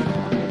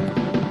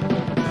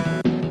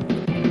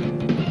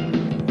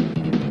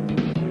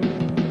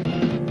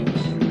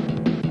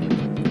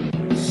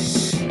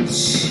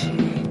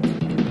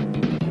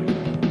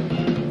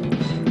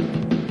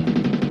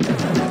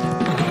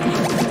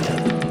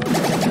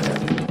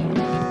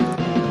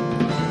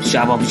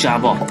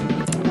 Bisába.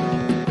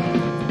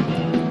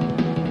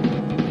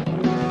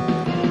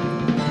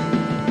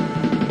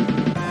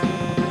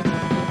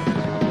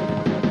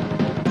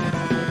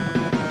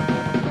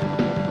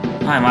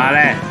 Állj már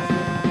le!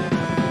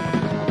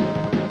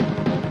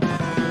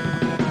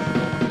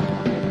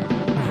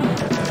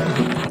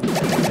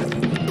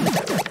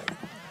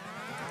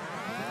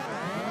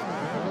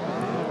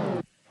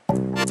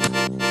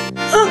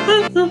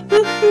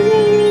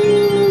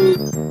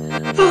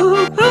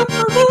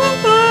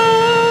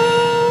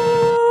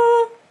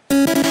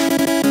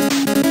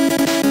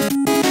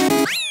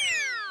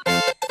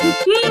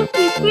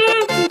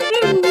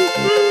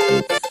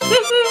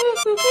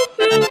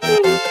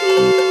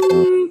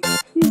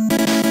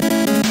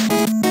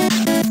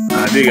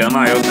 Hát igen,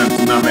 már jót nem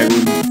tudnám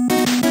megúrni.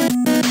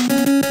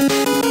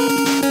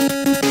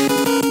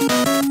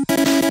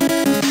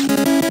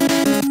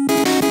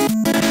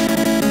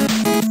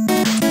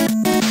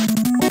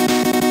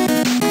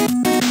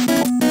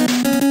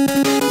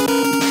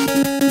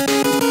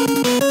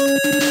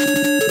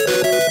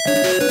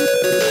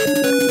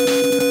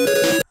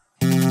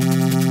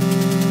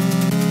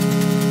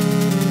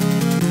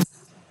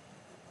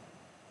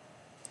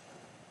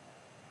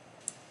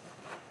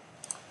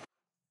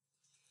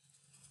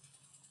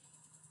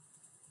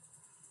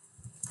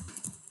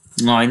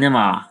 Aj, nem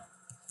áll.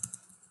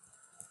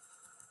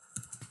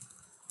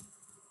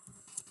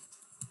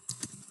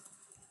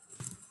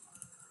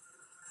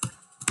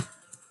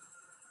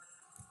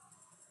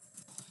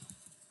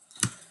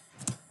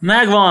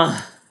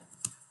 Megvan!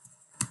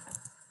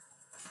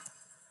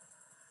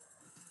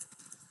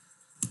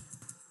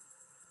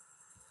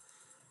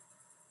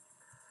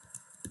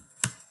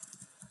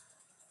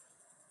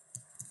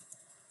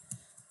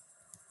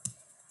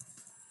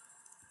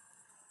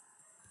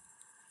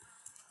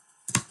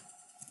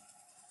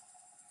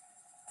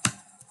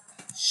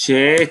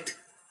 Shit!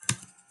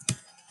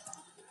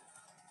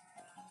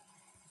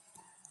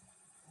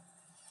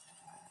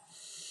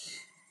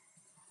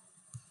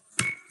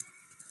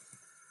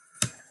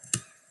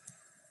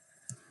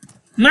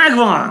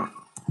 Megvan!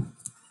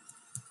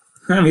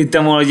 Nem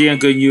hittem volna, hogy ilyen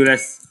könnyű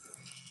lesz.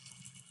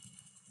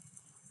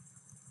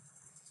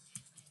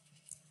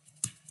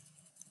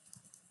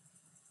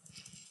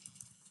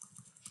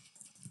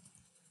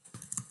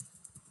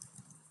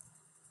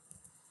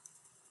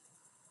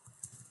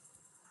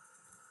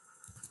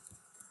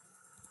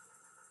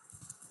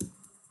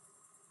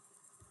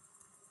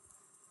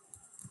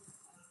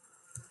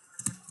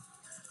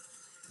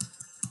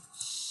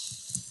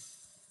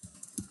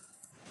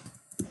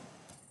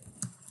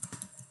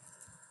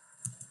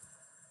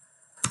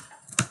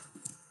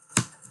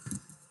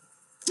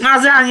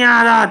 Az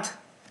anyádat!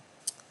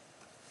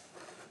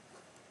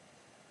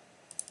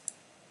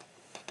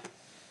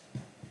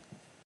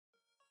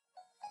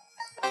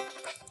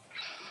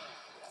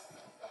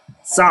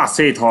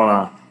 Szét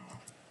halál.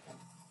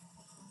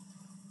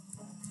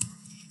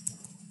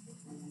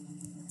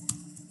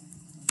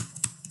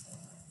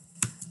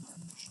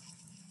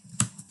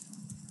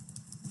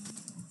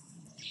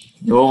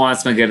 Jó van,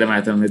 ezt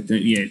megérdemeltem,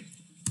 hogy ilyen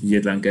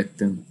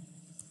ügyetlenkedtem.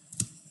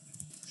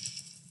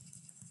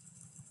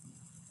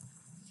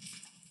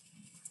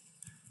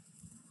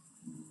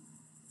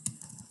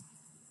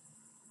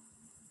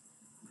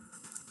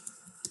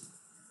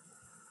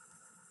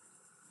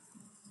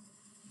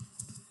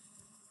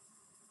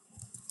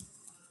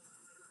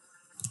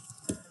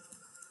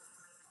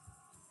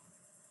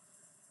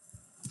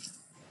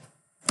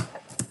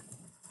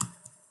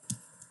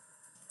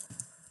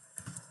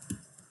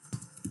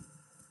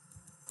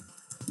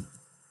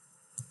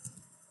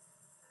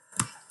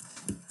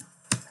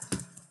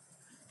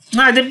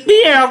 Na, de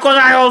miért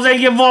akadályhoz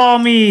egy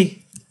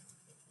valami?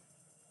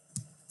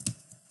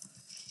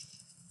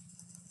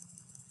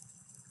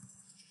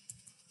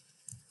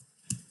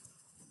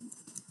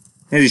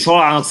 Ez is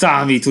halálnak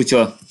számít,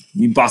 hogyha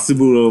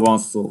impossible-ről van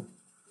szó.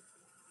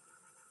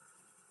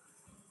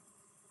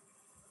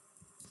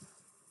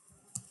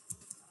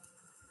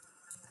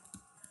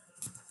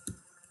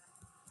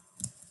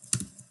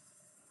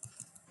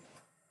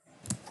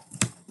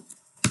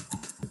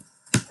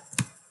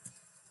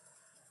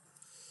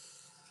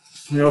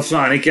 Most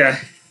várni kell.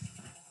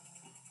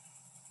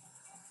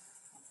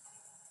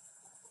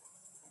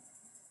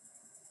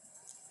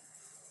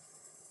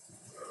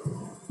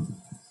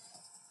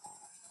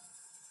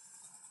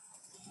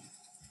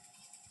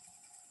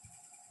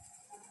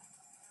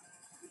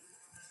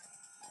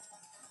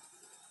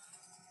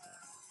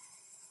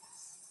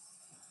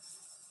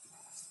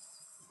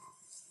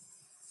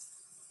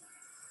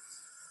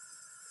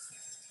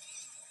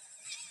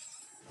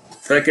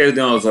 Fel kell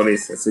jutni az a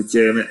részhez,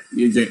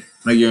 hogy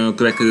megjön a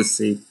következő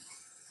szép.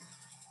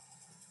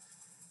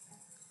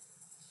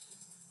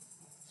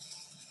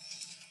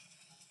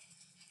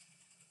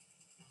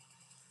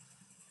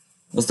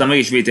 Aztán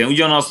megismételni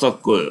ugyanazt,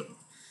 akkor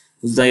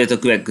hozzájött a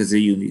következő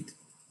unit.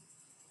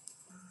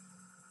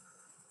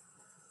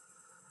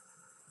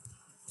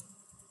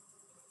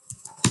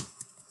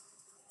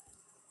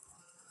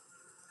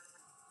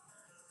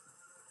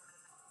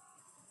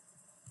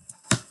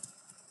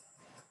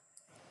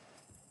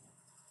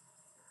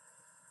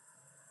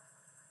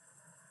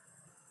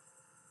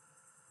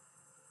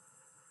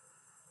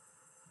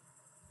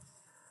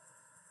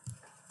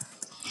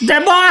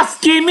 De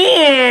baszki,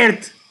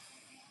 miért?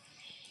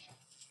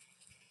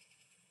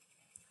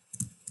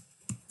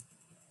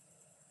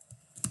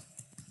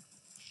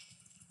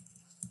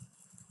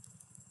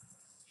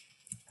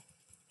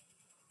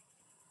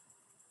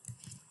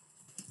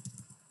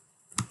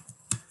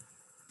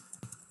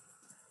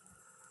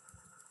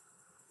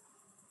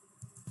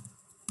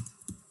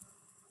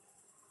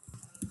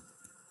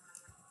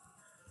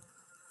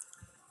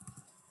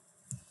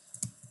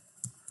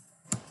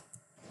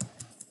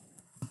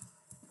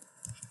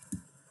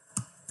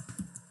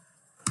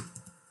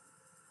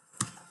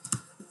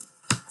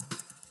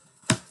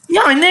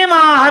 Jaj, nem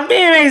áll! Hát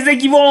miért mész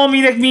neki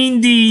valaminek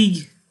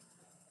mindig?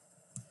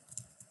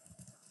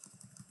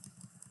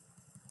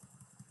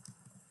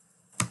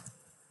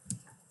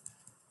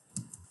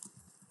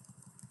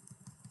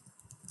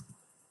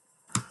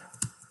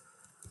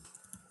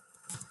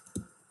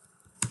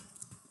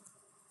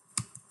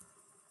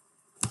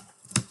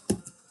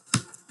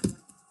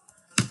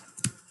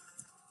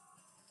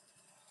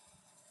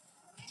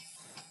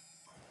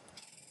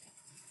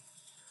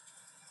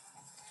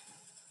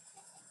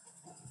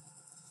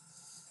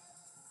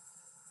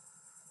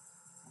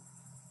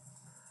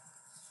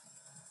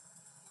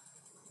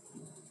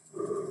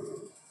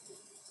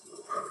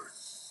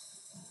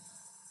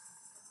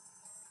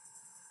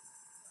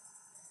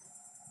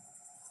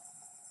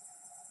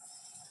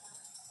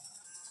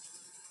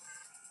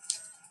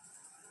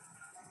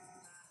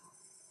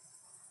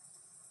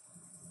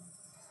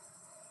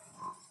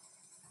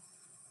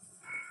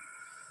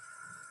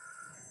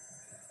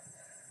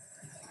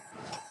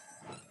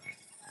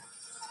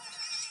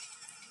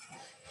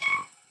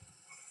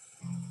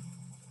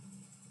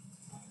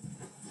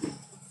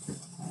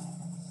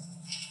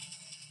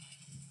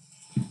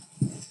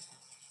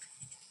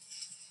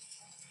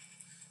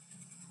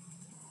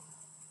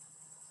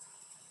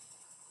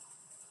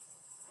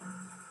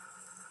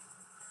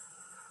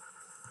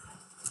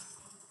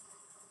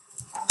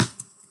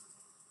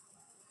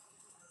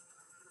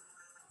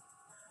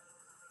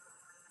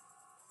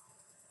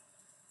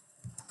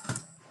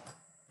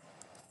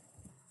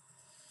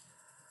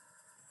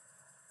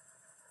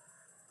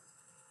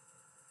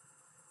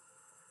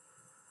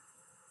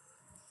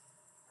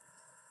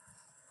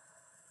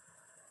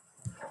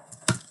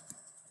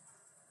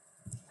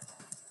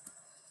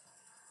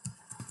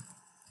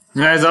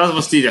 Na ez az,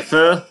 most írja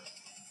föl.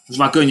 Most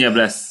már könnyebb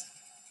lesz.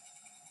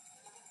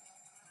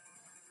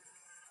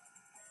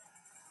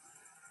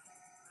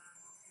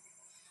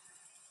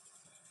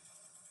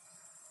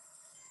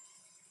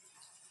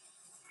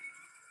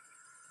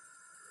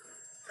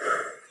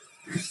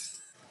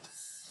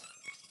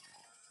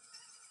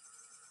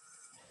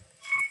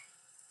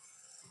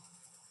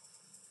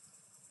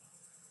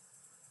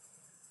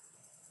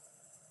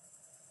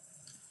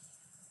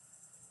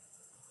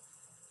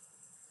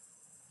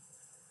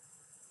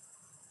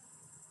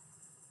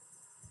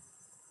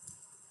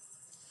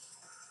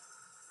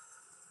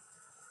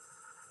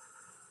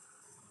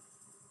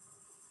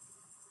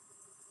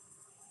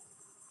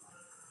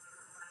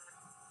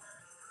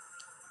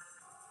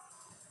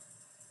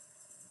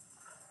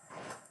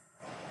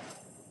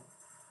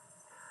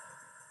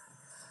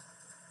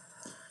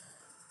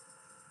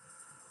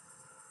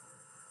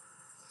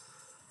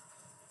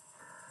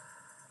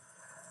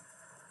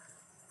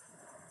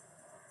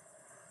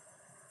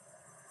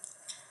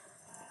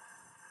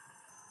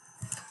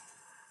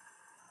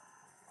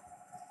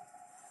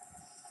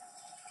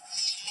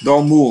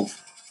 Don't move.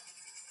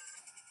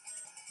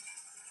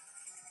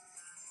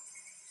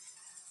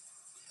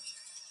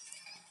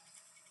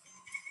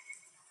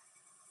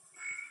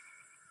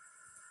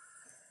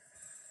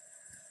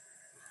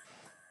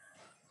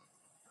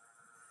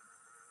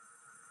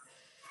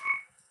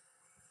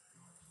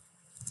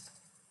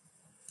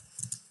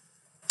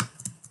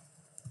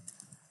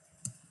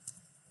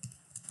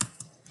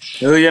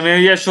 Hölgyem, én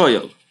ügyes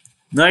vagyok?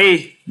 Na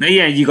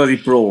ilyen egy igazi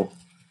pro.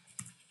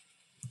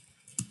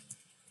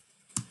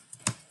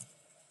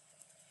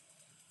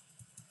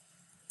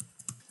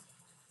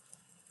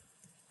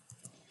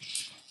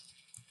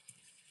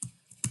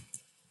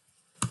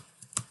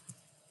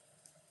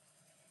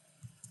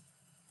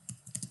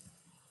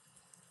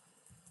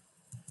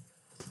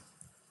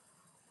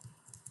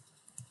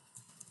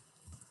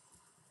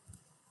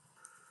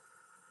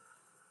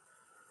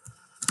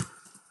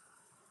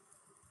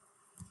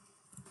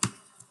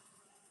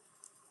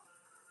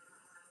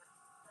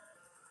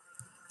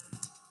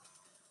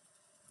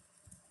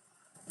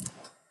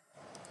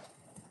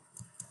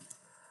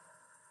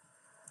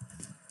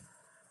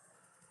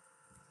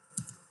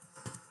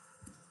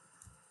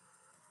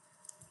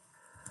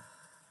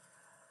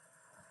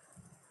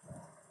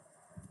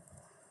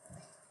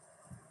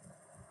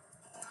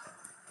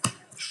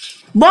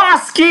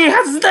 Baszki,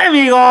 hát ez nem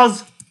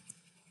igaz!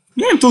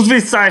 Nem tudsz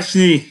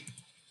visszaesni!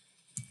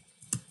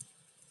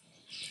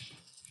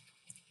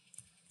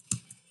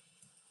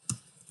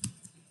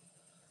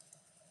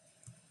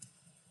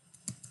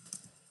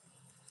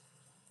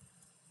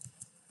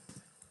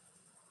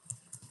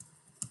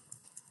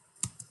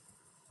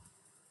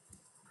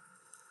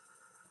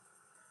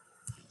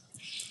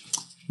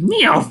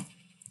 Mi a...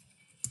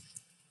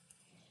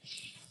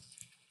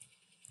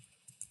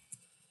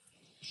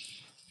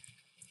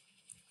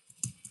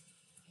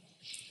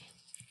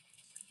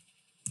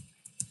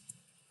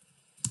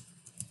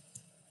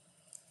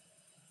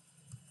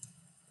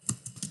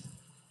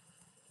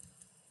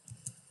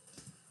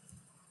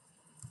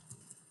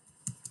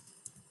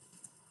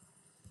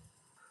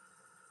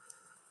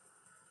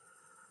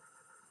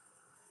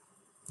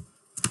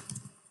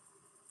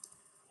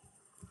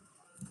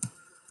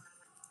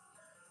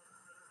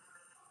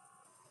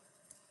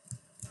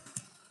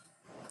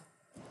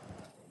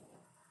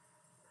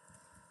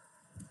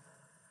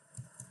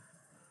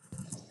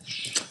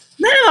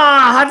 Nem,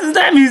 hát ez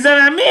nem hiszem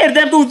el, miért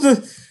nem tudsz...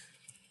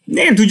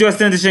 Nem tudja azt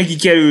rendesen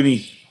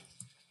kikerülni.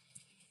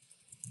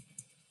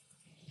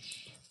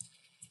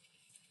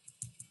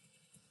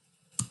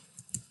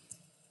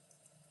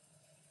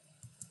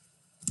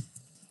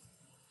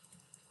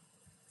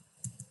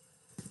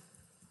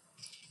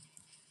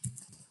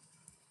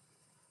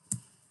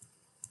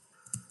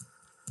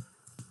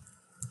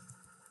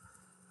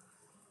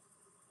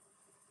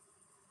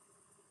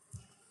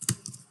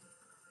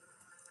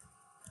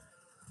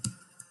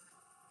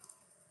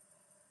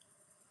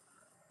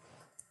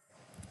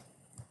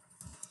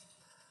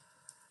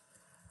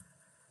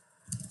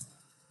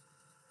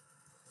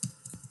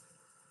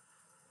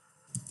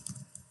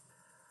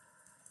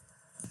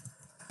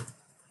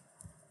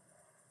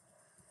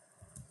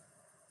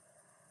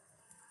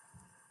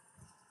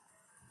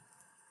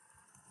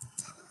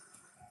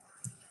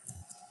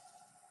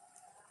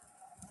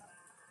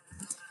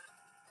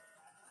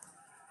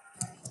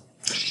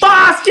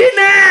 Baszki,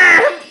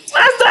 nem!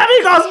 Ez nem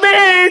igaz,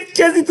 miért?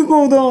 Kezdjük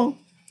oda!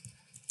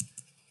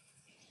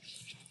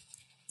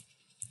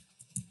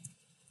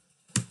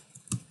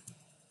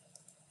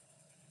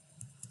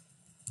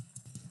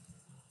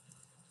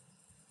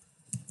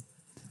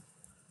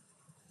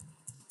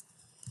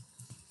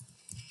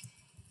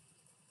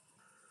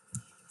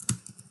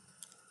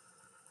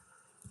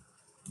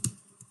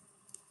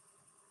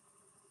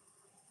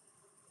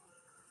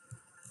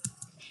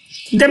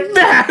 De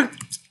meg!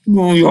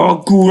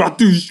 Olyan kúra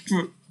tüske!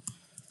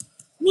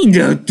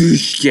 Minden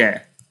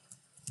tüske!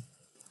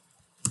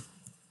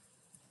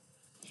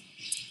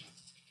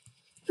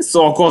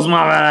 Szórakozz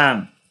már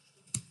velem!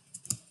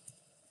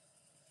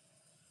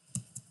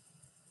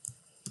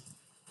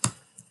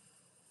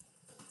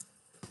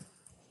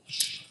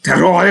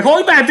 Jaj,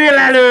 hogy mentél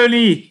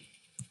lelőni?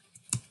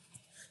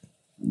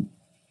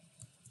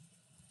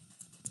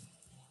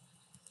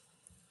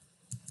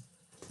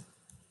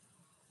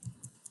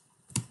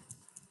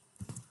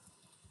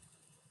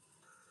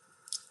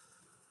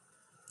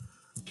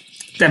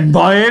 Te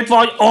bajért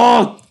vagy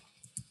ott?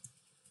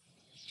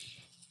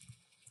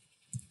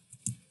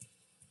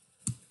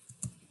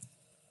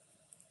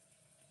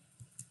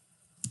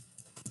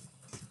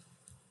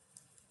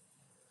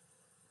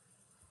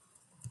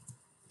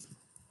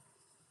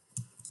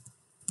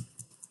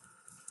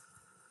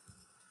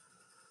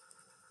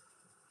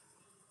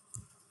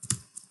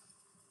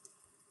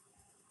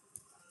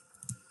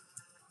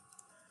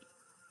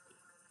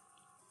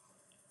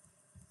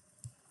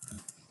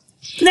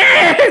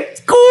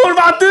 Nézd!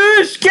 Kurva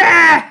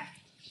tüske!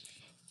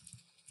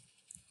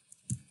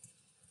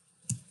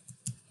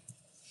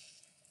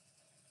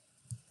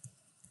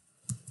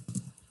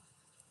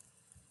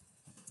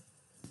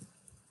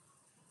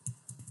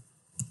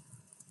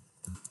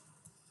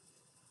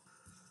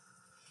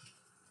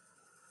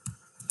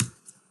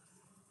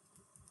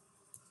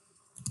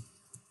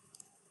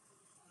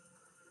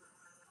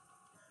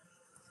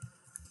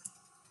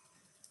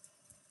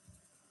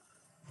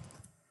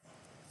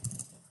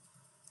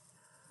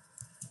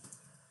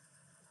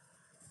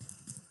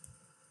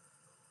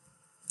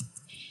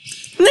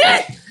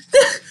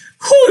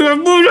 Húj, a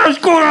búzsas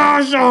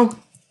korások!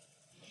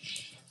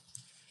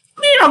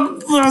 Mi a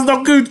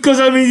gazdag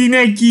ütközöm így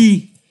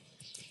neki?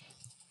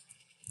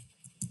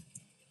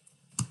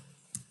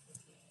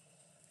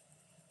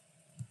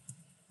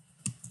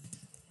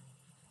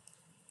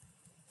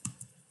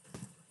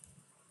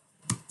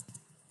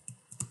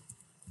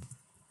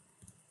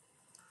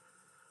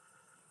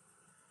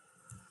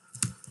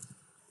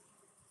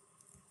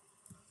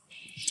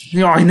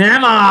 Jaj,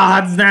 nem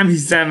hát nem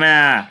hiszem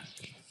el!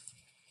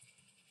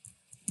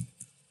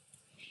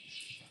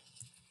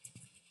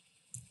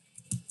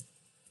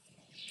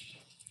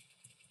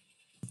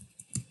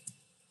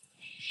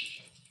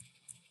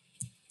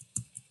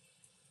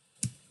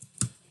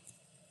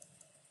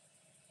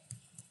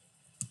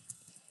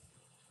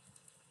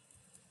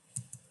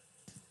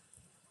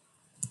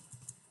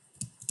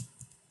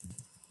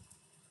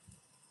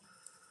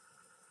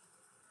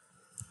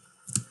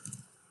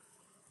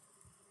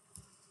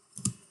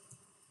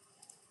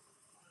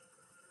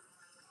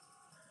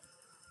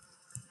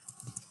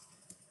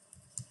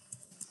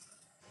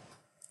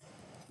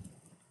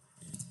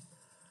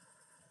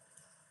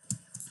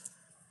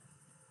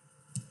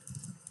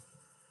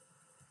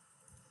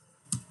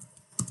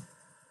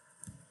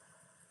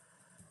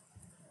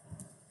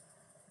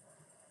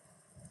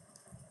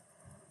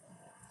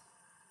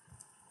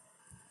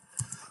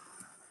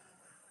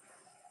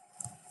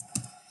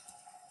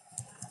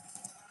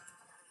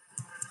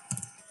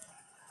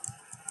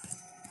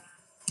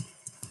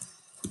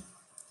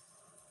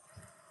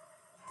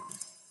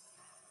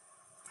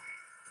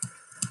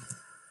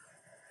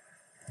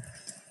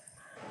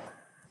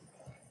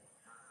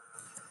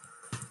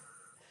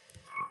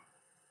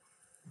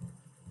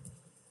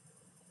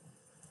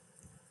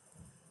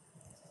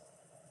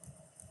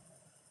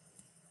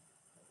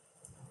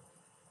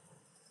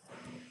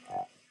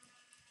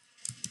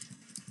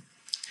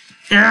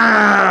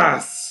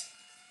 Yes!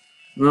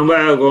 Na,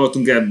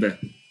 belegondoltunk ebbe.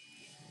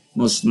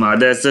 Most már,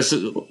 de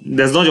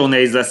ez nagyon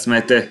nehéz lesz,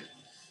 mert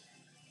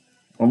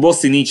a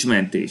bossi nincs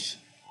mentés.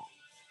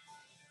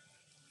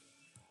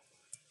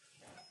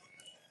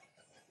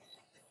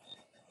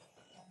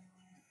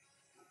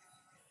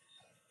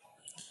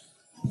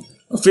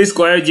 A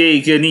Fiszko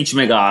egyéig nincs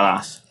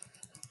megállás.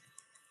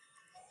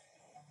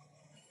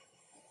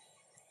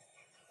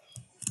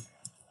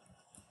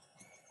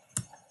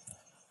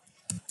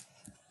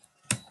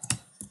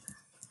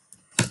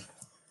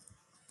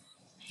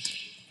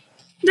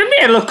 De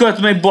miért lökött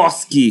meg,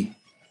 baszki?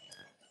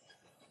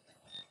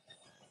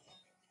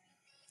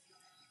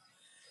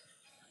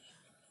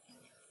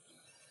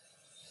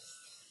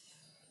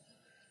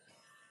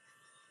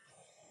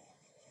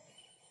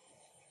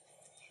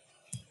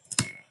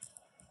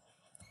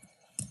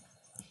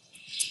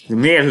 De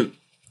miért?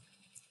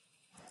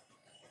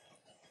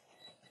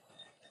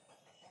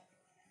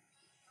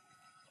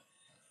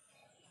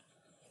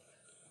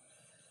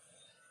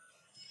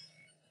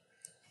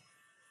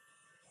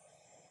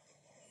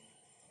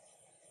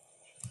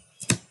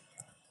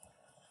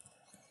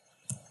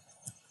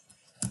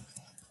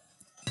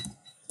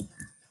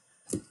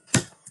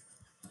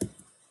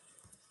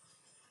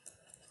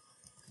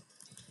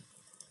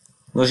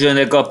 Most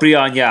jönnek a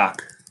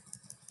priányák.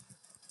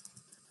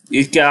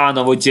 Itt kell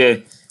állnom,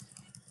 hogy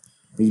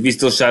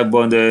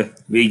biztonságban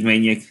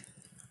végigmenjek.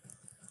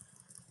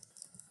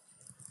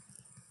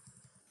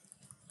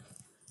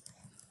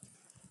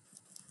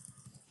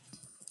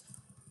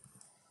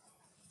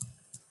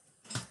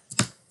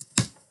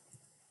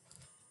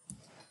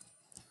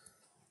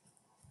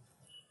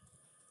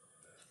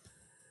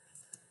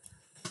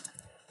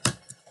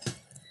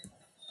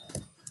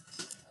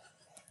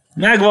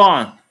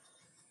 Megvan!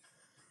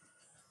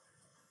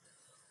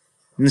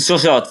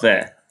 Sose ad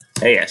fel.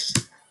 Helyes.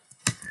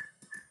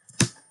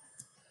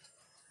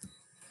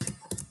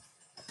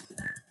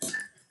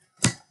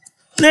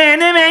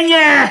 Ne menj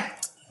el!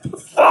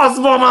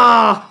 Faszba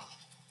ma!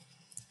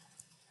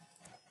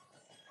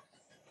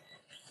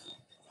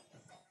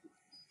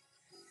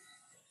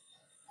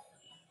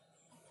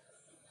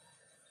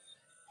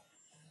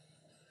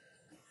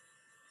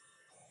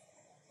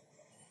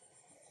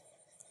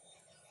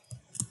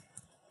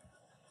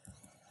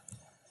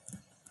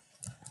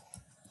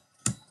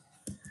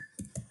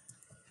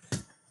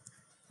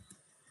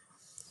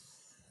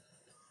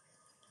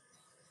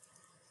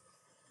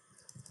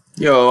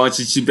 Jó, van,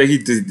 csicsi,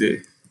 behitt az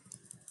idő.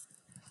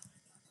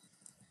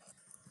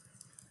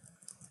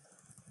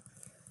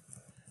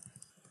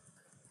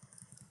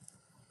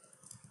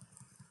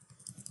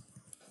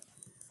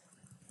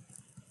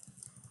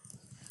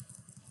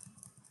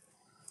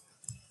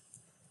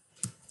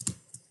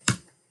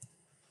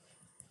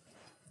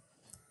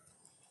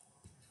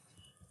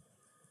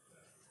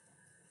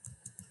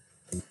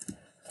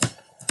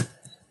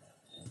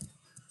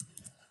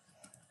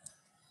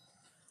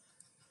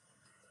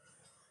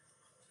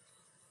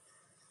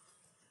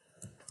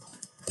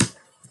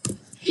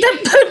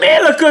 De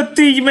miért lökött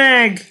így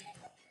meg?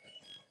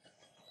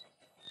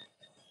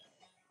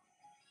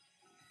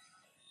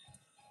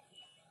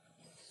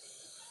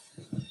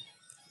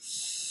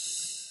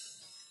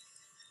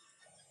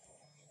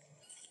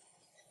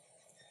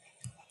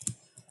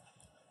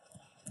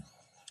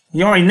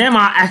 Jaj, nem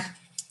áll!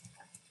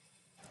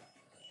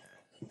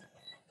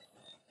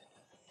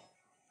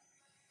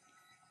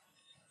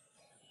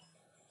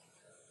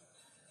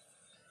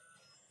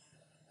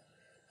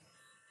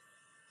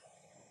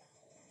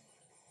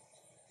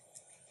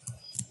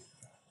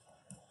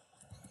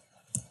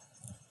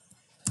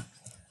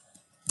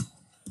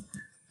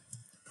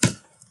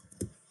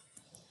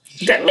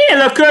 De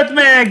miért lökött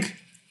meg?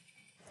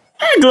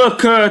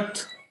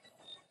 Meglökött!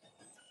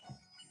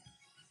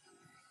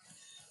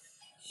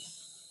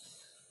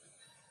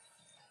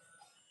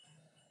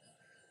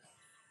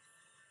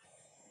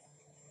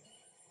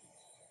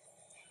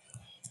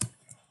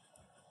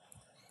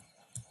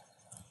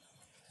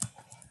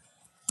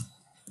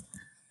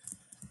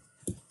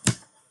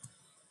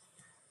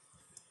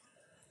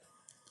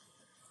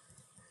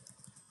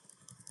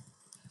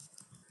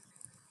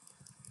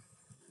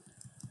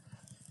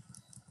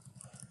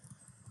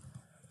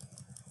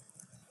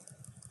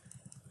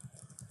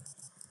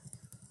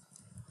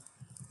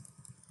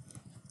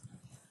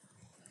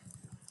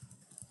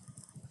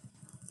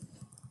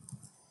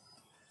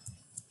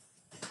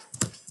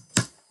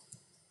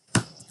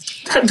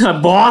 De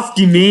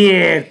baszki,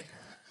 miért?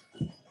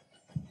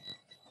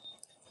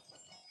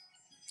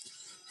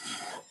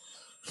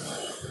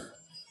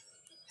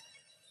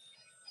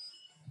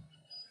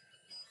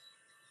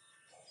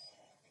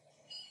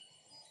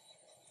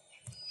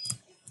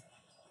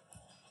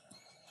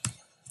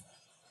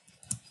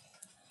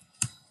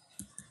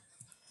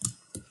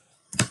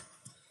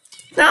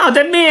 Na,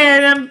 de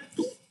miért nem...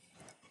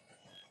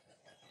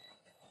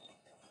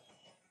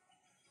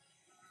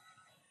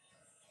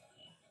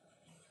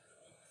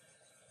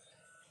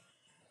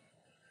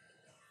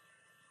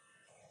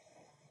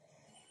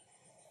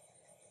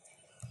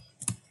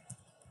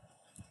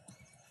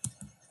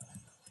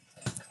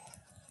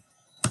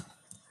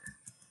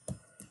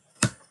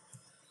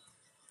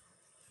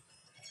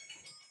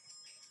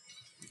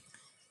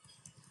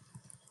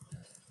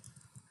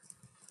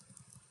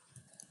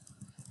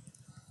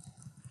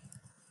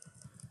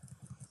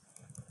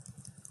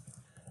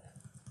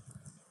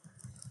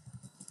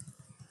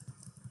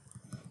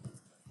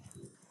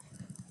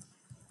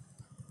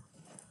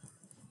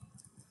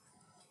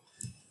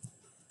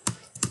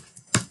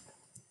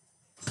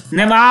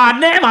 Nem áll,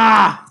 nem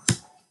áll!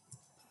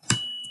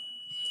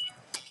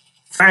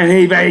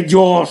 Fenébe egy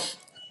gyors!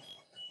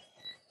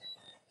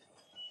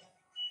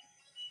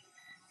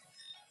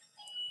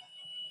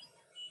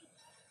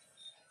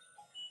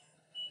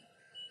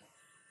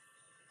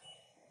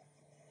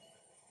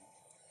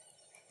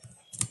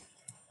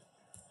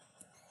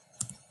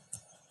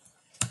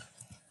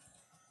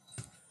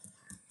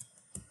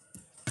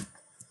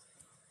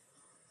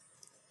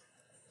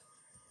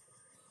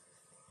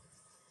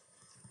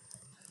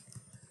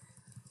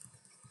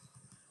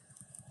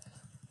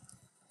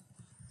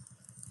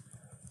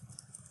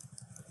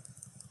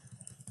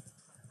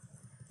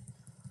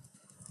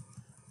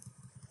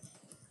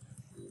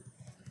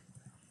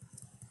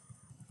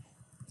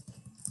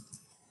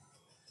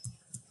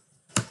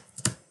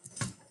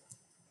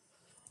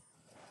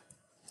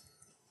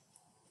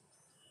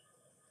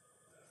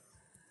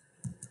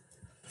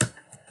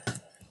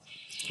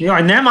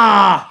 Jaj, nem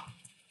áll!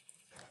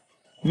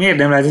 Miért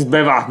nem lehet ez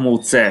bevált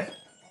módszer?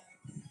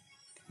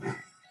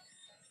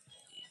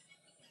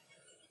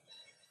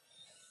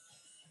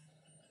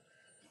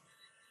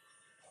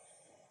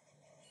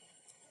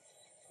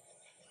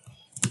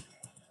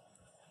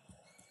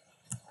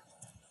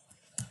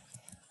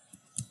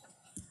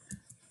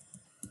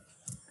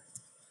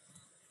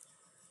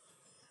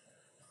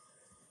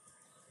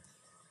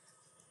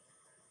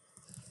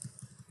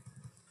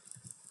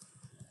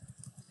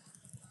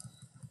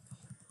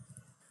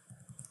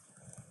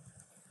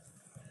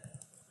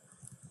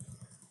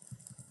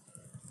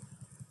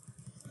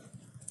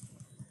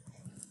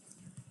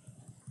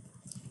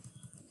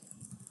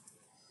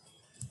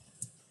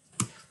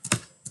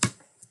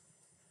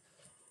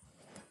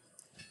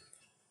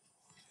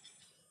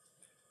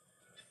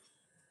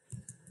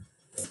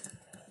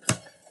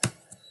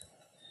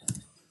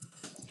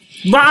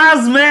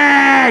 Bázd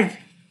meg!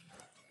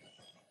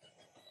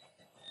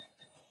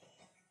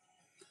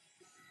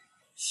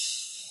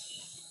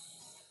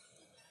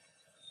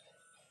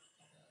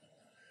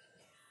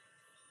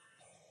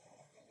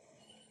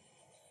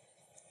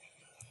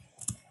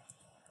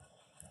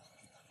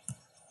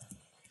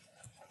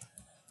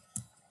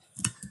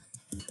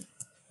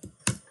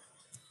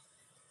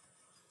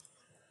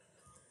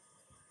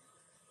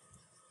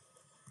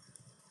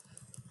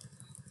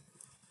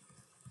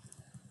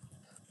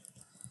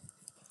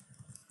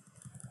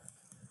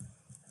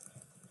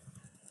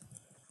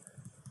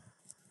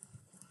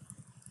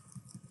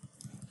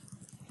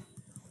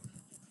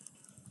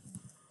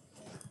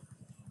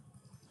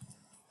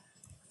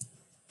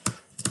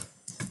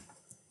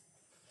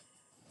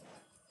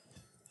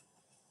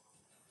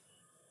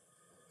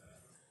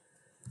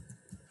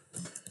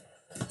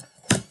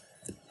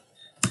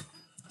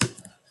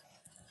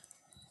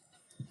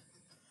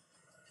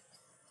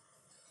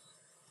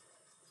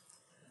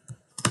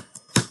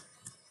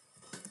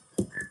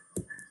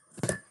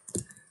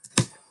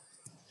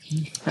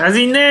 Ez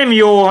így nem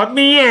jó, hát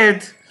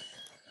miért?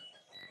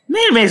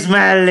 Miért mész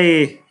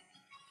mellé?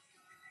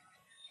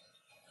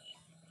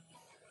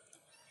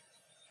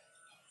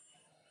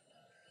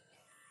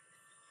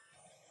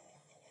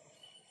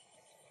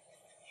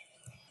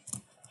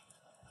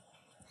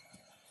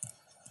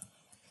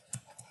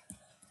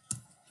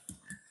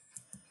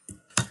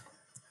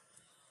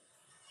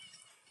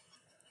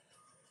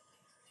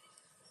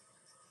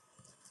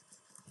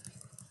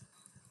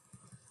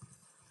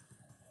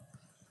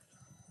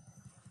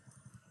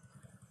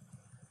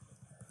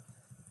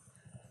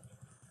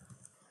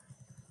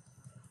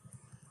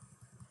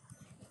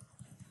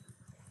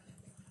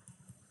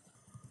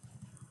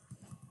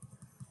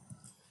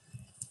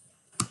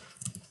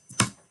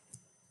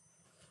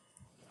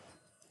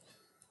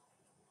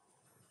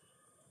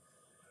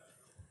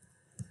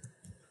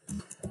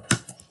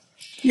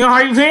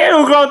 Jaj, miért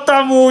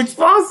ugrottam úgy?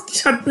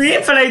 Fasz, hát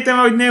én felejtem,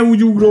 hogy ne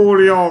úgy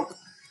ugróljak.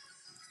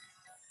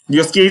 Ugye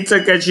azt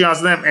kétszer kell csinálni,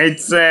 azt nem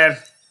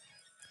egyszer.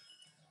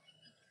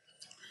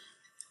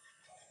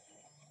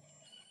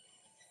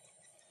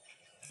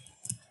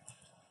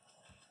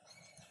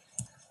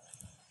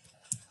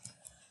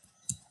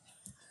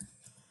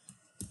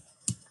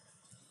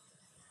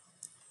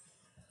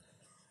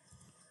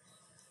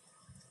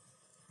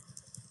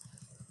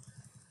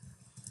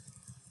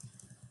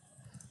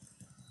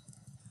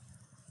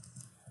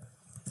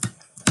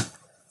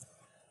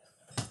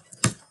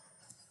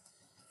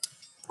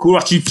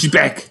 Kurva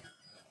csipcsipek!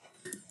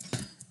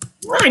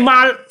 Állj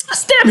már!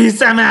 Azt nem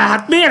hiszem el!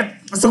 Hát miért?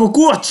 Azok a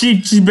kurva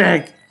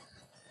csipcsipek!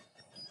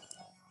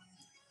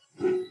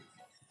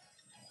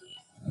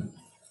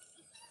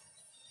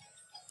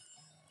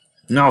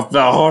 Na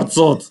fel a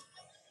harcot!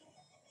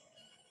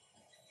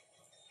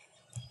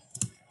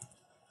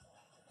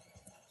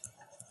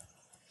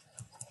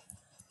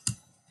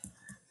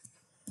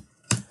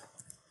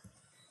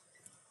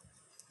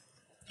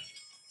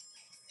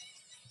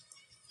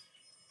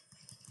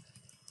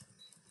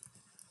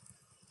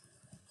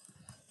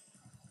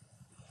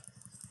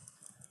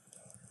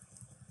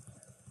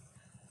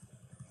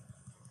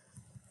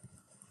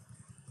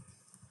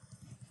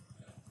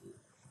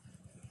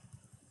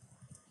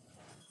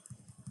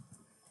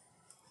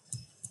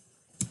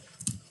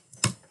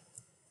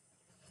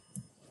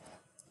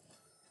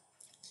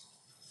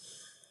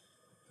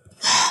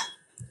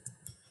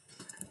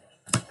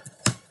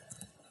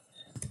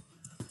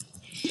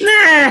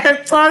 Ne!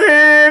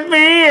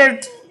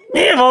 Miért?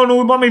 Miért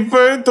vonul valami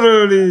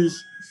földről is?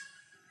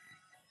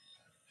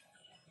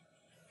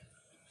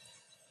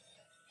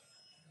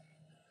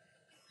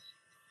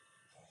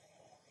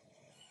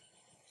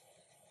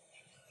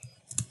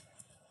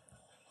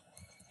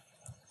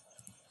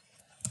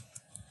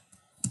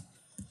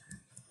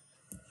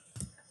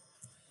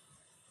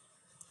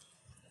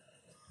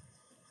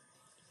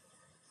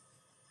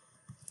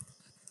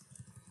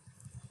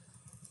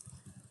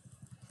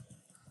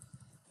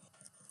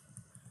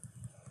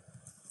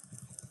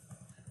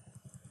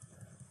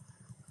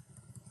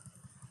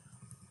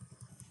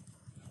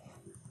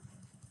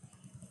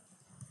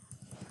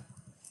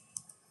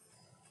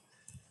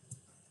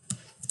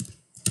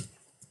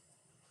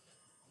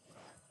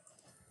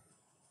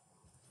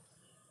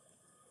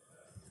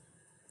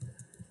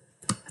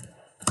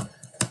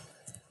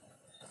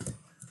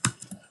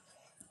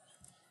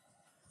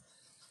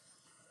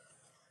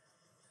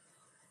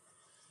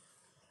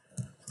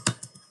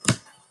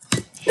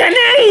 De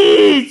ne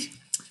így!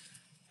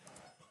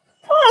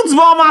 Az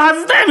van már,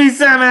 ezt nem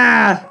hiszem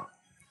el!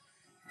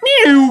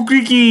 Miért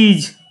ugrik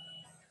így?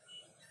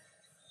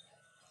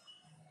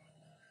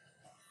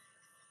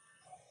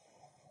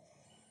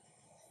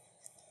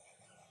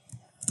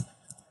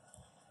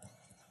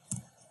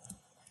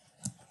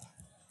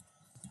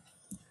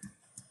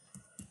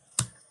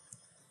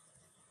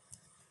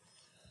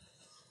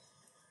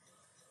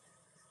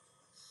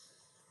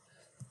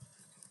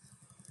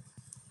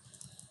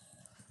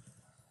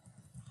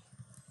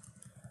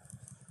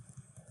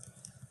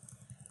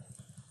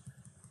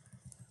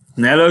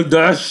 Ne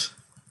lögdös!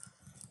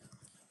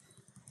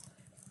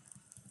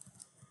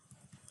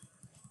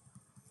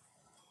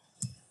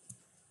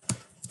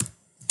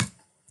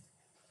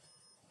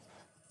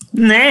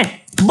 Ne!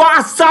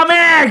 Bassza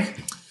meg!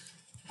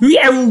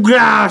 Hülye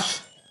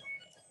ugrás!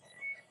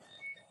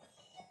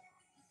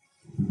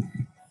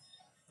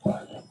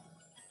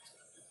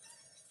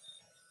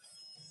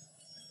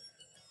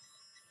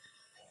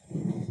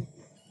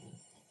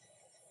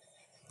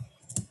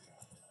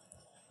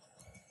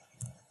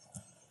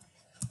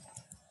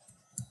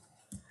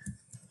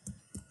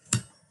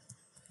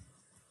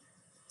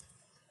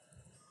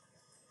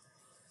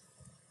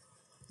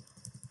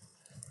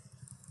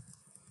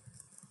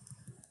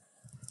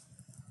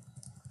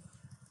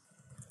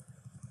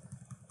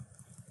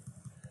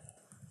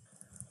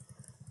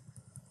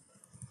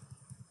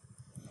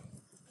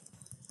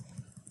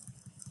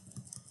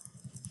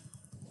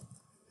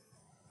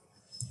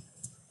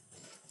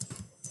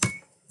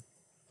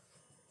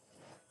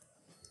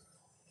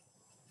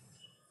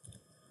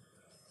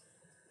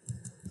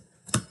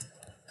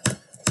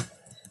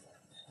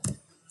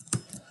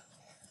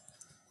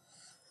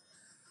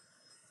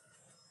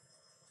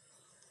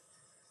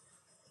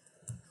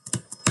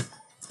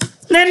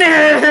 Ne!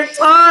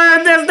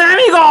 Ez nem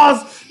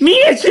igaz!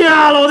 Miért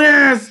csinálod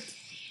ezt?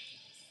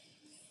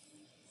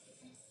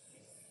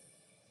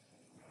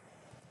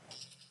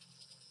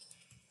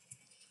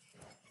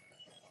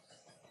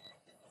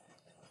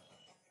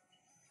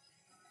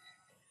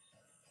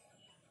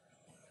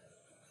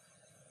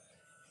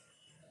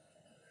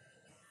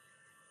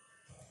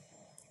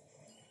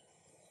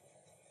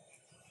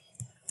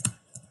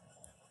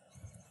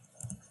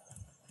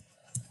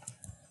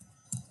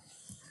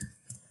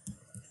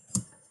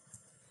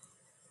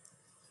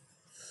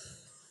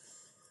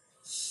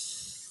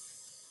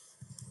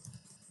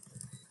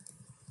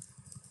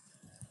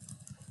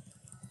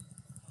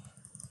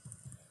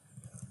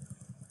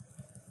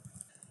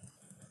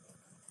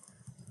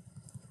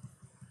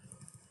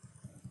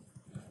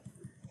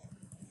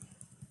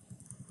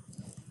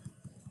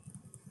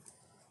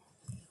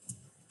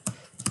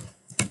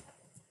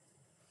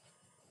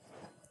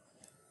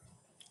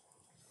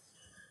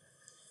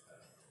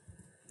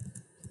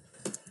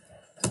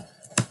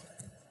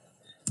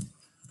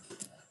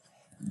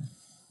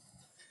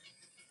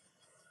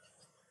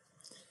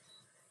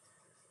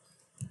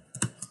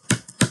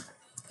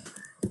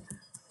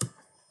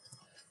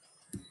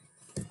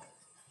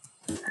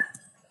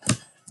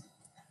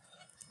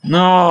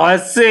 Na,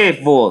 ez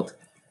szép volt!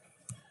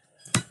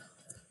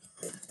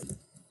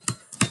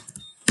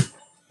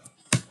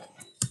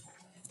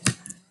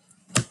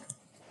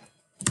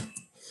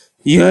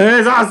 Ja,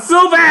 ez az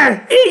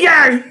szuper!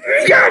 Igen!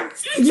 Igen!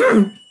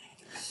 Igen!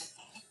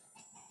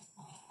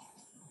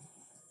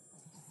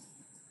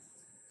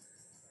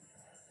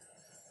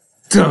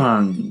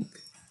 Tang!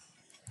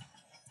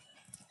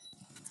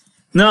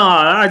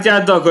 Na,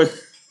 látjátok, hogy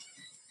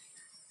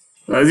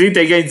az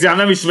intelligenciám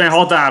nem ismer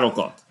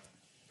határokat.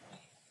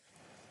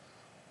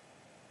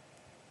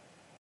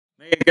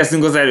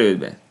 Megérkeztünk az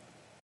elődbe.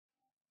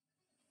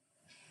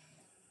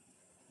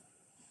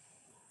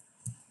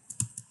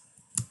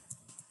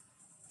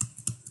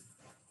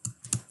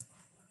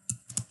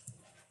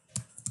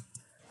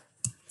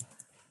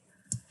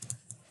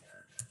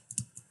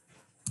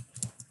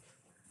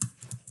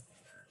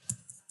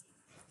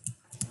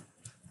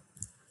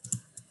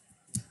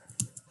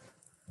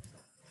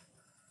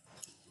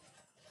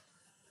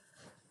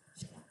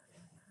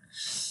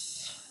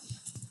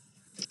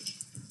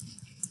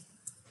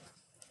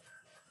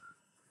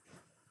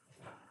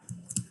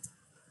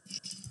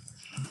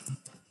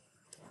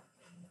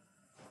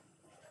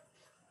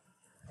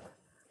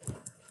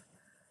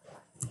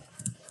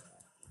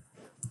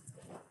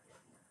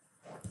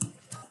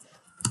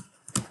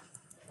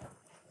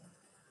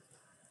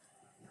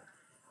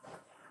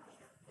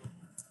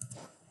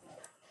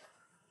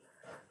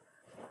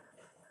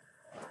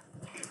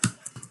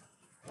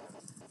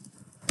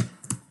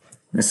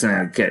 Ne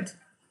szenvedked.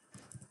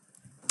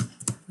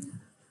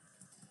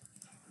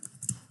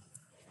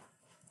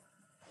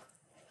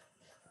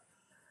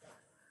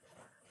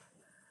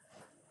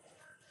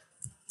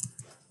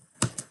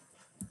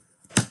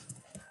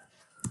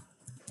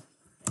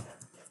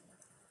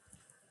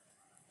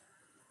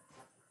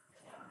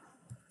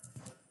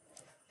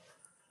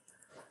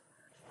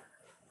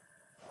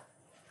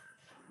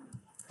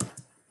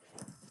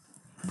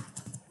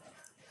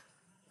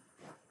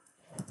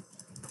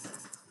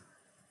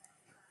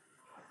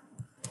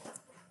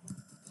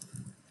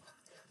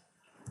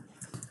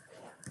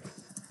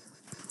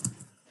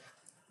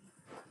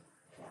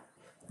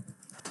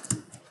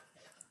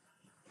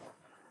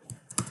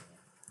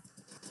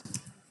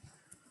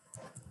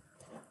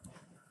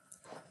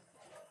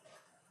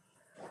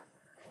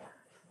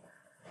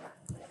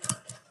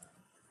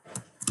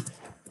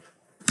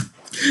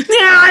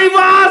 Jaj,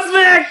 bassz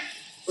meg!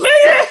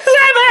 Miért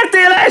nem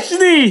mertél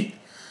esni?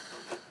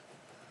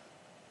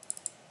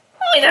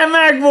 Minden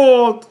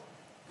megvolt!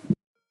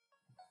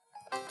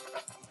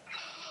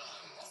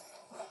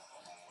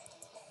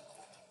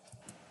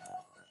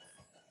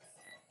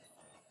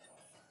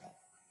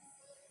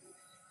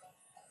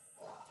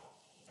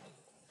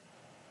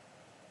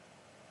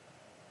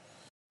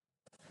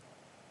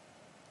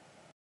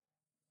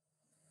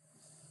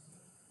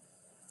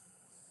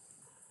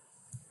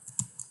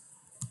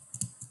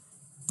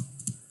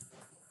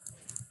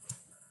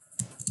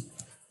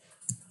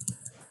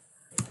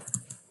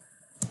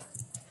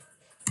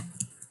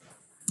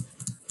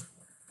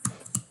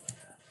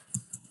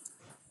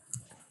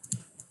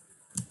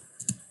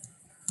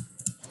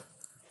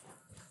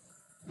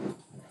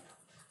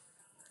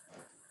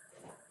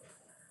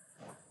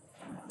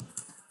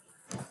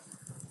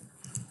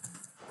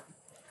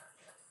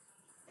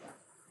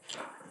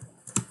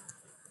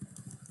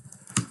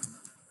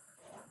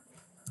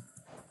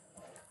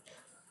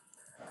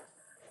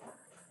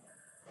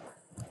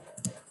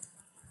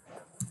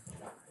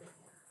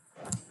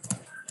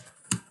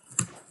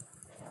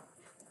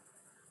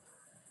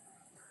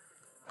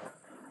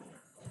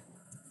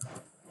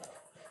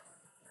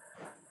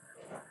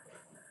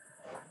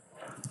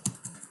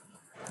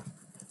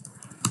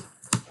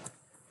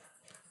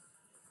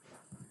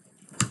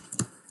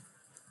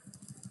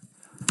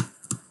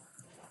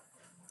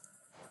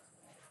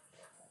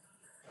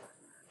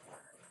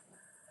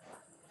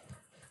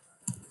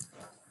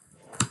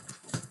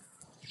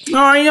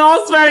 Aj,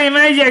 azt felé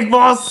megyek,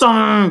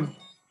 basszam!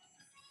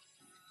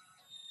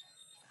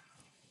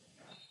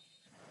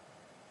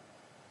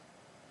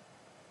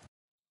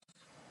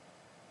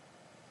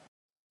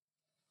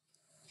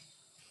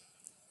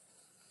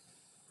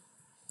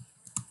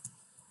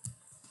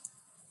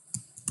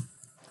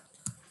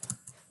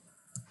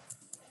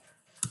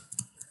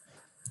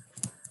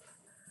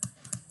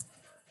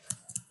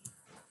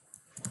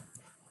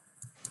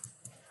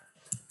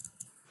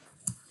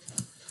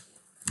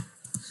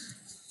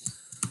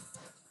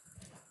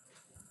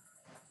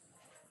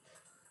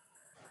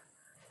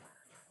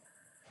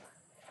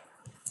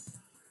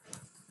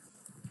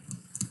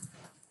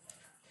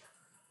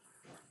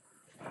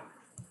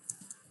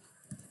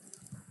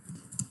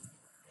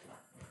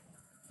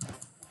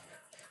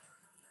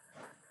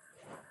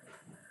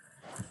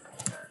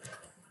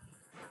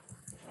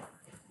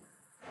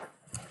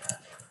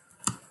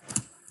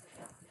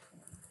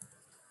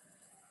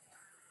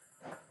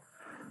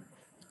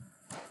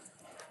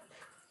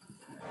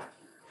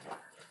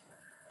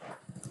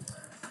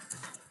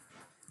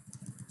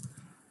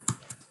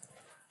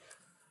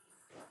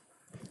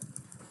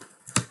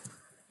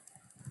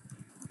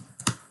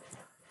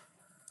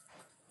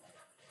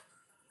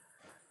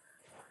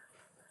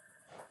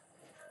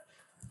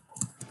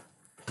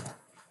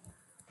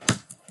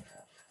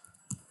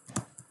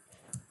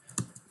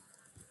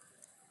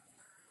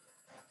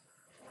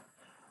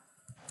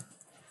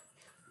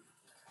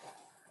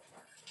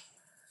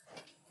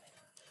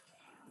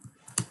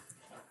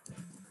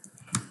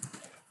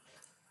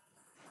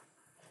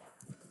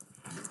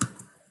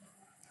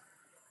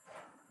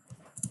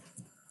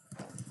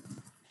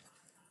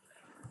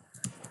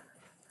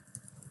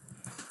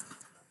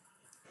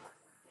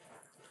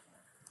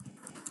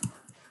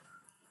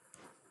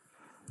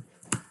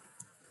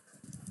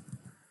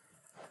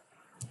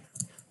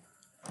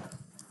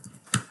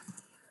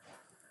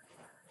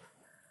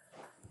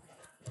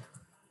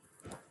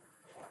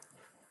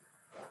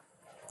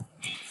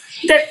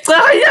 De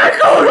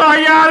szállják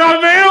uranyára,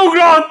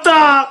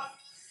 beugrottál!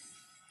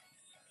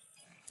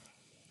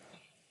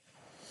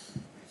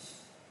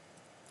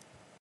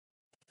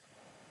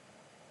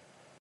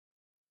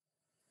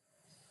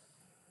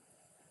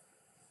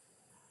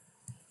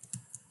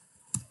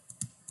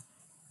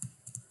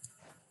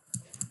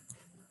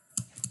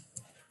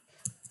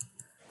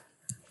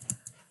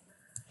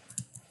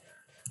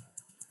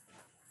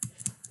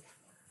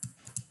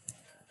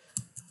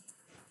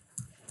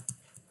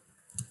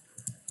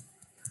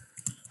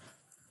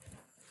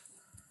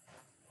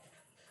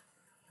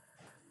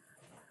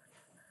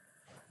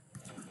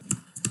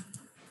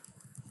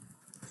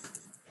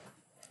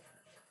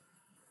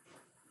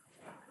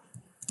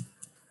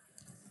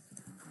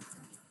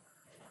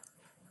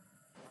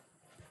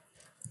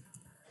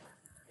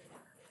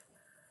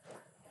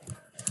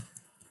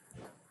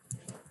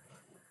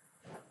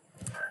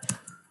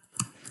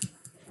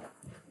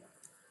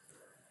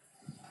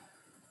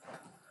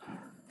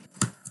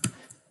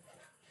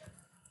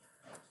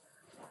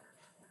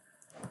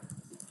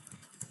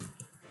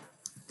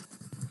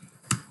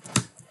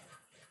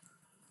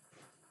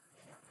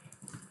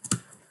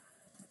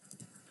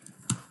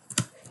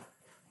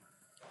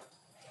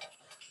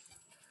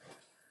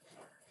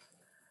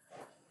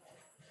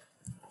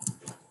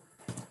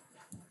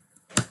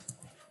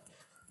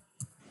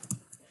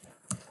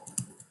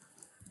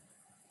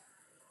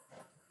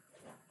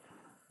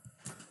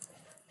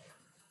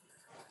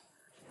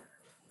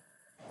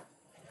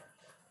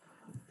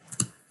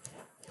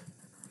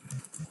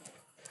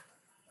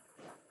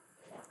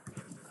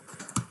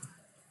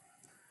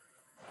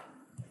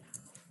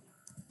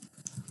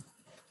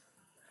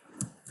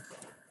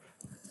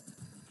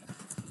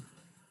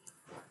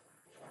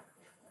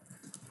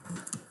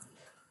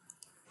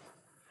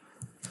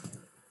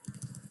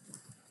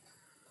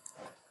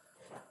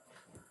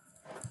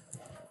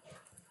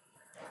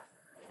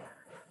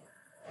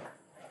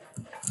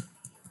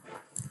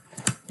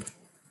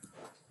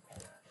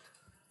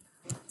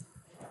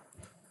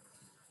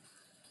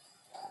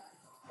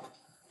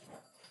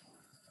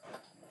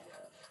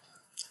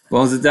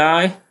 Want to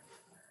die?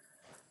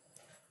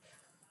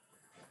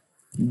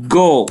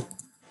 Go!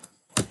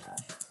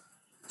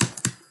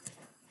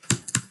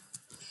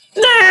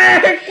 Ne!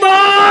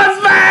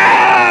 Bazd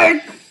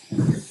meg!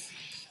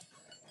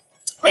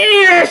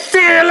 Milyen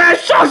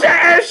széles az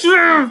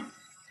eső!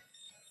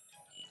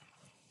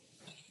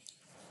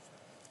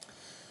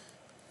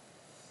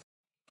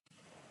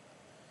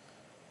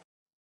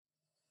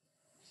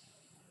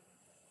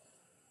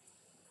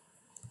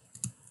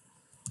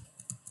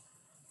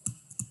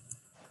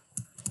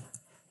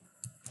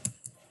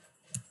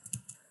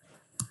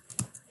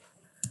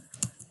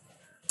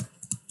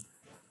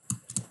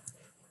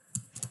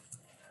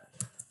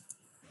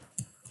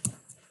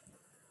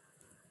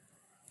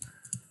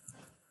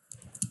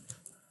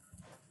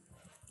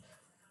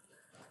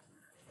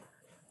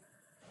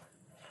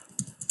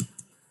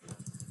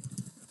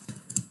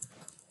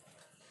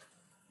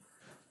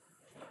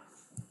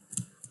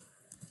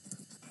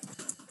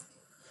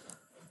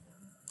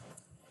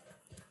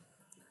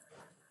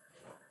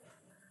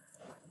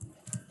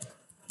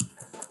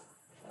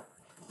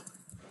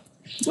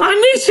 Már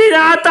mit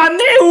csináltál?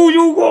 Ne úgy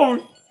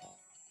ugorj!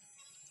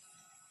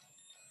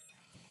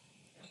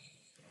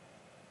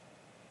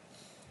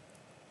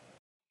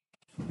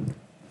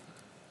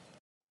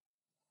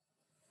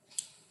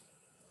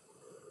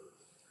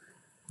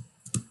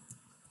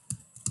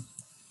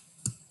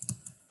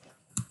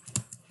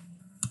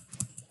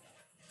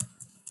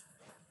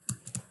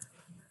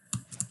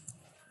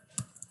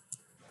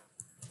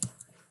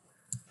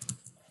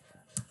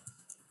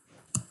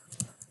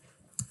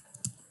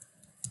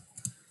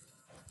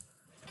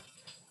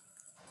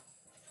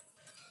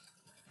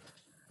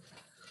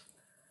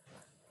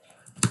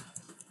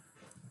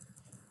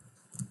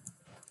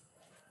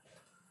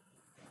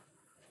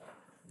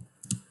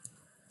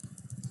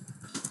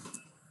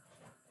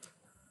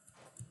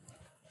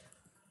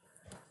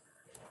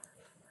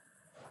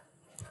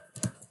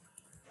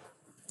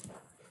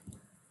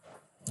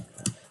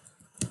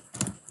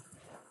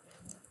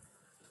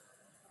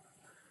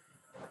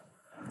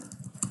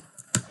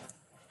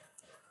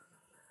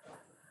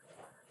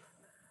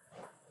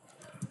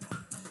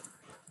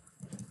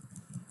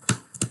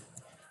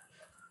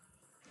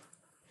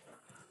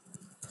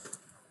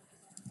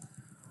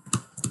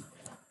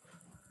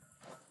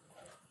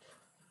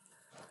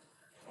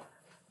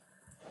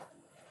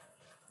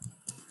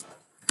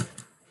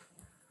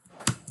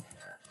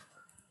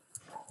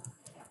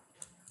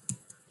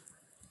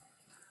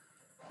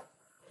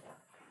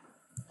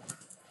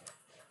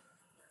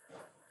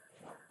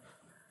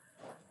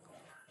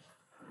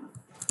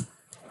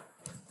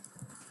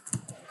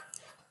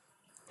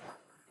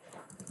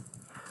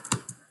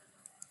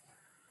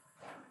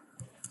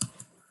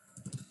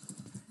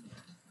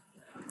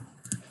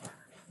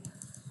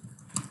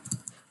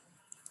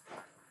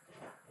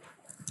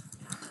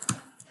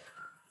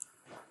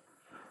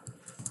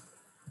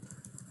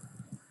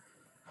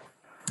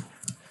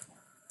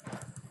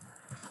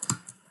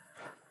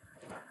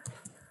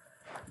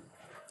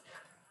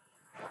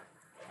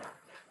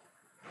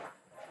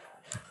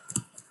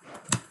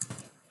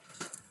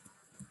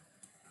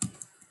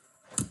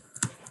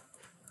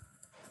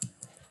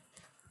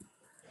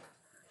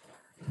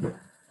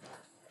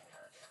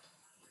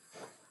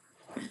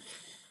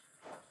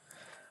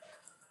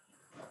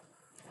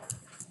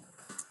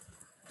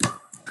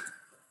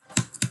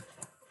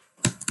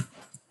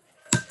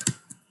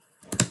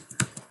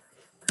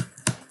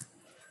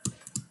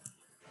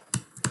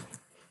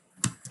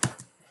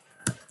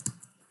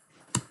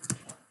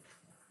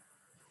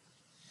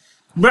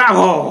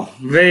 Bravo!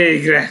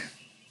 Végre!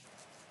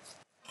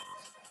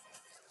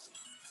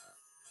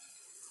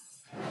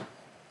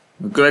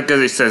 A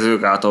következő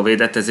szerzők által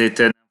védett, ezért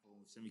nem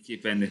fogom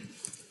semmiképpen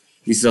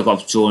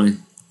visszakapcsolni.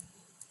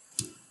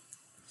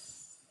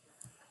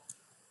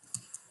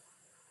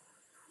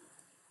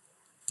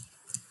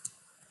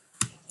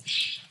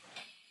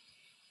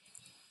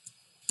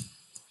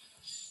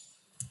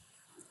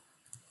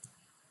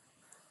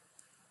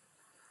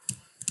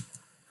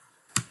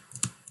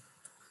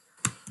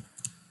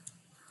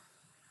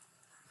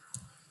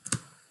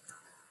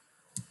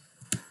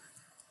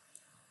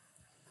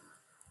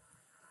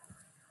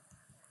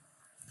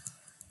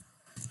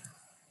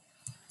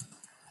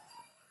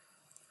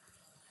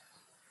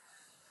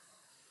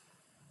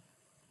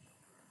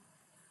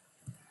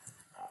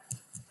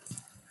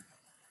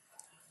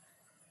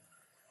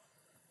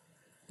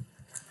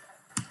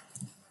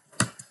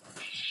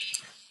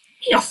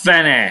 Mi a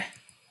fene?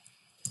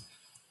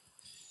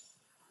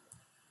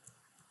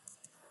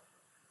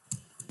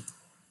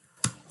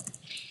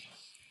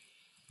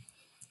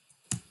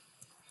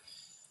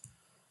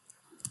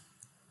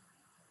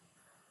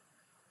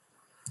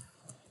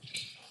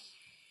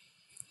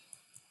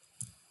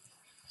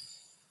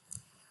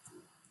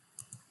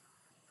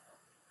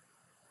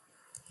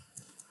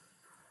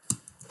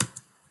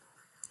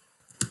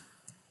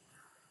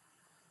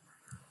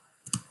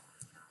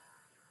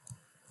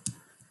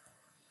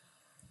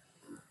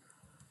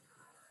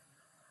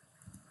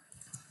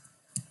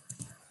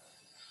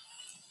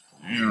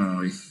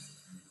 Jaj.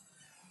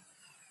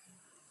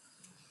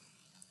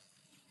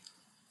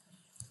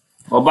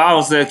 A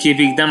Bowser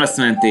képig nem lesz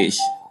mentés.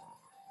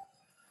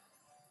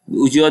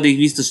 Úgyhogy addig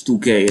biztos túl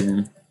kell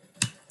élni.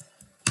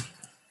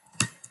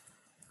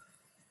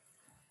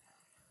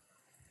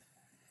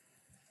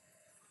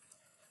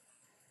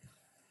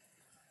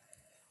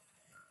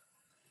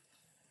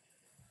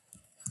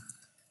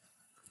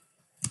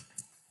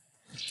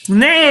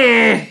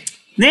 Ne!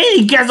 Ne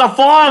ez a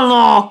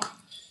falnak!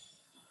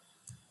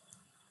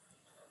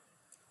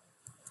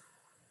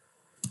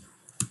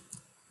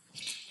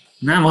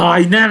 Nem,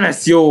 haj, nem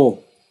lesz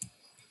jó!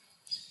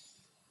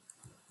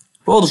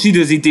 Pontos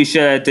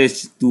időzítéssel lehet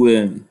ezt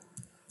túlélni.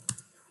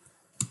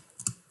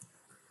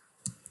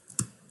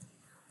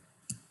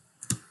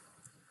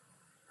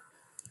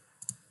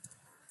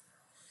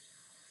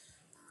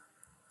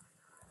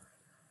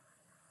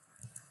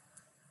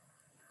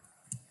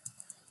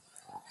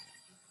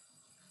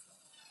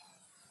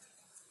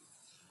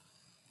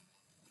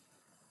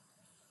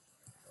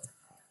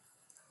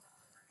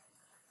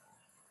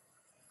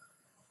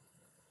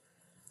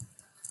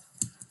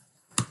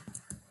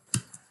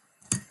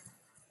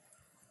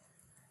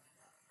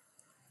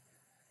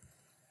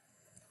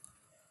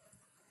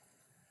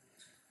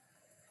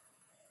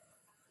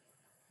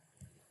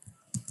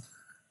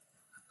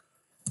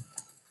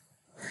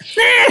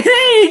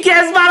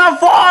 Kezd már a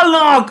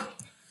falnak!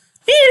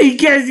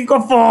 Mindig kezdik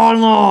a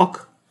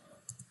falnak!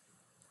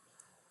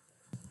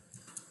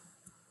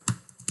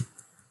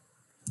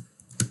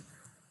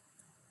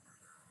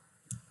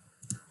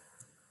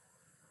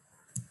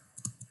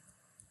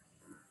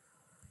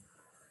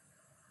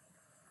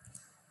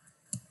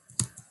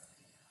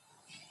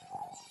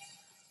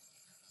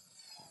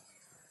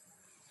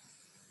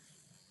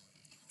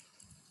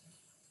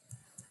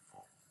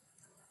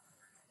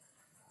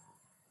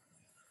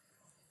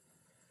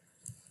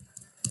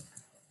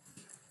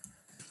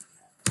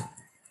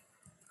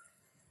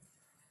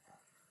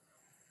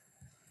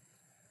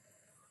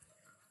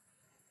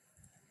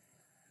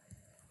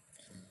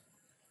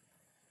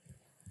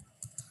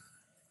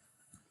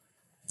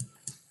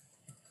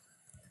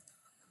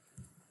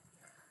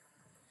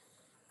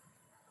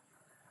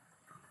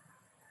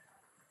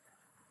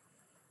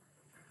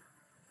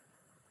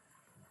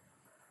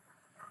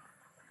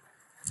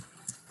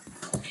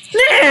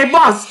 Ne,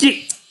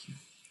 baszki!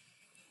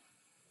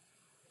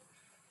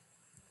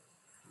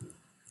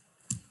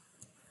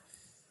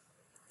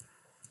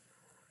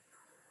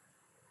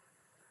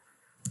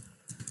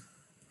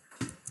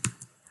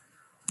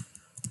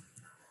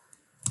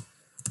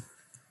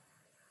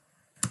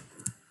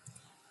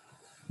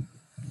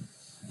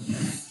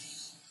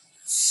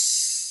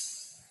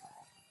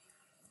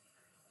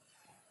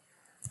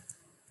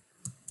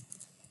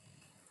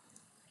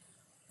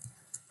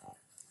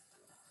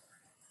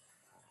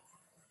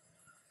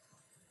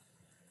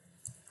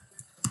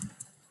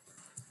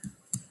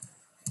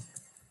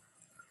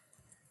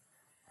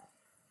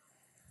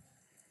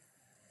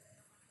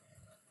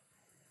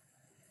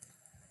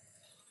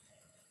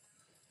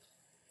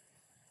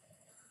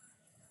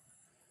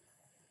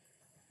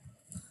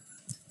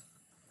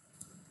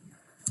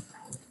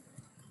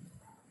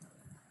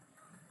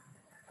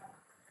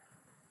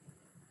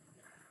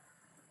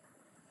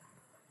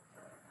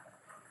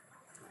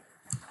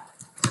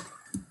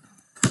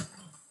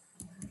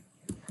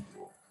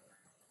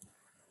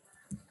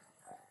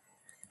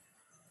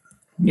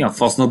 Mi a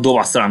fasznak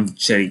dobasz rám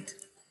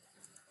cserit?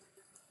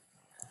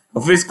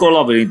 A fiszkó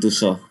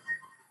labirintusa.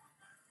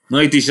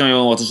 Na itt is nagyon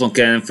óvatosan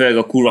kellene, főleg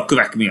a kurva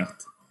kövek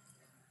miatt.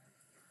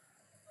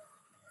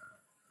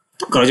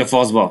 Takarodj a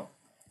faszba!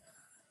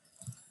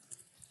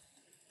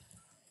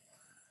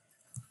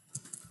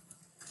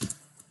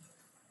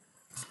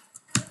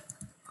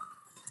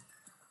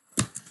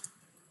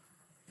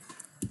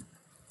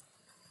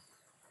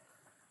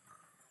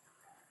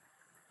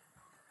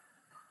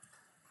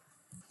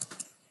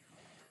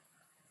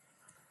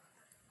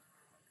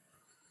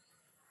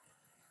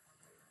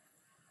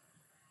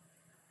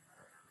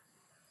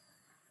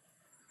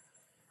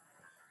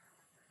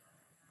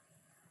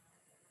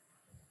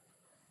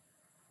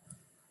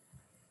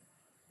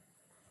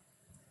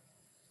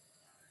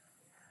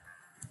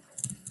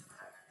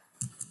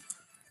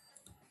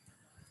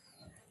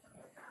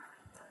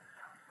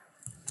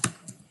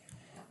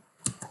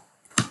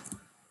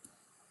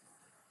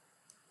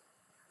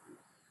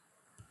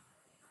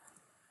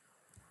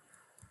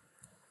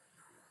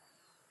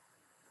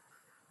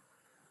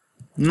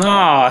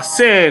 Na,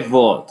 szép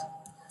volt!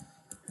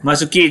 Már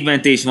csak 2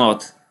 mentés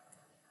maradt.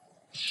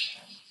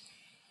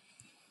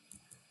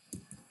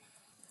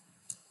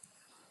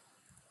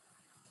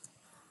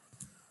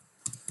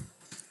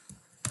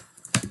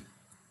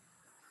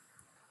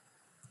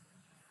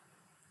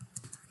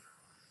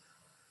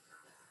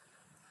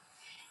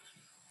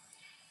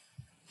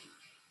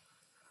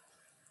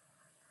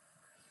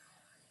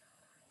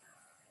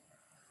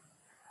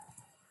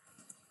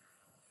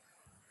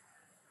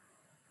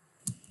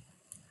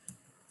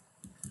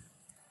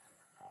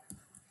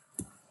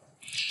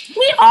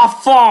 Mi a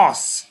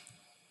fasz?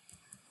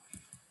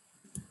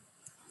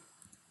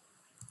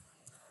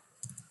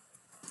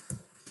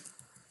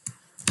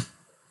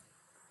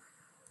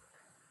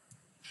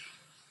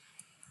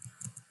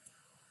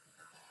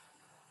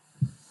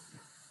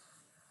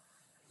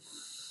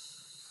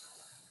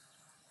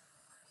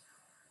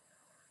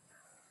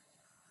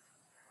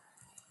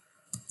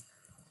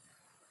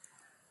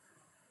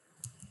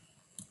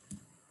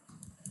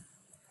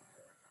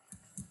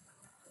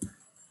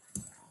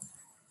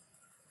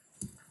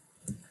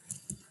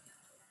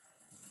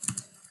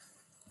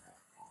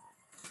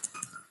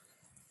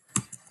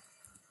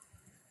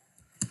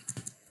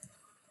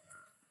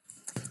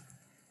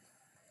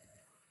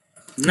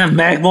 Nem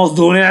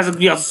megmozdulni, ezek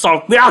mi a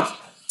szarok, mi az?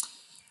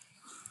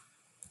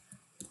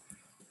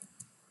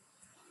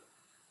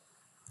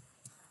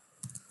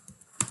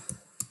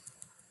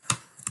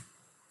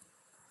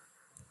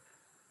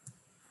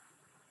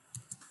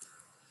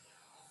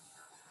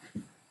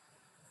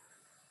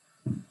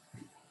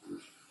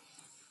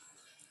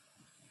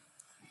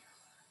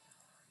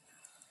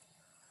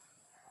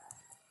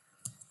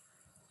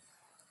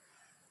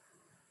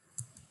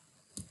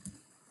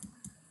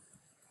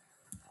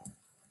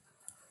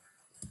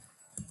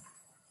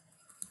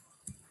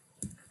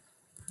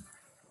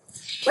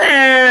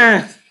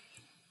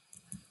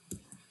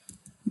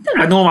 Nem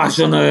lehet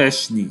normálisan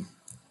esni.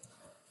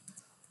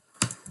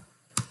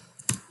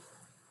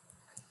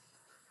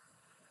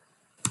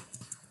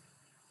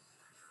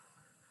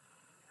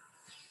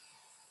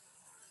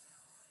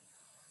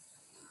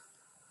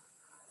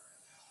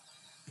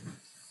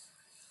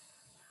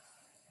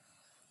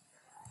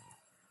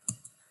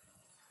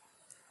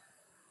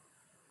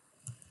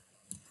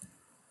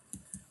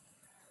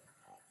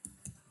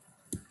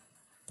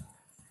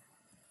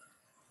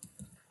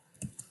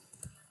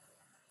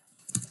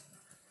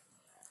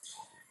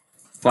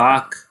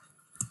 Fuck.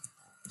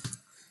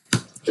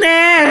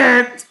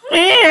 Ne!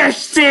 Mi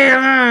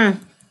estél?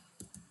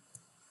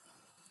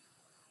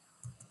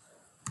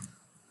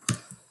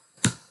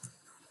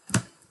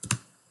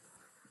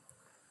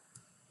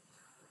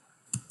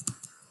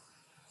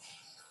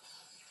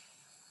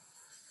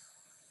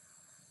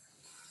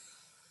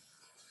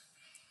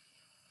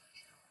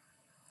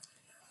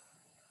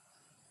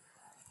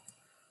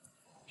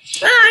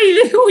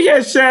 Áj,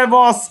 ügyesen,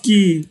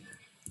 baszki!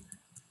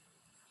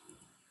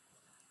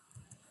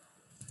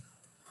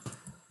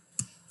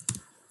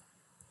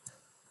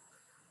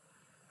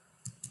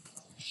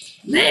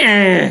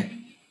 Ne!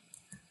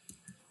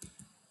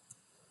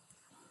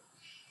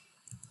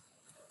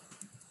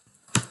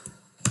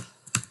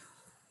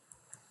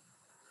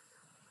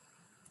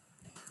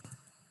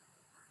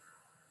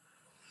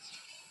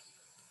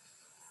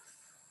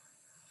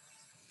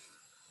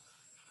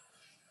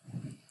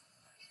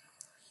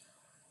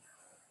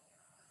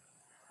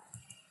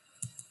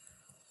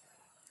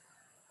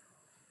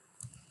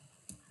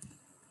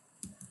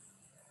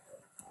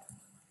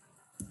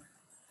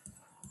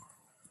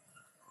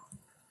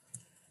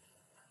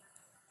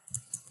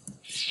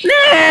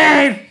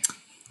 Ne!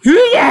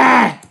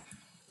 Hülye!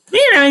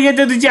 Miért nem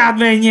engedted, hogy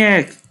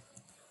átmenjek?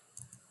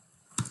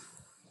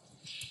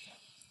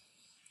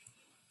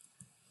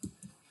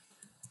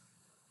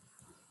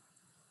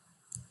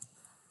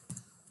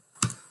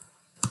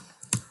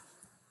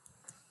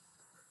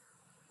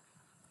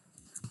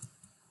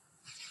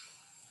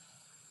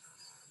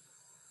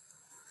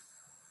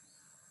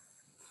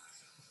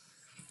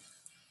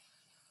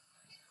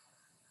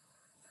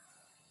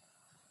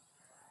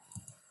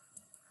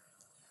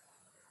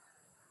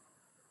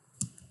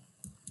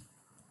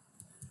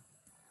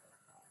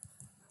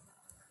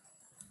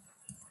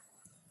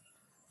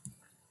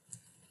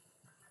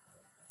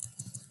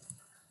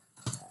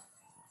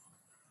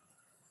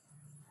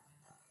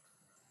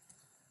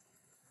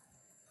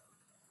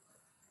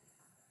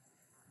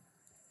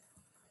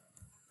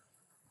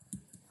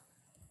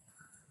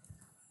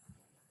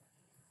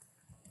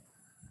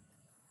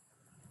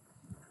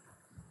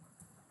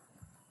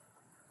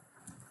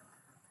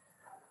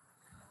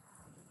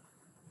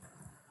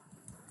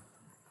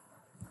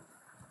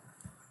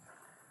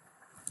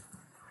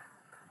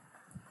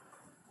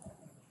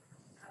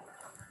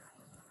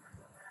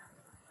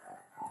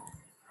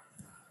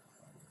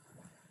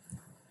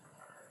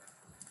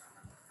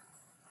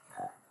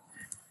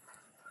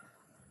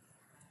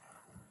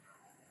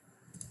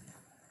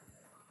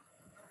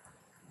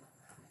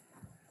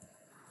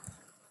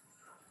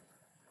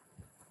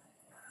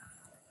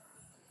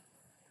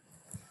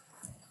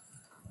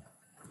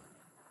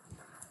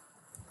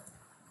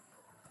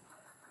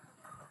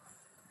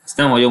 Ezt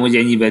nem hagyom, hogy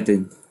ennyibe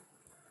tűnt.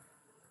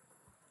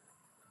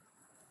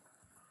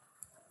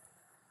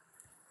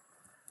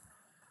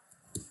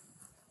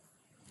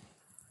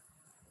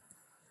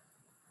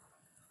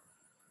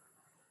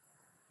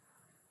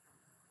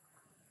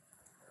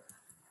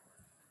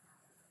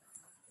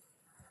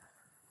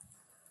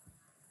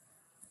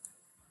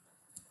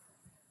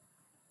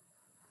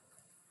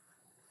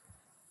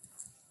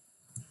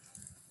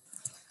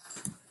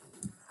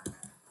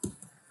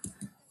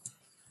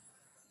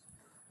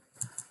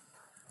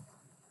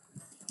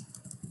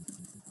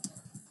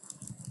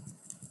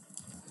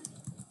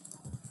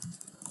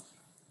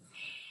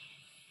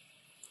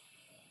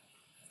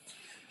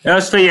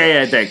 Azt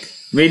figyeljetek!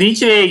 Még nincs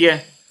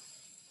vége!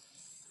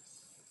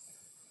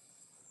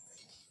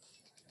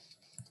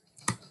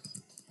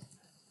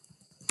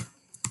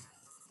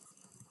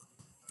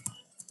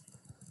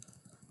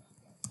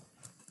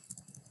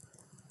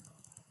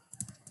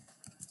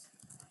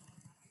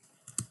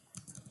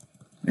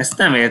 Ezt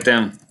nem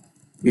értem.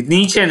 Itt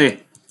nincsen...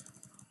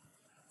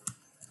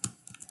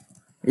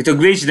 Itt a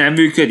glitch nem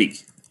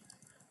működik.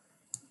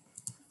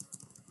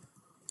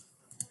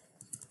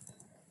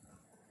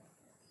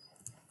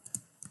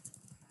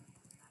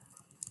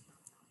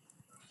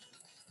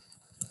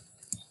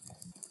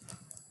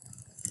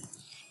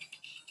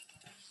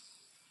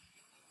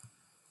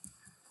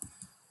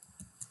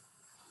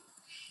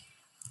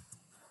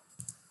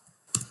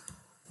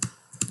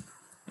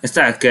 Ezt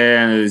át kell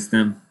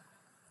ellenőriznem.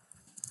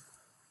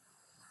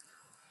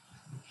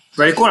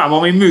 Pedig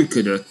korábban még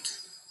működött.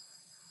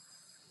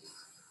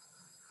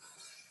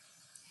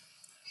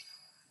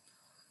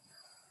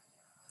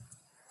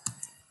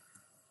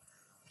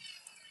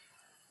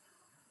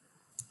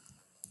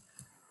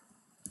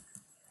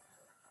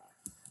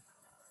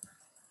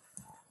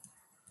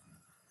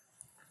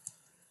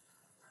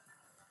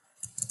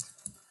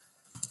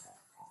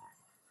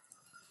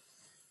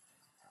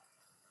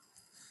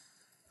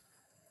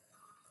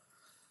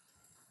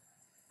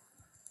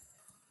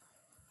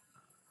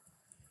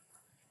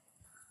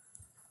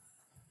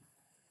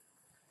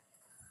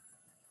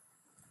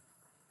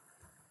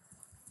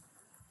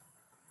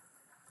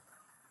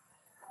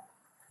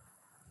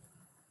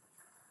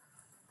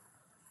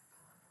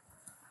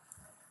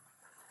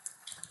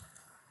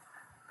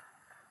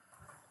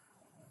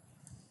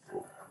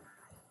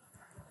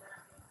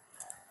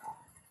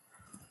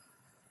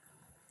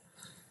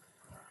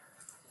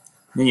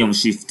 Ne nyom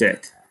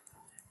shiftet.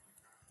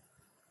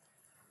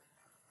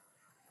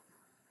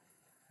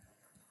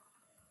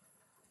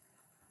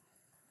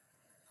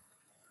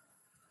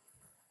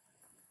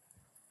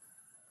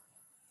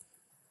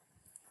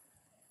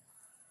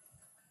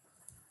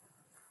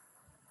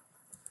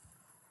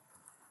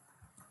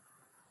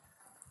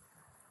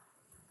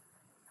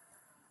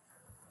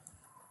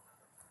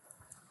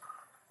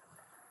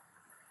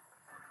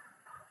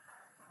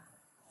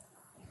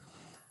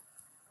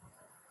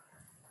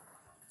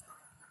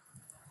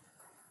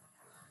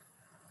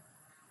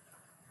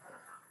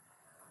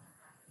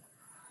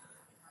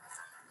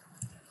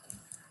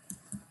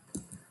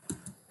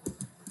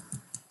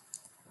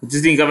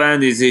 Ez inkább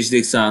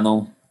elnézésnek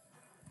szánom.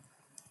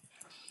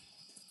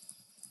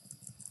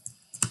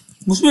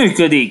 Most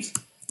működik.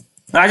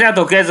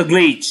 Látjátok, ez a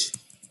glitch.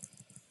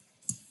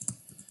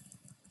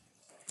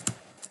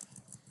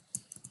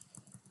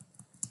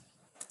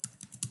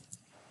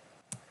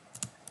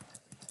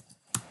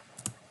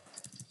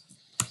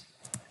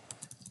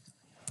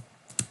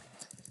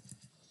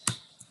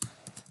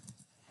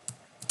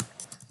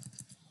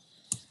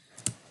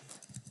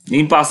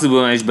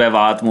 Impossible is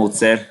bevált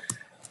módszer.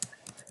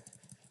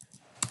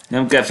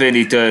 Nem kell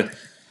félni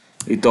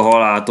itt a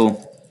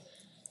haláltól.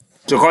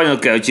 Csak hagynod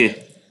kell,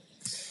 hogy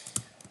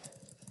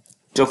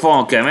csak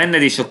falon kell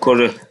menned, és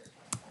akkor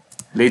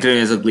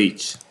létrejön ez a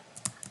glitch.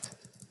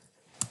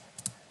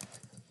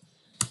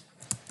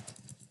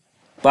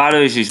 Pár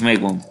ős is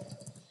megvan.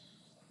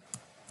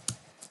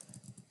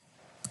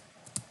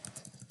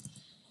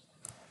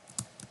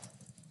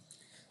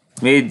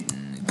 Még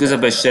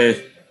közepesen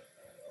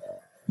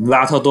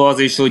látható az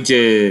is, hogy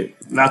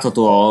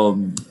látható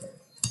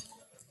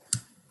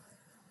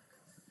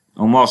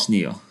a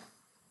masnia.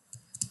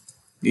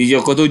 Így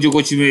akkor tudjuk,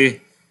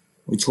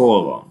 hogy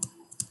hol van.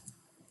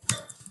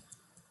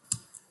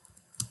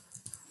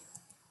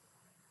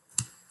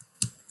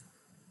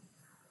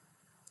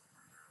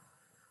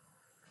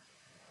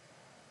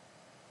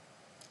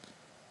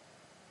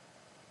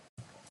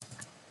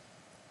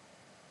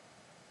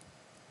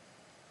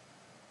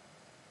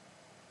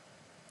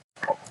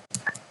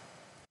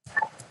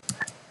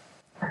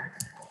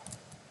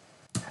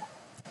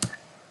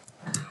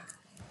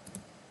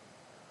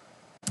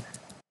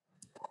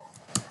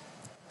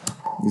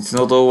 It's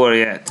not over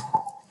yet.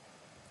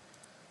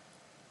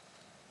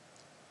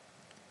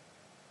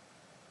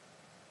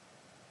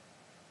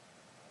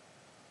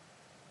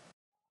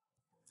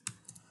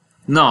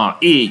 Na,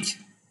 így.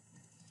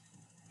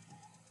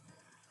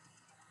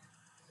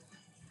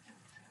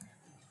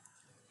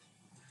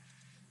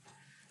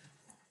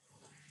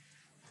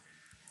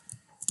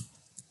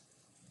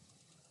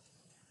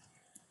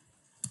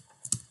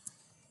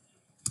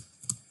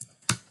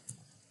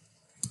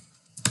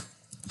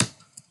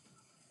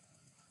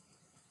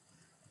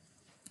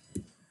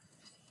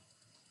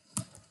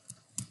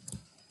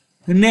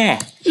 Ne!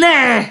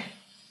 Ne!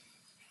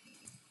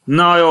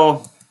 Na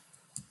jó.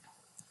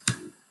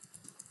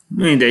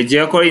 Mindegy,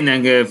 akkor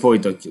innen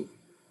folytatjuk.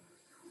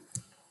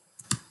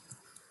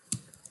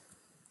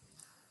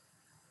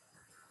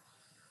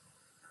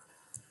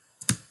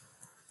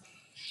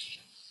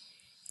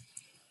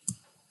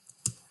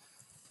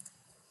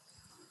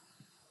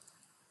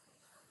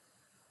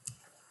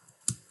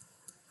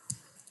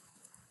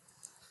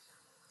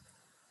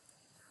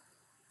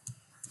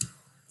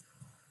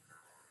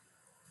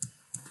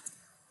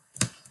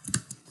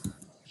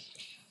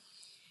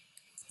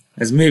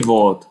 Ez mi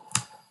volt?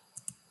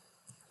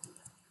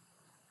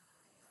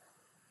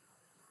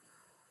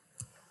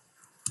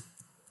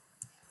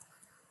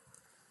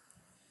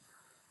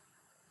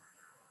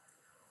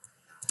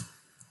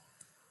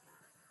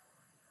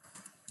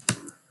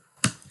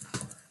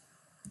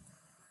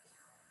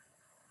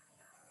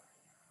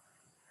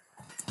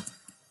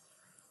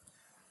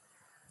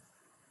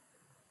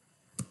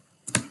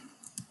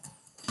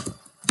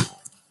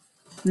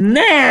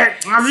 Ne!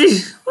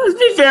 Az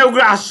mi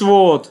felugrás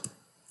volt?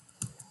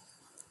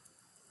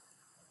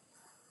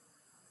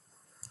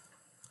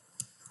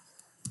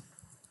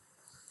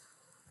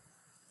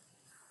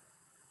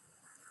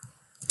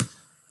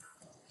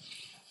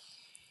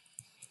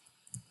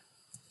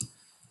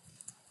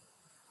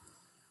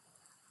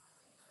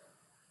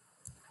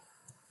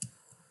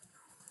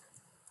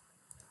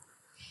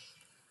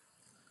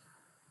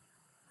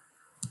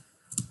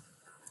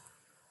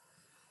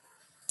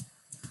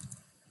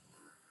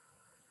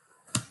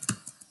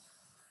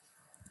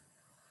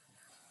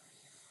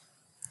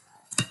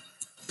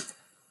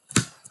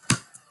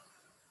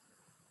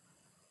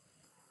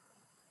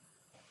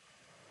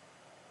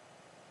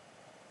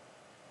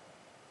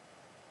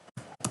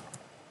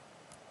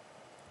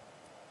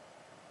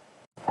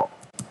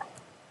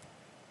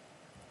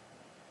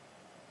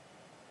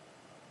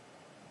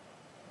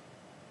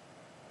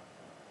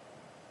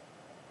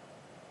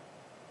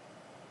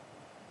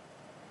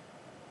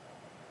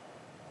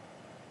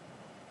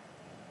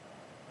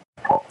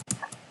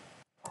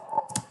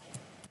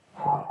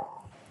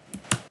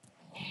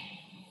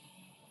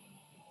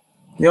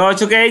 Ja,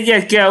 csak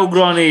egyet kell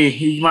ugrani,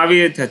 így már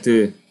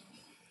védhető.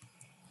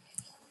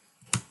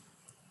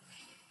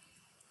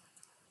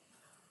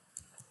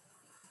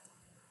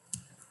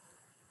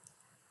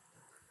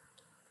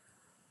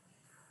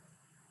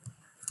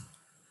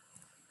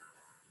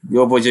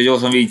 Jobb, hogyha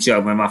gyorsan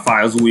vigyek, mert már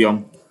fáj az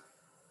ujjam.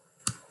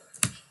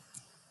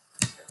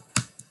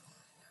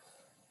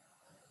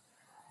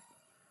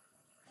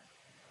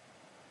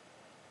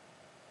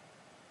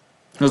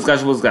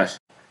 Mozgás, mozgás.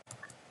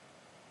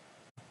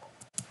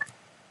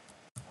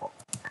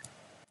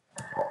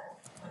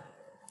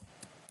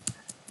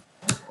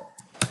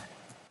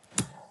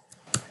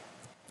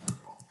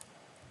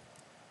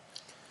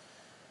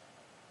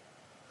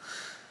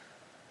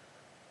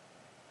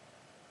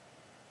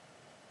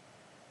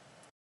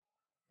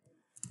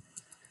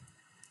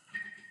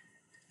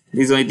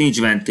 Bizony, itt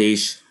nincs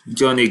mentés.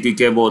 Csak nélkül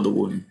kell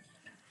boldogulni.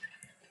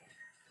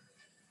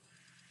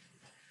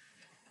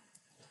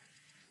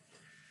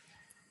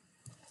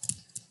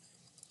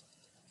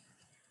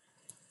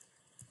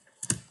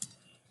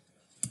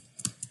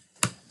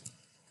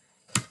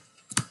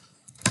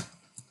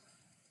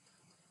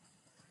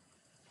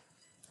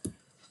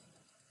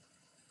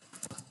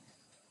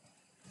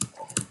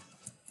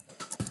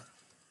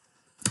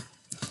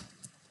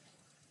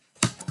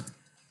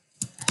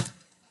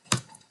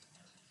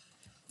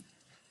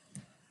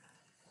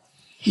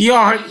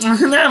 Jaj,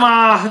 nem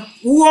áll!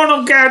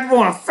 Ugornom kellett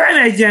volna,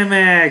 fenedje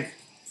meg!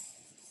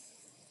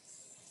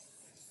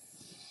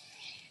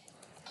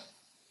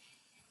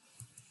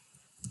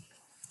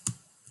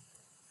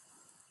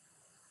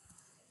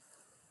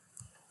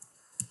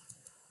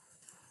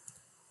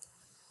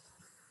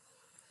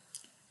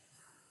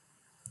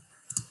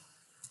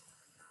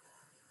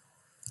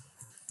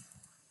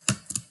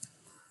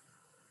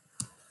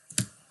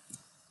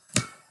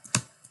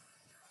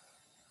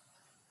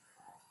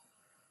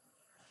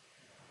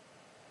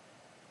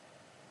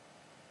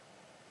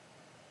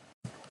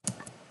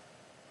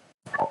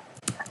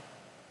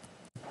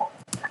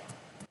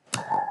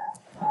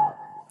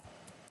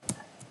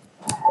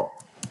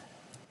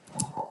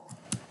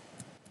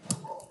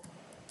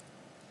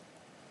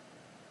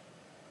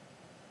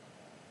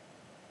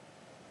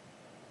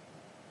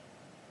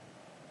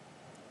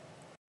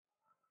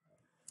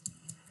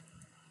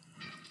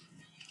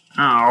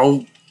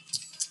 Áú!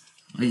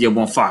 Egy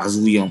jobban fáj az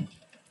ujjam.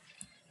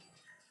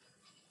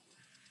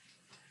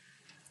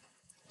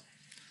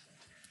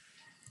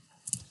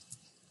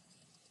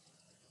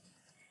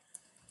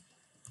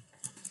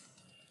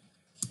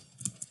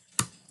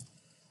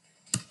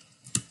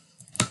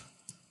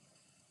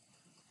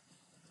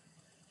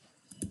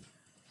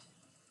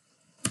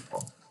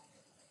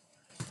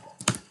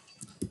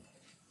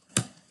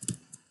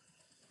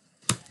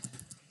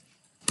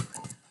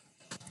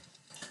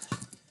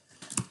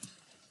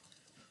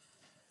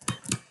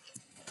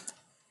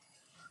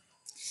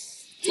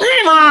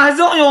 Nem áll, ez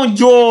nagyon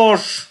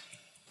gyors!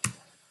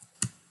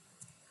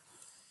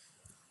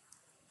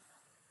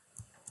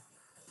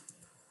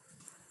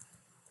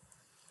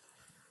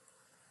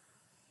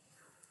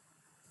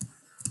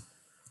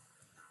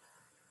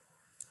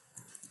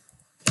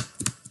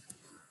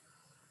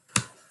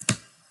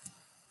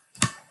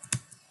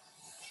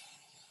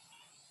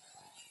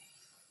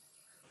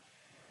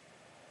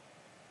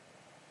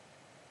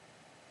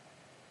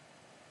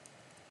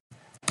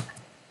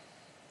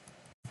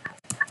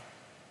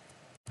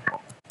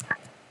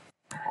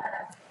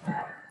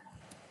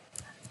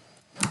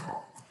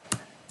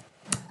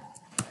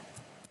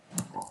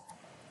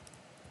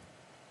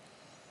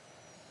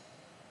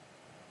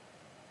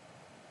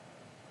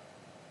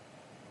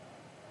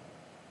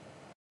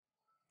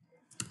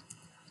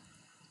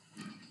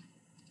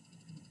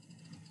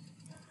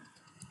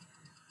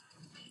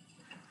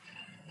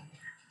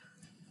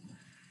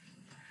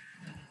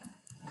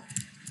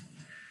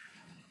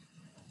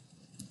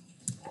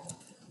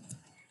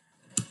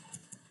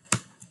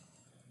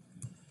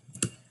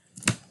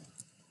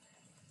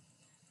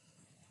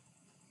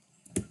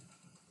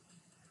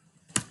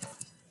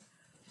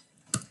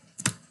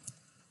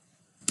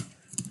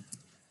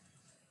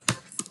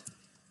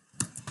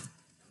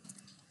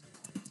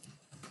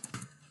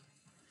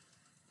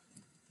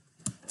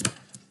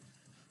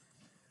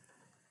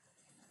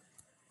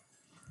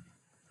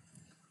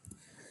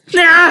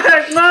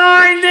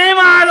 Nem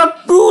áll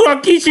a kúra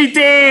kicsit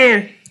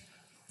ér!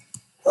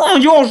 Nagyon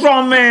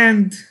gyorsan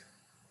ment!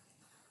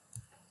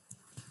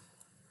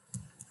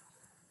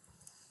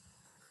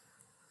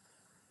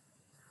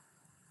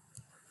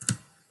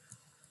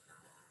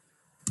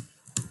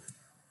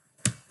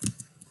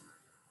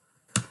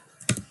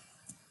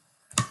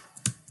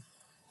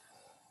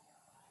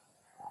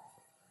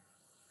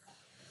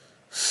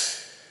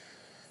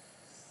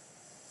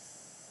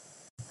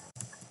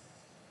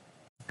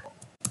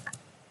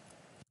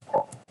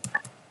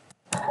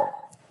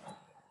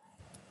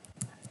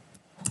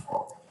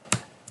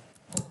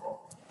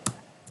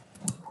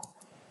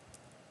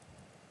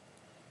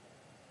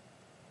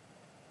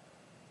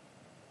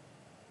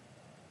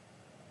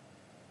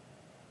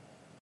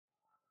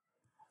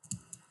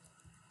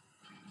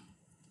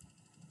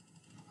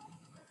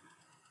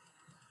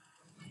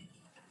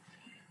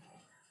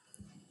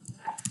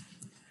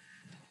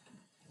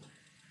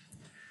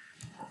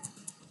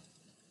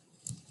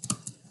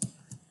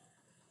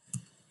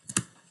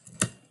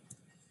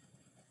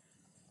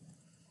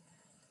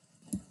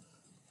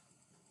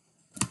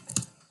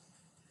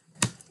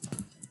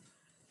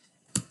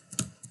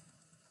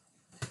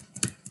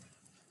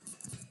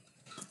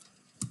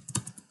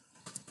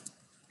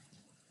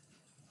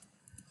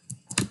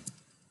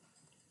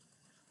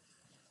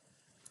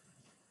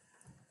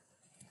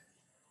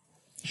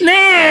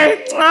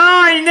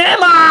 Áj, nem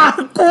áll!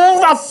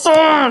 Kurva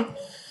szar!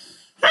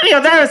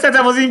 Miért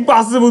elveszhetem az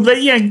Impossible-t, mert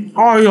ilyen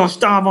aljas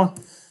támad,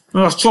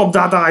 mert az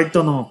csapdát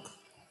állítanak.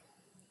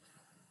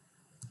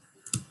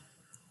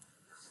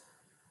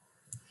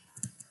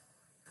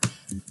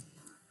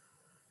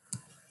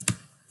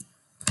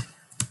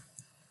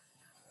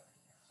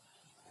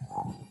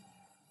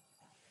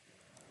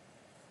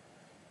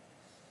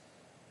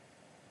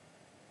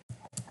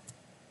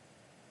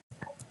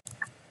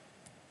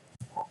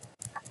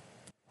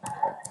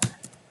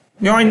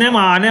 Jaj, nem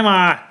áll, nem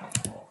áll!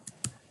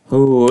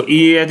 Ó,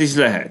 ilyet is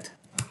lehet.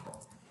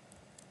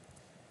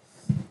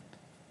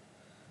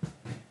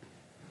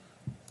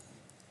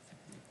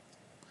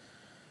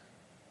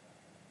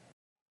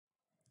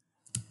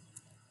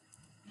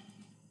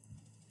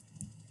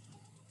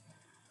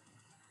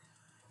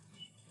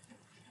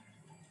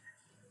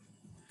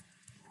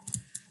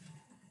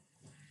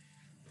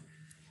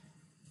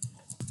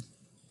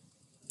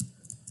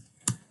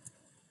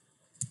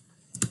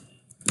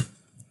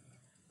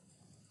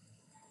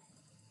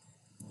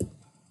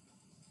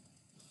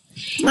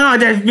 Na,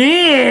 de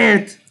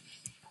miért?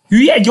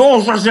 Hülye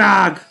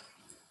gyorsaság!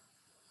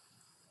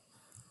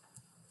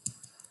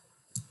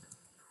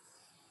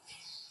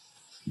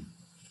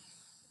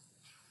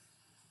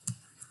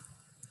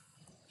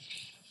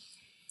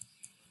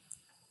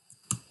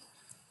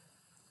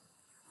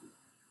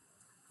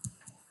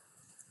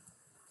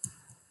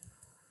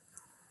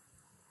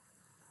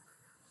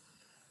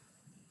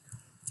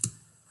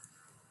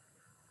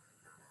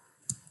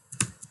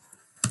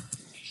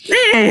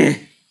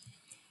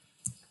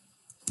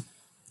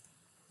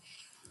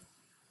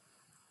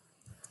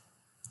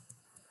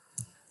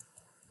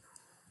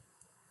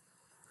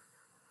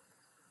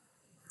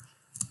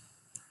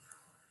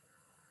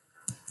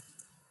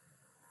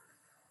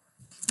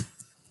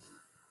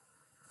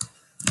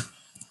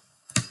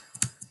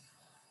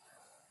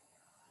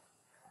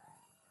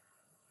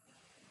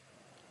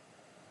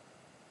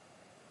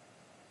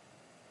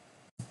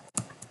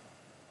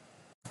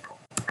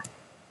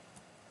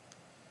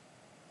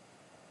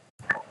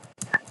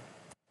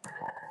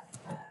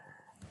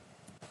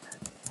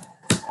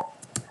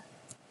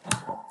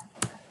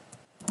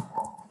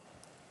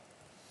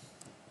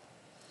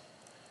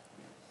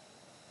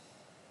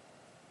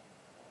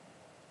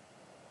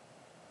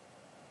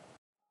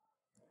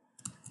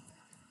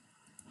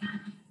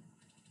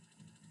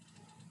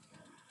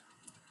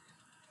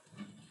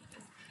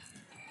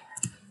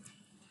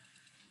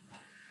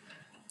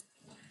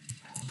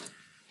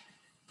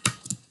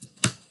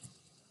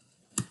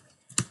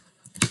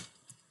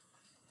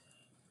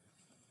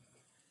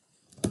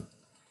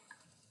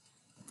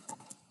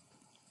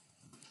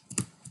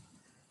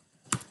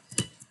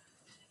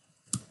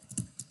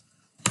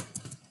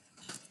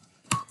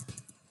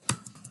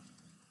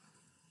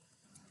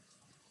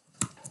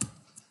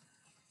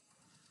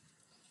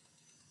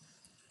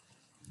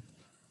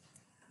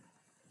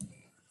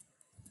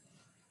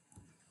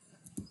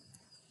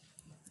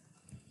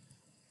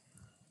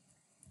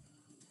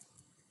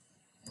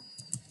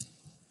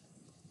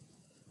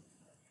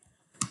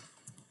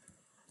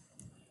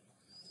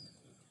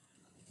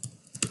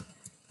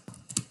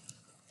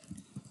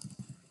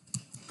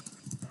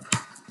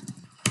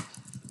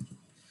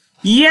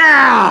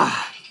 Yeah!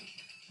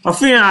 A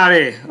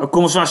finálé!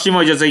 Akkor most már sima,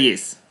 hogy az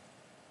egész.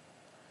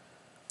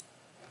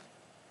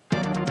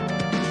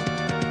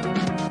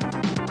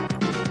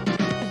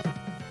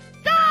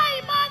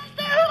 Die,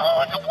 monster!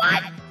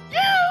 What?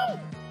 You!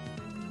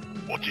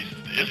 What is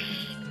this?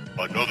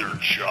 Another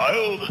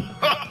child?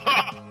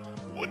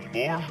 One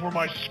more for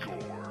my score.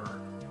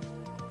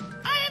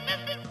 I am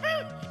missing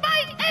fruit,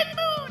 spike, and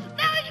moon!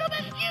 Now I shall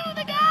miss you,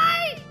 the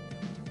guy!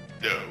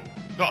 No,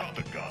 not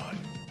the god.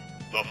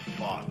 The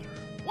father.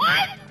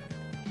 What?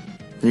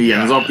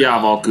 Igen, az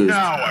apjával küzd.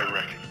 Now I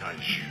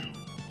recognize you.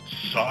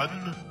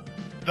 Son,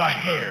 the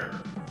hair,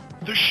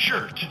 the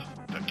shirt,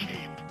 the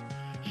cape.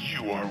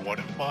 You are one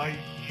of my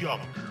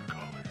younger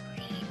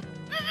colors.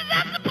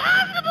 That's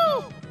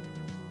impossible!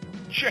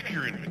 Check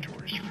your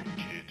inventory screen,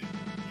 kid.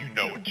 You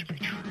know it to be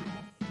true.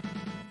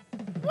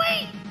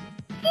 Wait!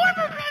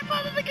 Former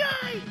grandfather the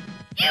guy!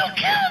 You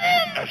killed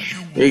him! As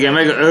you Igen,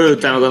 meg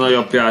öltem meg a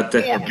nagyapját.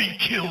 or be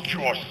killed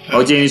yourself.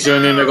 Ahogy én is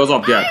ölném meg az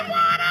apját.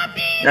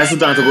 Ezt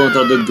utána gondolta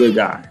a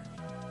döggögár.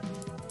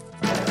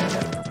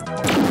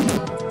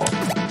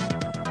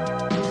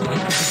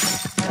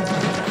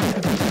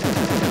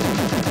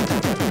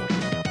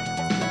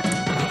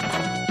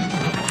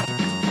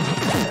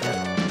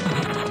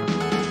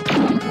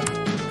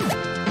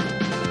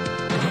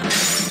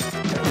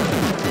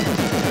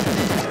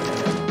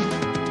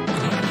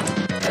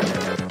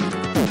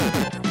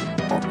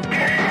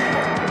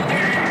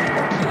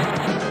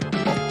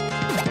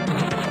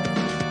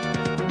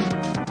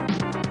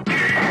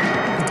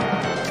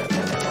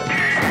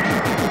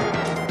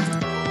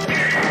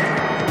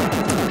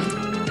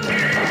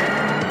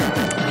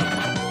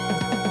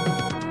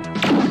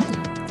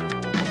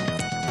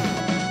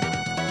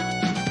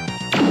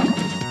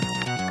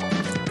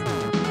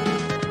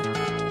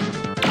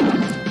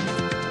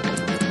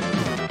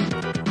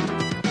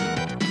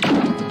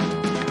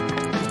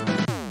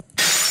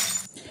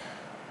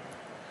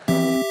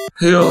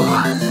 Jó.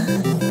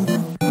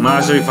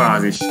 Második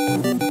fázis.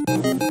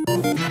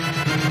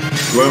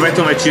 Jól meg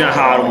tudom, hogy csinál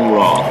 3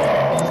 óra.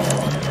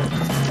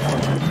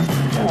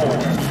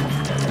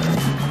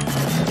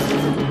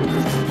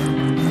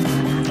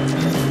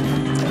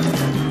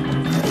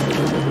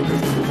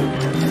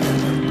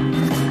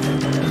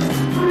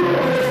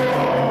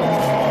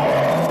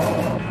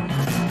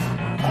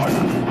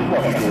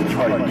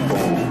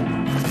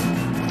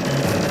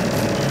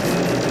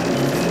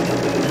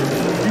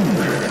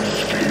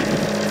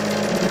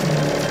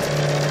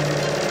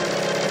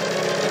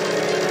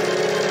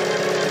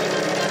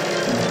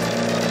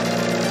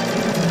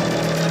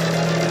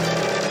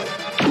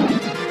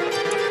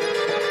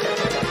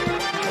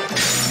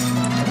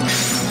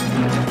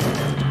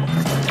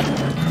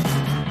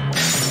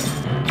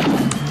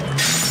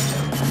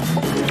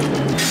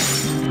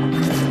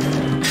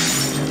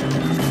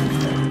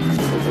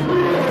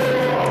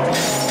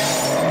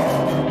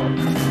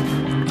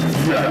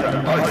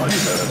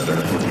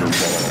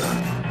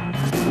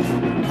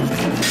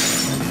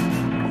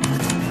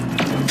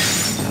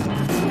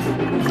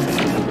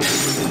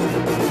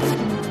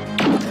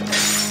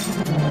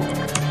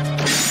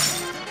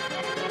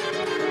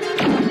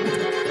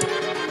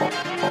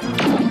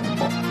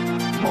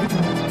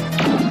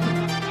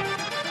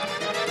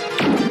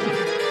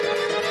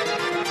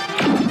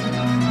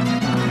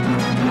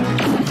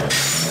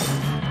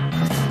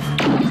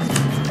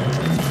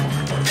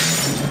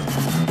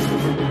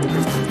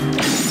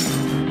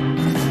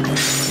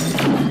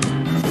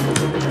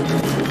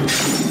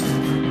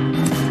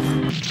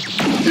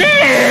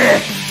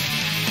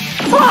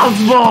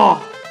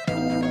 Faszba!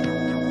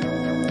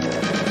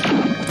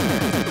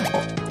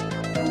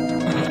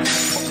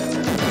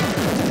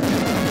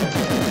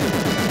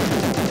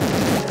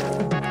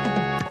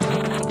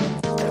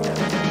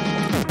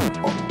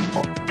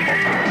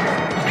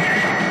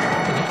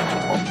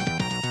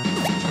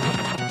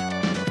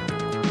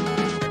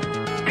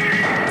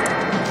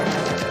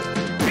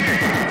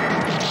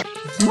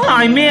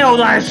 Aj, miért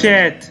oda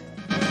esett?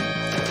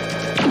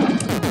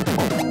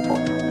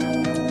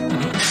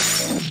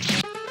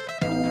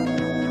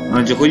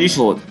 Na, csak hogy is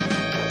volt?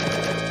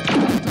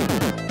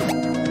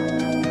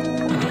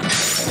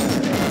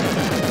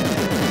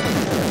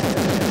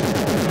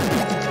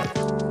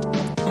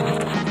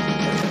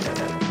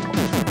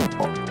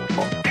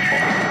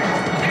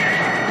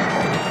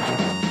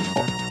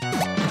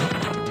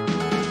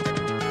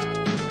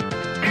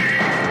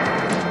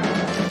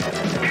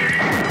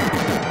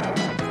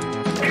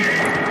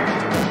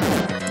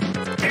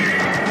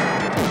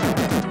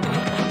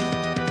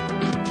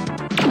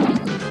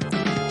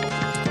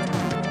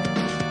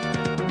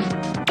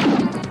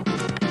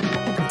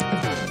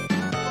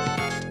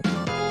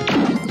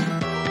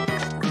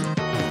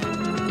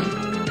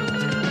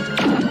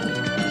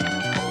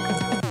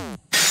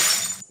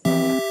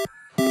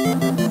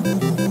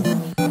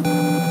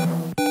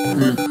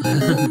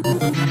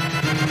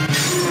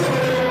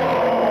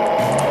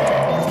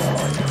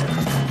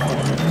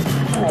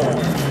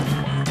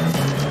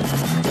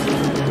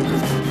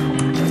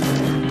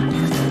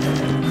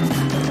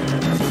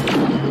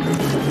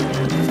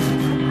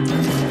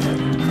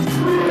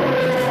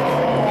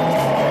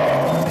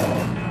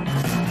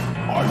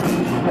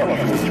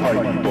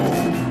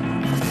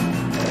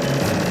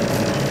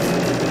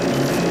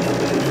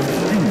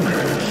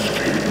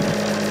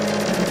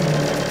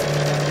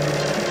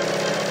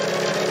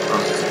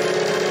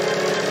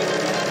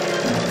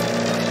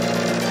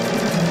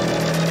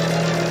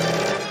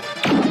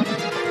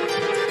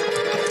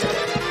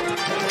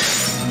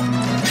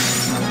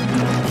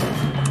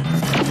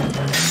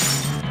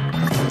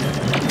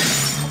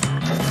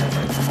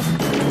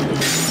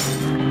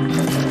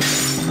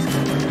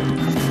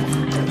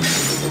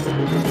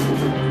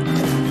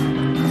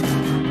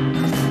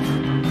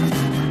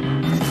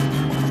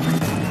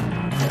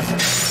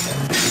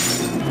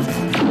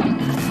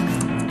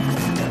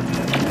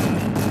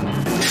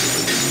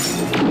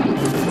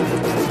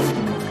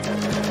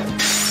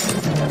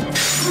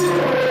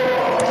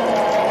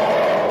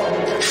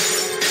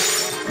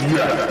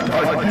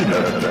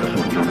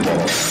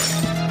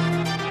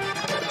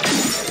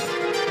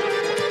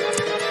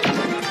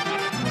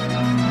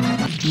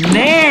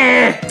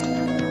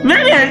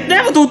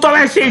 Nem tudtam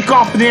esélyt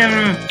kapni!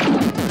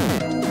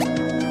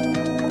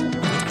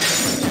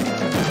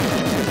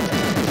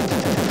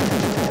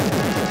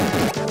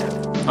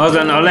 Az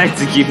lenne a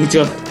legcikibb,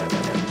 hogyha...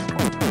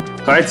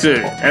 Ha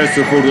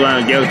először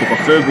fordulán, hogy eljutok a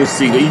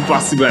főbuszig, a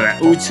impossible-re,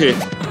 úgyhogy...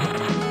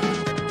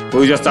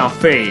 Hogy aztán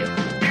fail.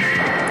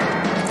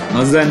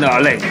 Az lenne a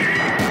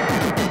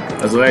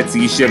az a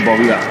legcikisebb a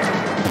világ.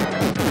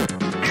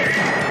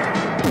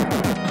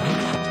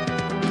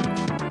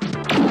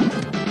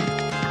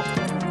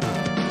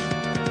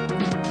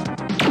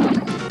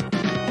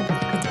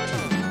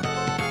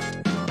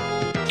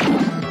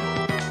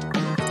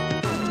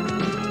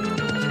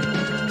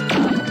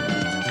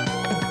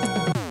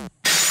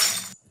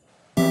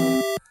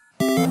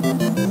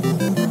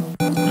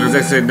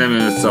 Ezek szerint nem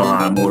jön össze a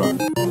 3 óra.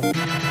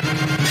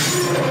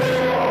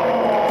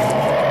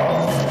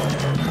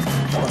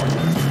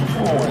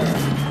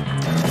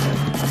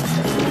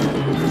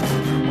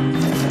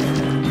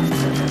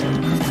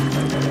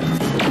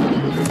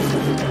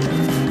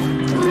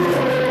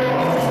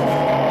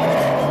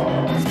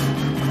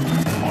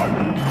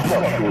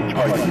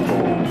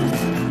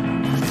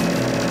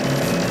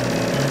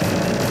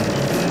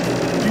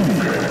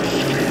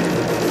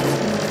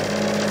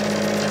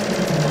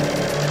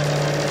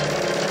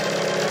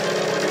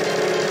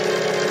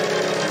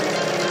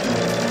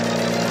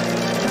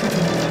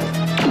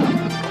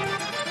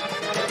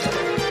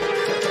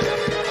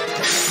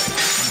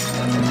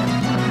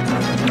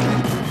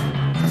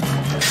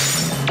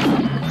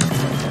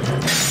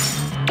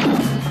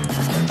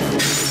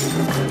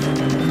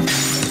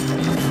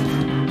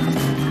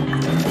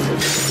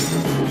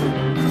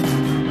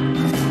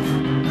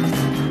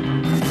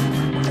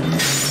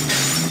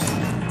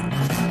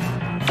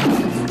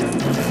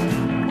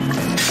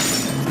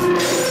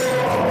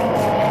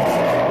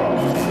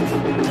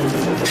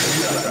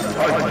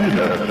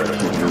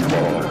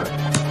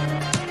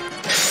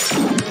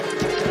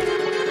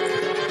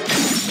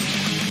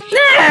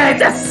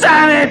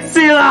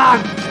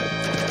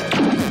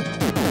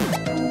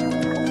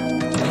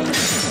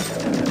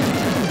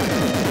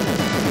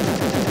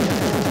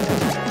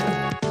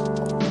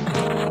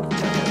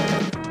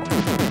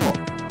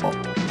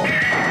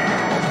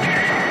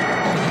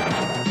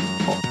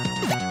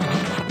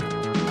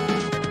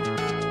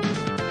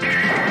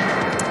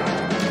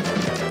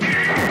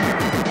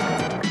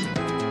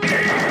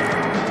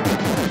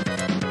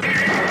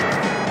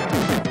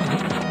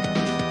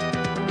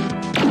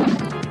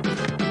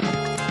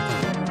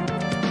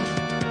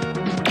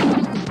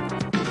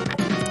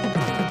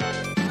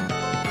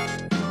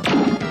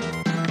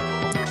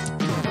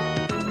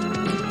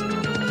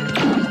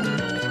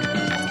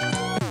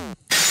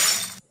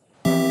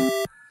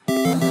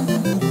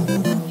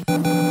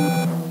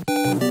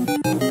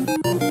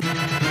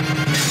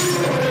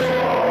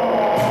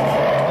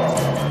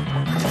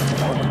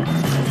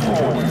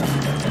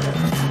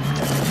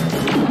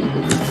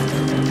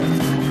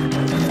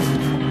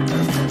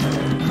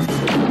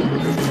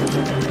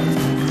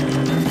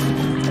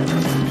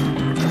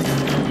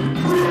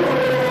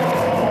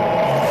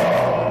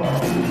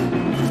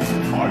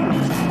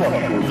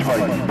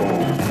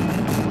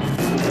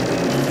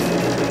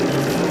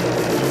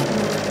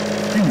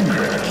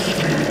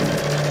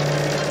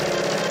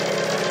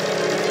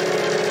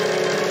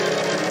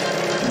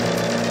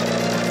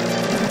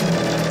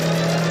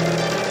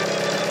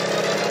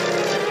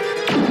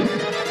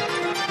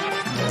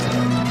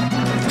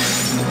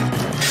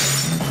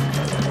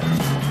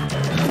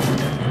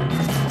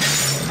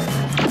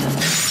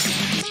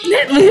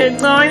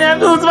 Nem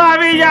tudsz már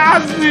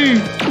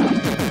vigyázni!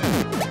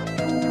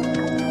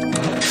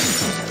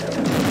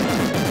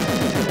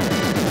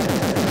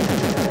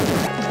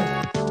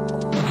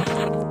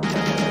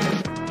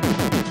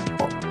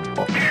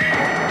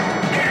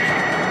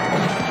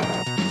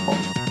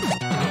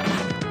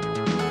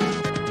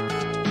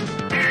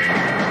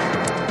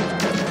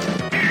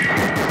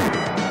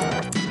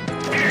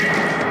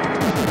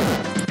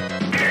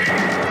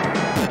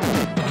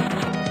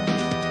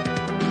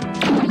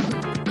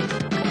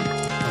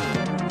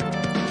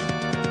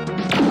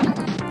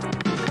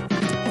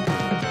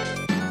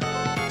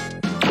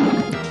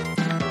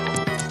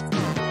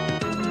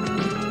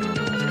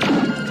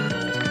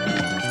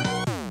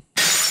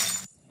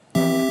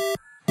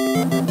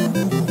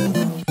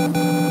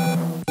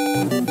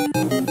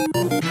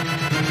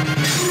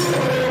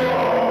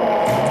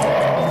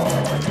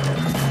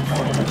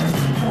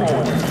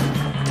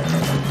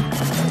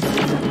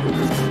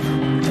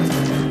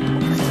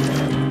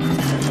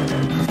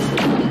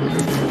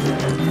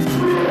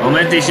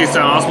 És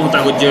aztán azt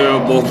mondták, hogy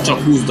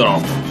csak 20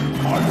 darab.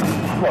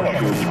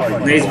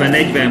 Nehézben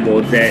 40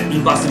 volt, de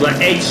Impossible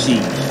egy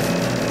sincs.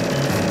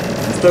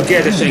 Ezt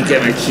tökéletesen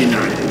kell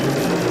megcsinálni.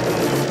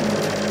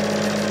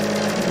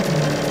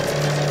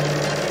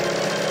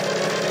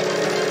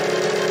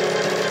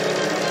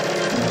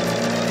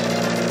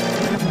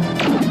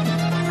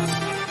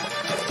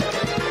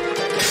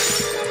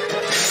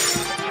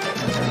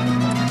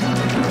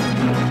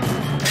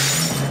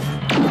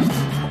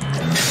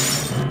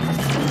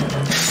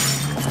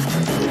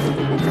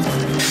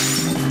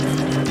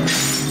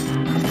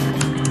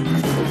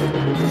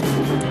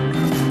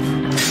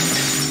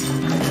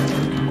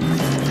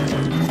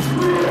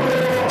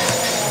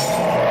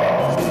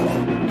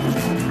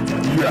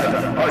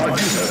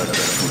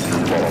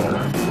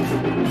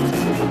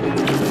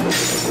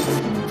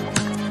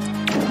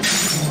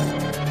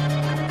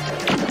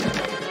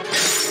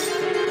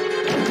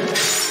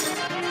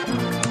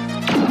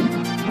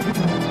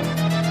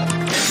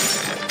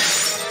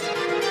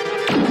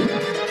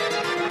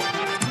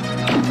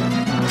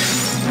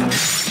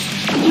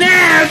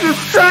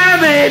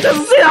 Ez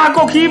a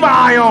szilánkok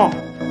hibája!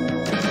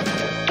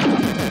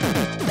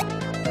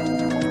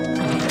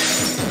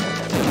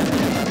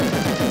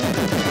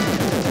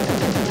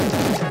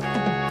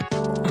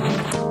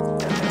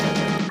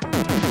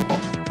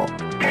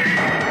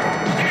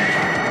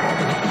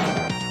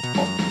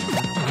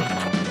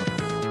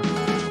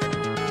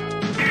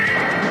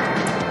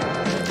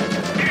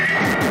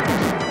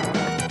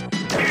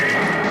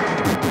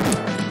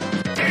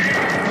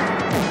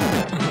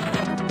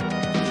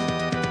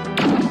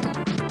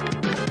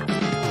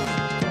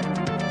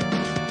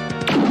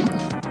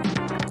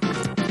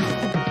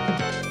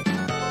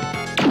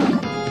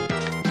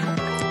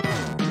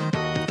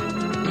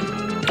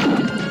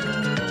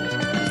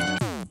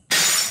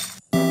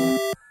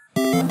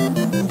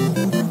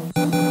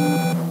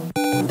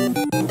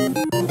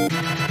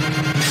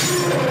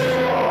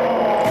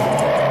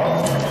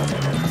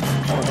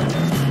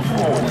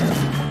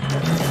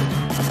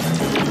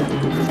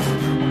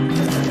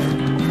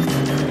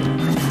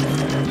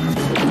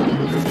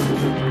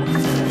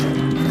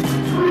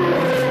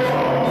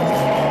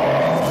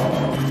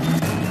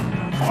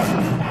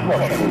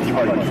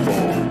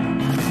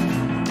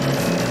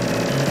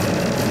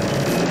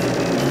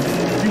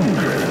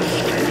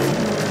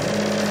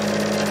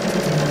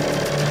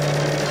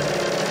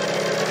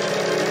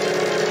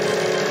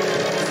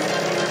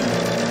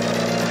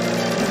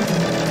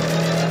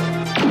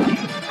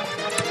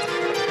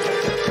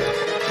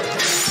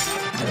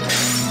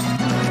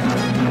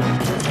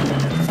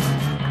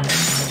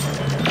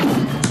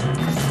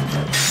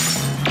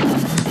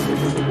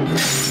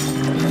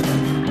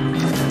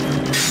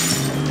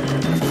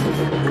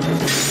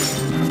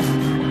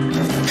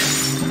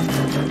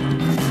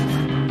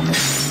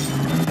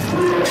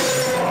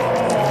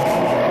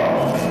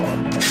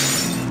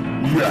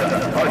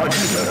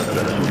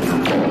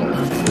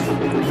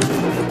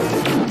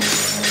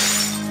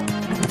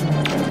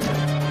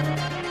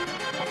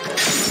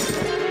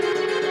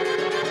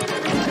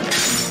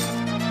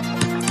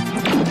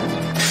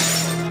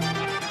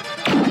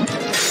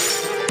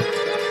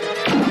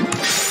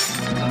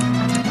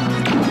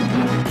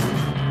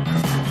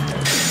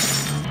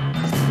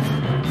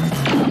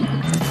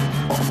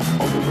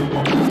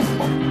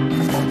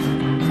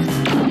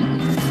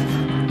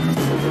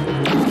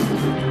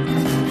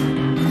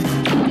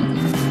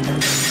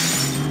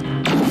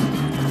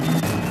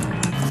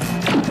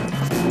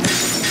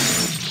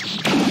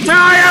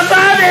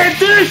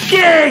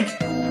 Tüskék!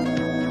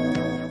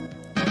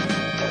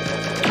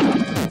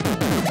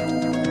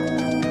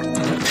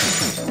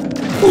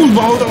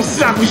 Kurva, oda a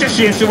számos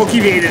esélyem sem volt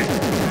kivédeni!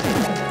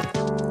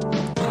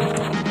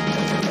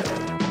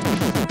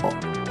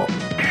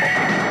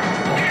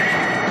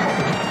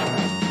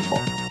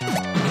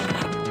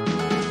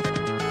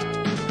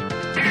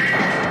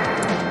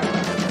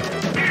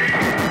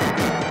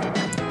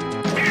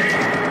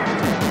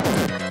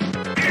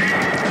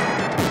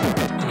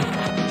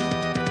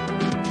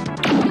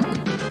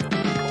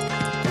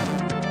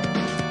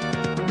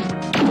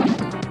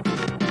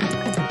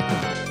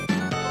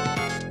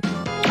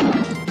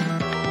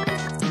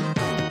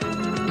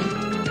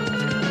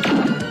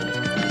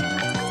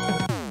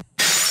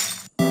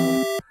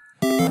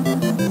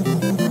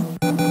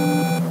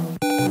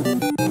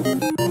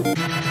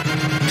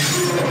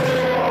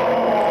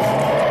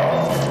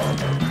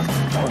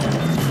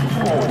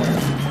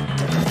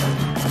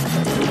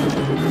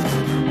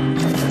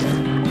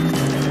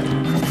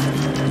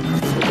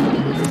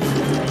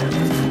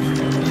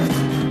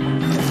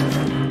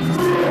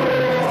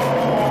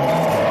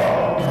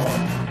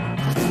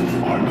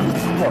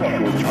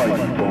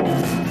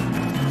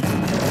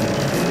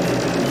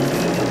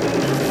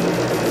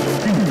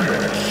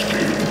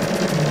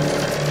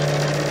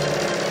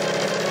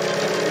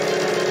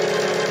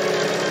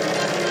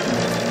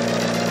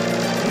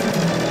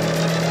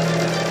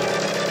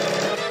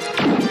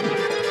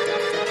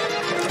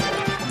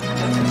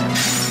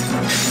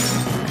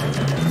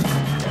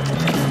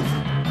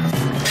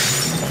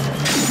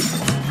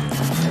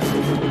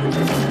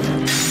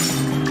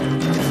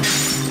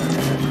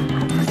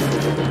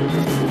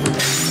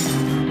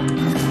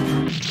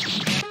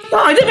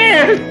 Aj, de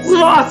miért?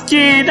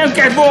 Baszki, nem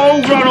kell volna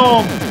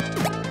ugranom!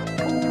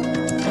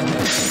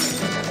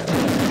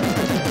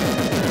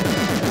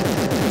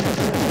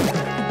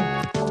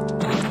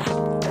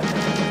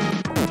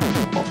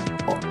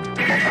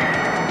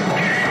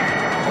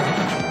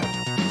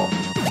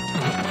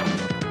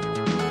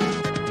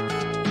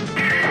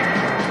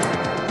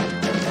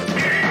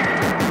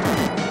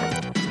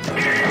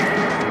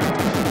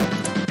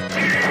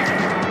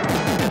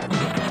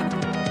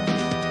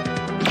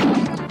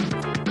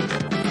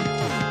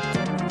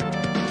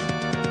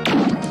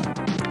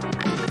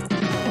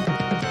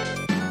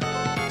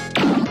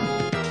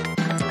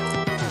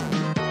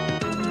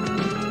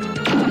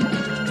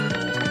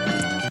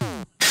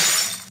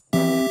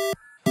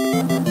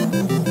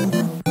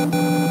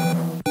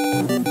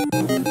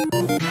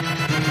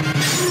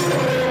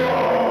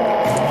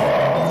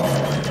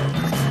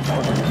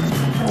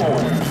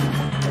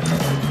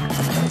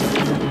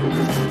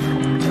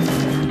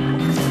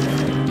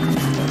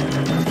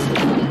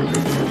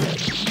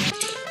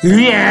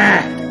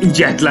 Hülye!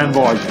 Ügyetlen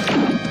vagy!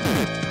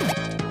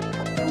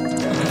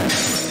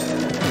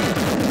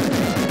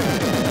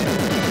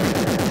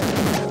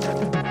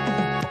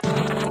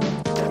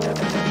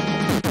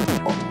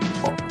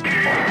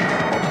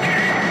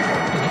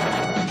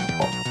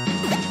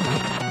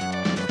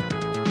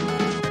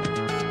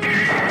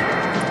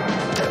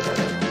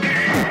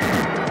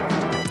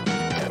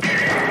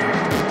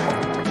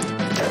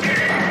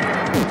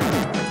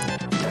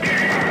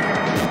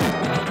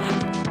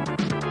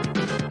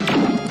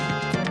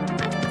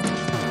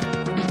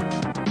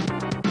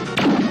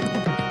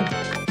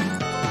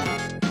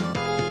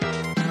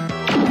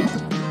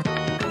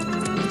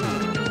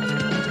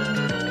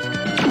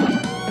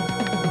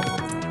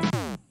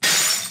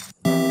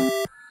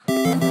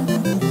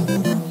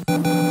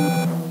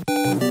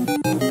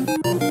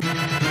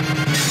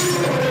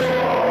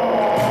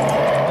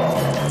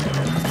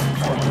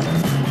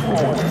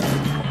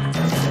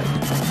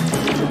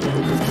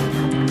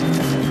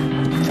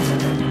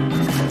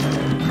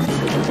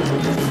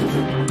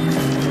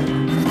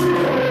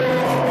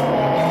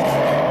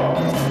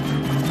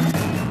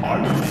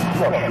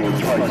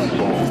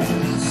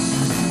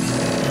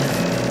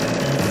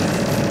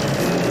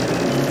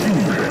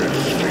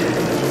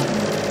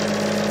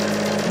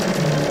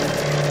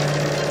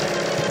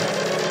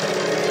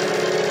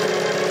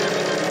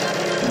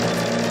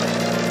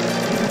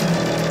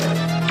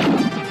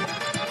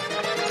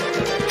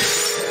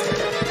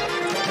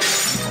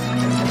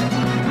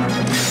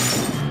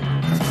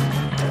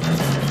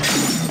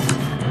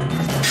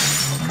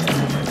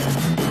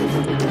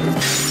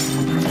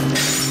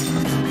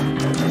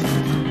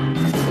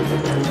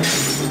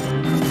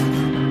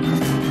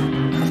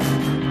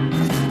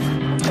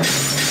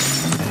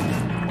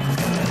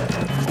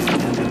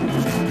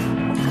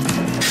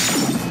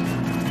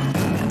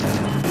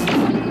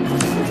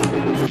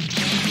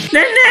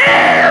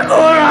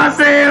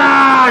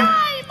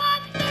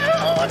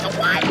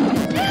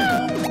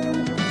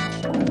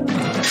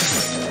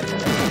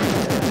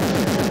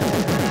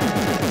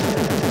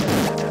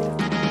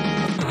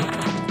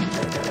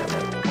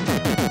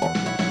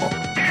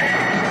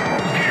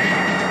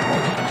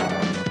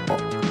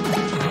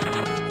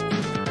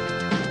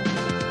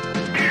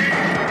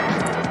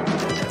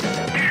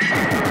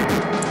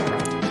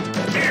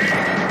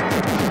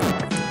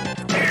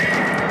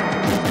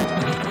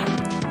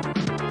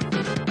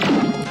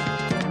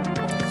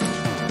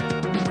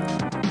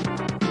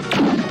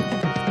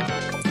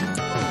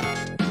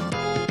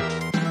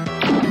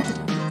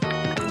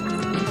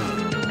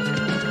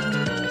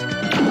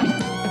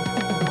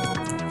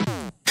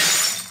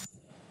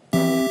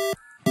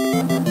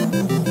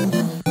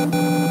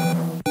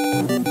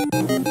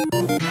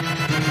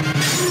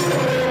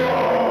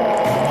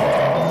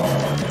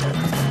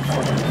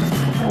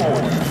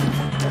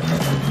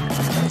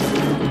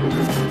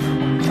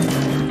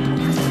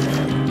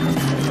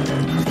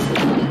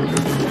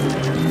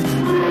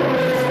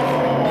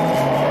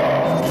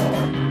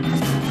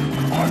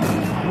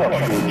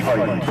 crush your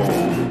tiny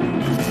bones.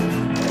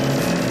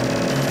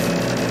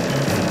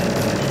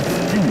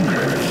 You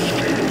can't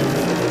escape.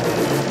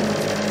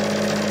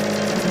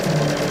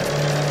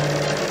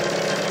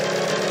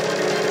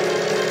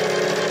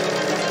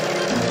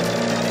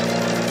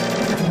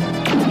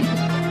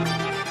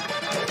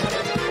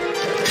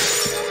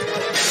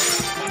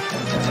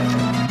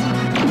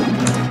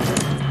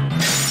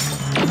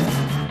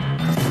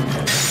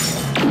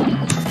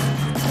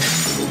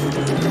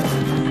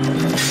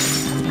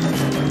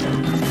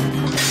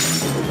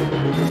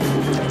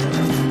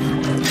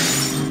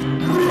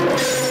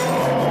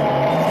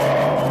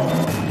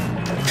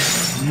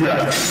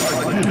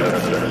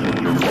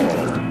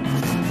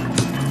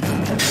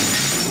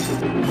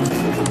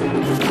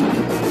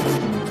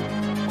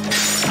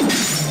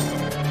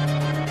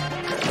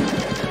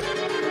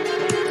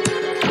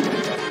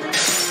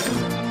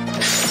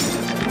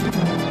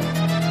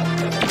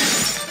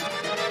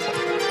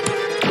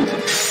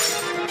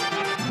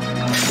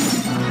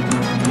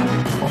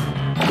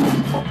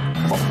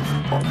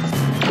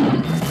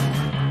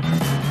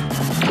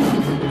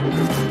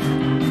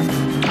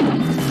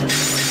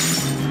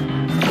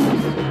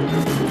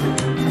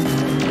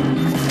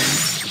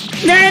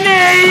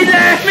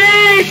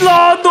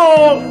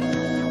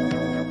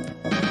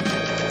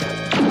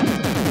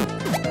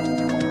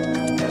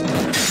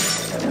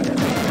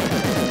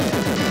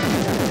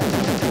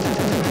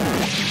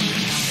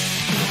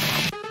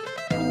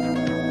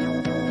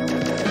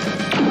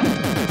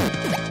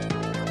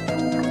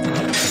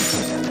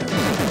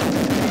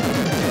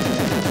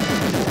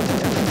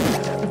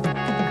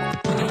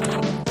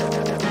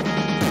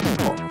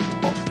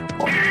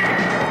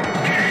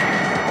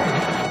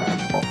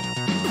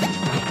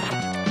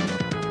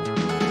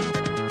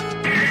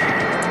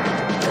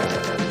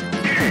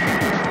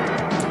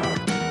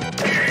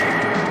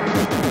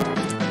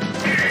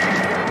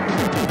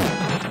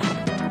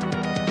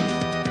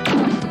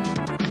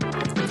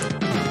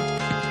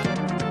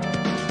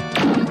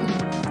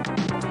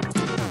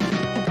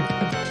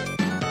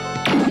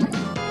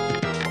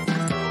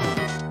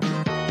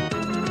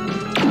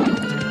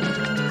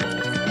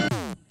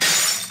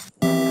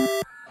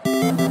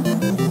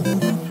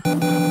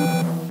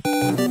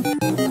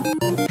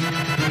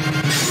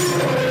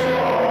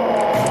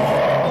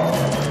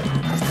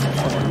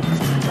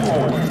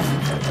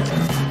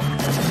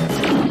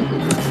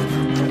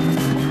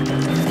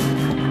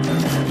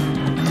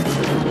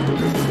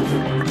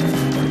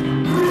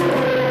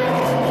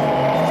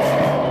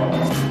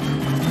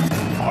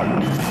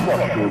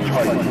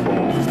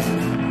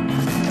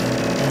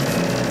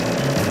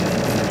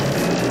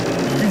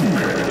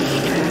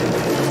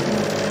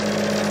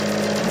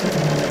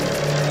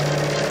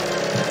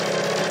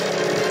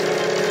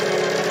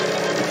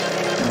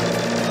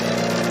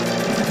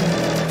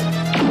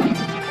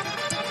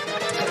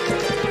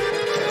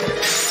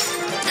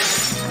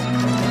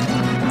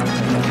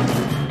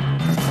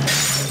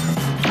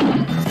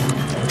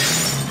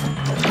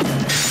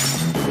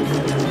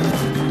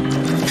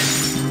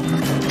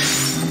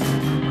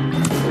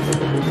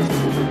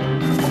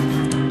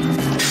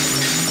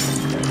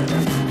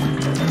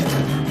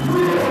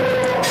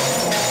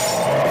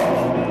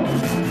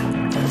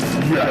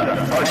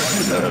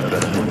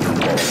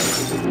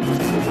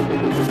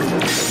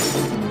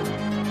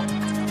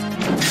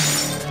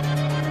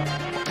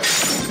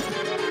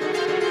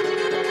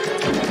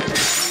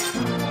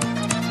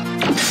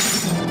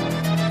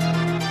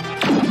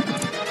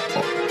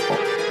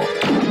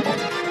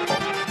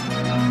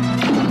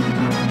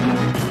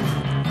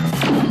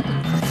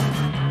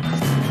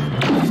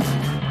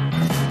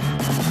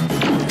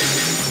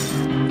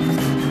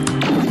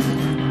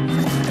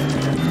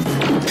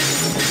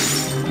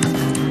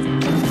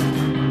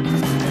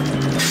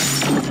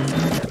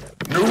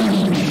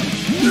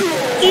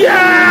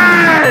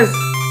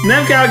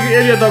 Nem kell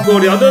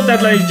elgyilkolni, a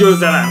döntetlen is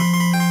győzelem.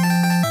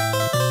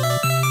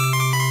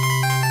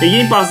 Még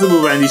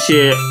Impossible-ben is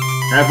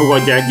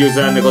elfogadják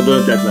győzelemnek a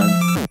döntetlen.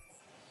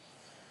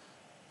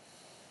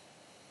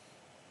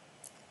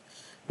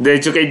 De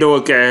csak egy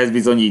dolgot kell ehhez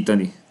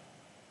bizonyítani.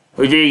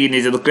 Hogy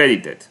végignézed a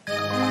kreditet.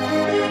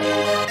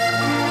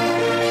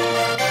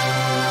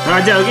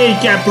 Látjátok, így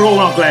kell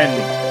prónak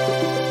lenni.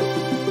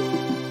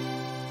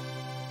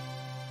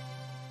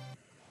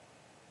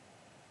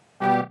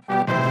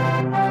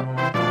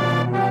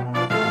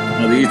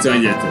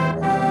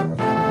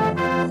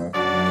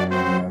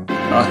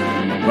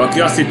 Valaki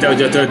azt hitte,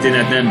 hogy a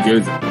történet nem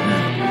győz.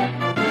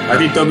 Hát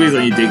itt a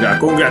bizonyíték rá.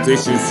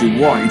 Congratulations, you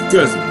won. Itt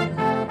közül.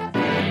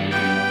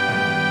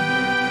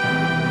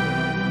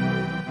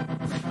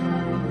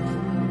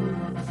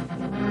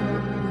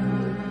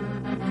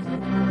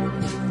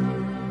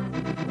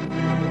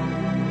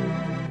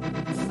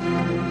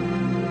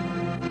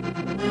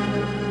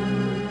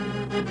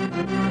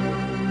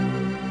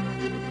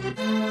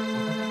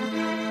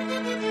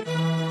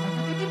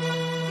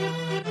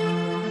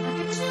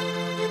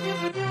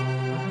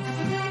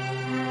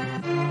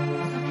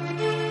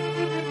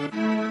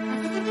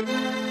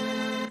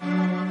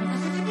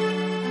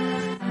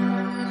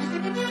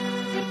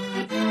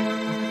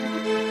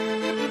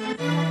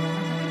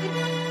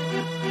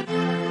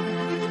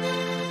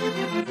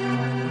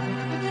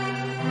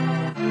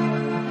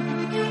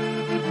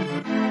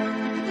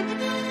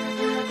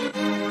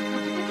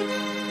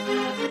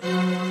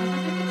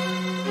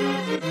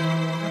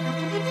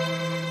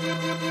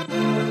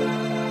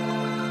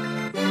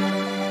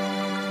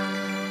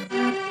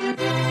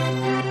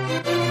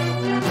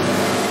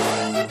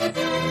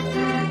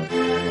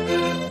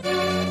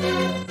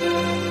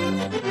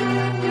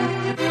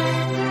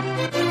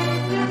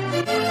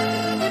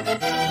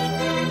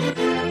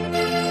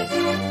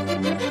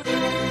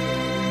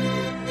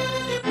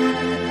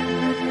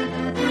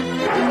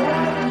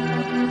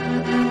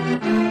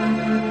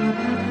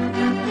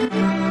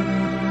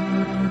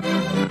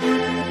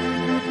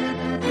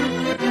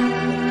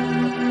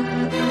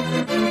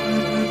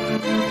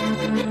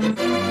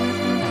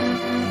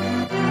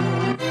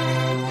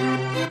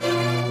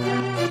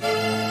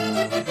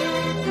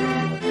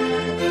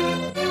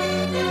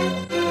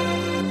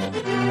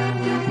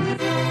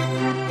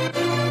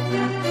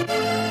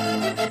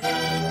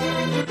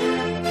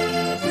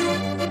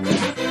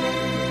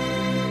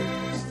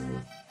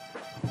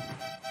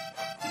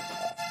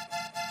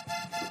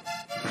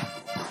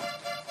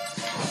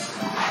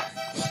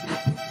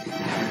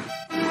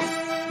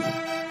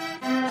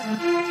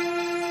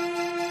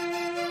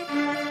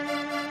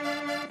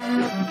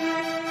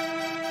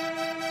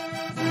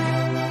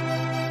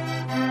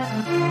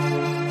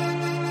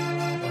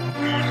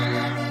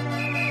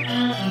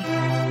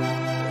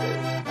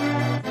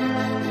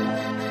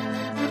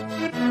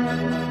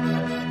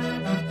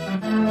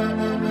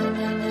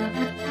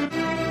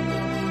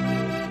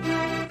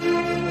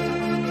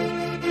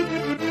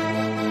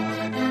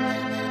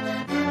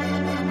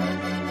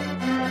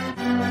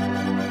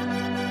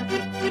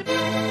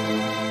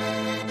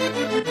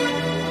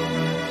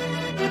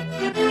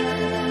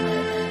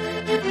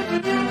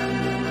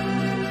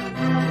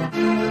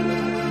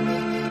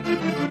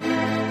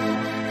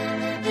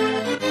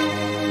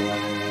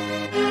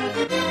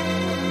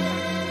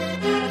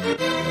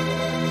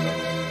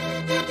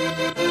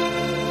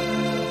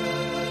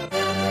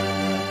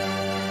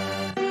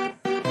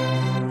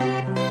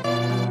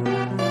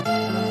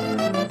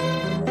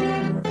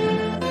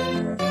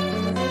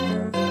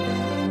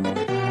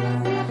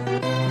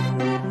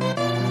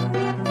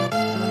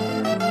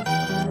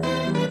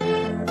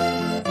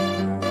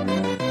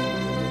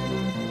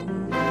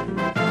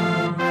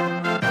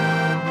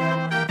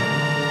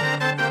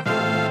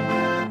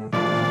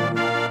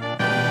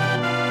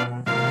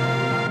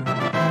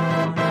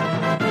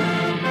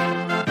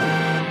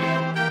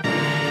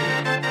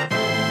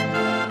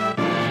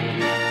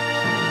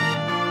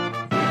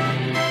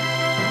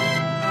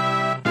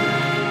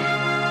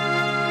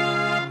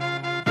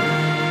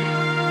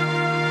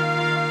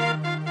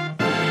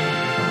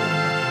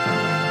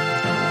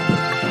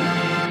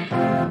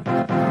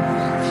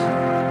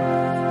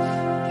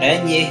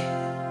 Ennyi?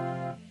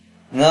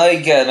 Na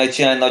igen,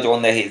 megcsinálni nagyon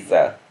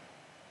nehézzel.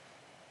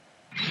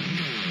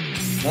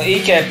 Na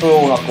így kell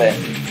prónak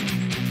lenni.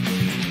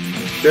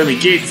 Több mint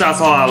 200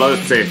 halála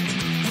össze.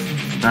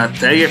 Hát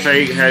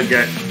teljesen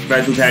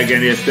fel tud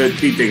helgelni ezt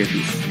titeket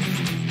is.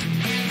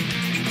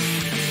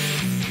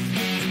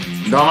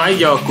 De ha már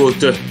így akkor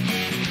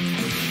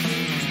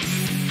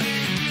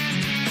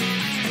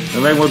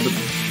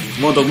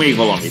megmondok még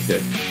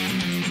valamit.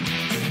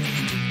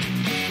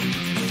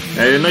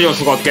 Nagyon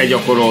sokat kell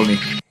gyakorolni.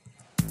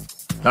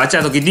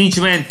 Látjátok, itt nincs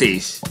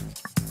mentés.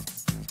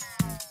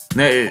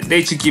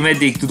 Nézzük ki,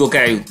 meddig tudok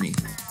eljutni.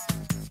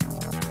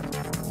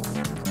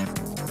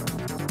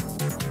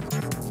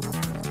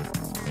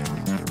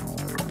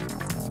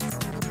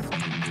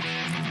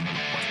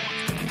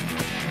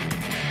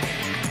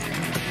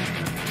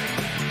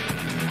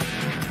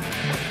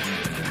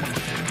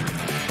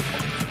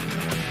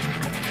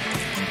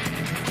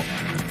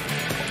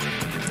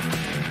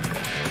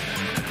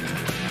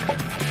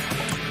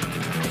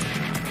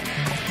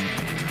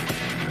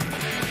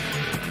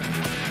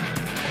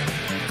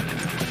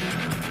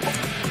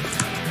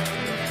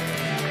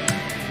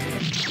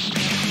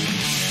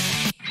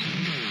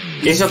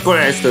 És akkor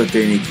ez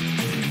történik.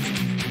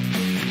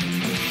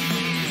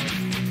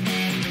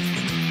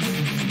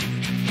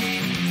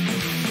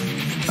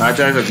 Hát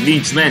ez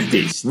nincs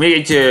mentés.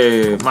 Még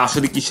egy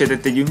második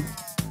kísérletet tegyünk.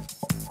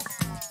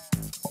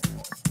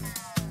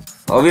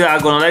 A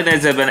világon a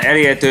legnehezebben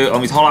elérhető,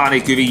 amit halál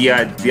nélkül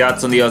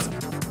végigjátszani,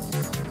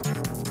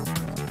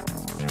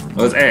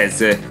 az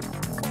ez.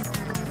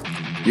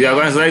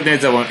 Világon ez a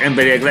legnehezebb,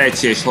 emberileg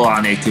lehetséges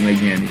halál nélkül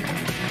megnyerni.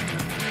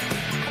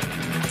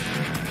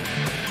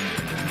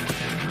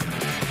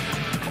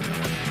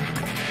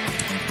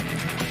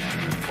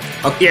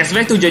 Aki ezt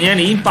meg tudja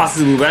nyerni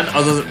Impossible-ben,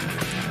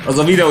 az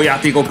a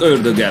videójátékok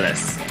ördöge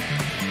lesz.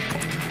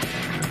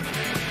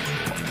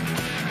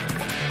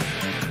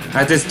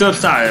 Hát ez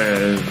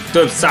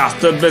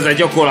több ezer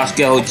gyakorlás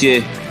kell,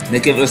 hogy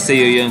nekem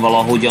összejöjjön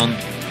valahogyan.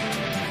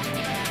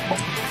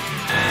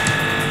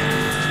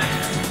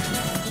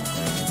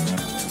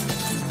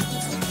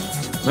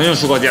 Nagyon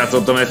sokat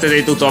játszottam ezt,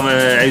 ezért tudtam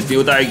eljutni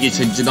odáig is,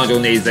 hogy nagyon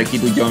nézzek, ki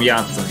tudjam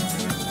játszani.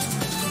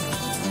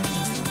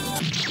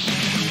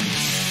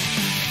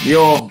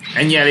 Jó,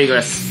 ennyi elég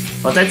lesz.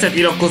 Ha tetszett,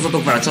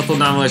 iratkozzatok fel a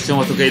csatornámon és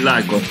nyomatok egy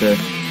lájkot.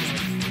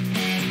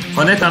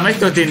 Ha netán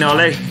megtörténne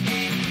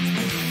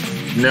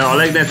a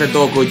legnehezebb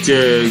dolog, hogy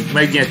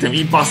megnyertem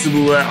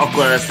Impossible-be,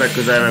 akkor lesz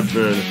legközelebb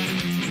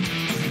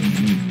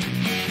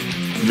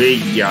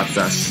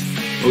végigjátszás.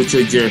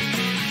 Úgyhogy,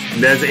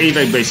 de ez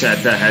években is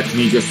eltelhet,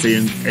 míg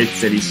összejön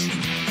egyszer is.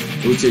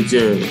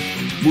 Úgyhogy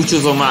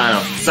búcsúzom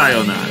mára,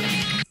 sayonara.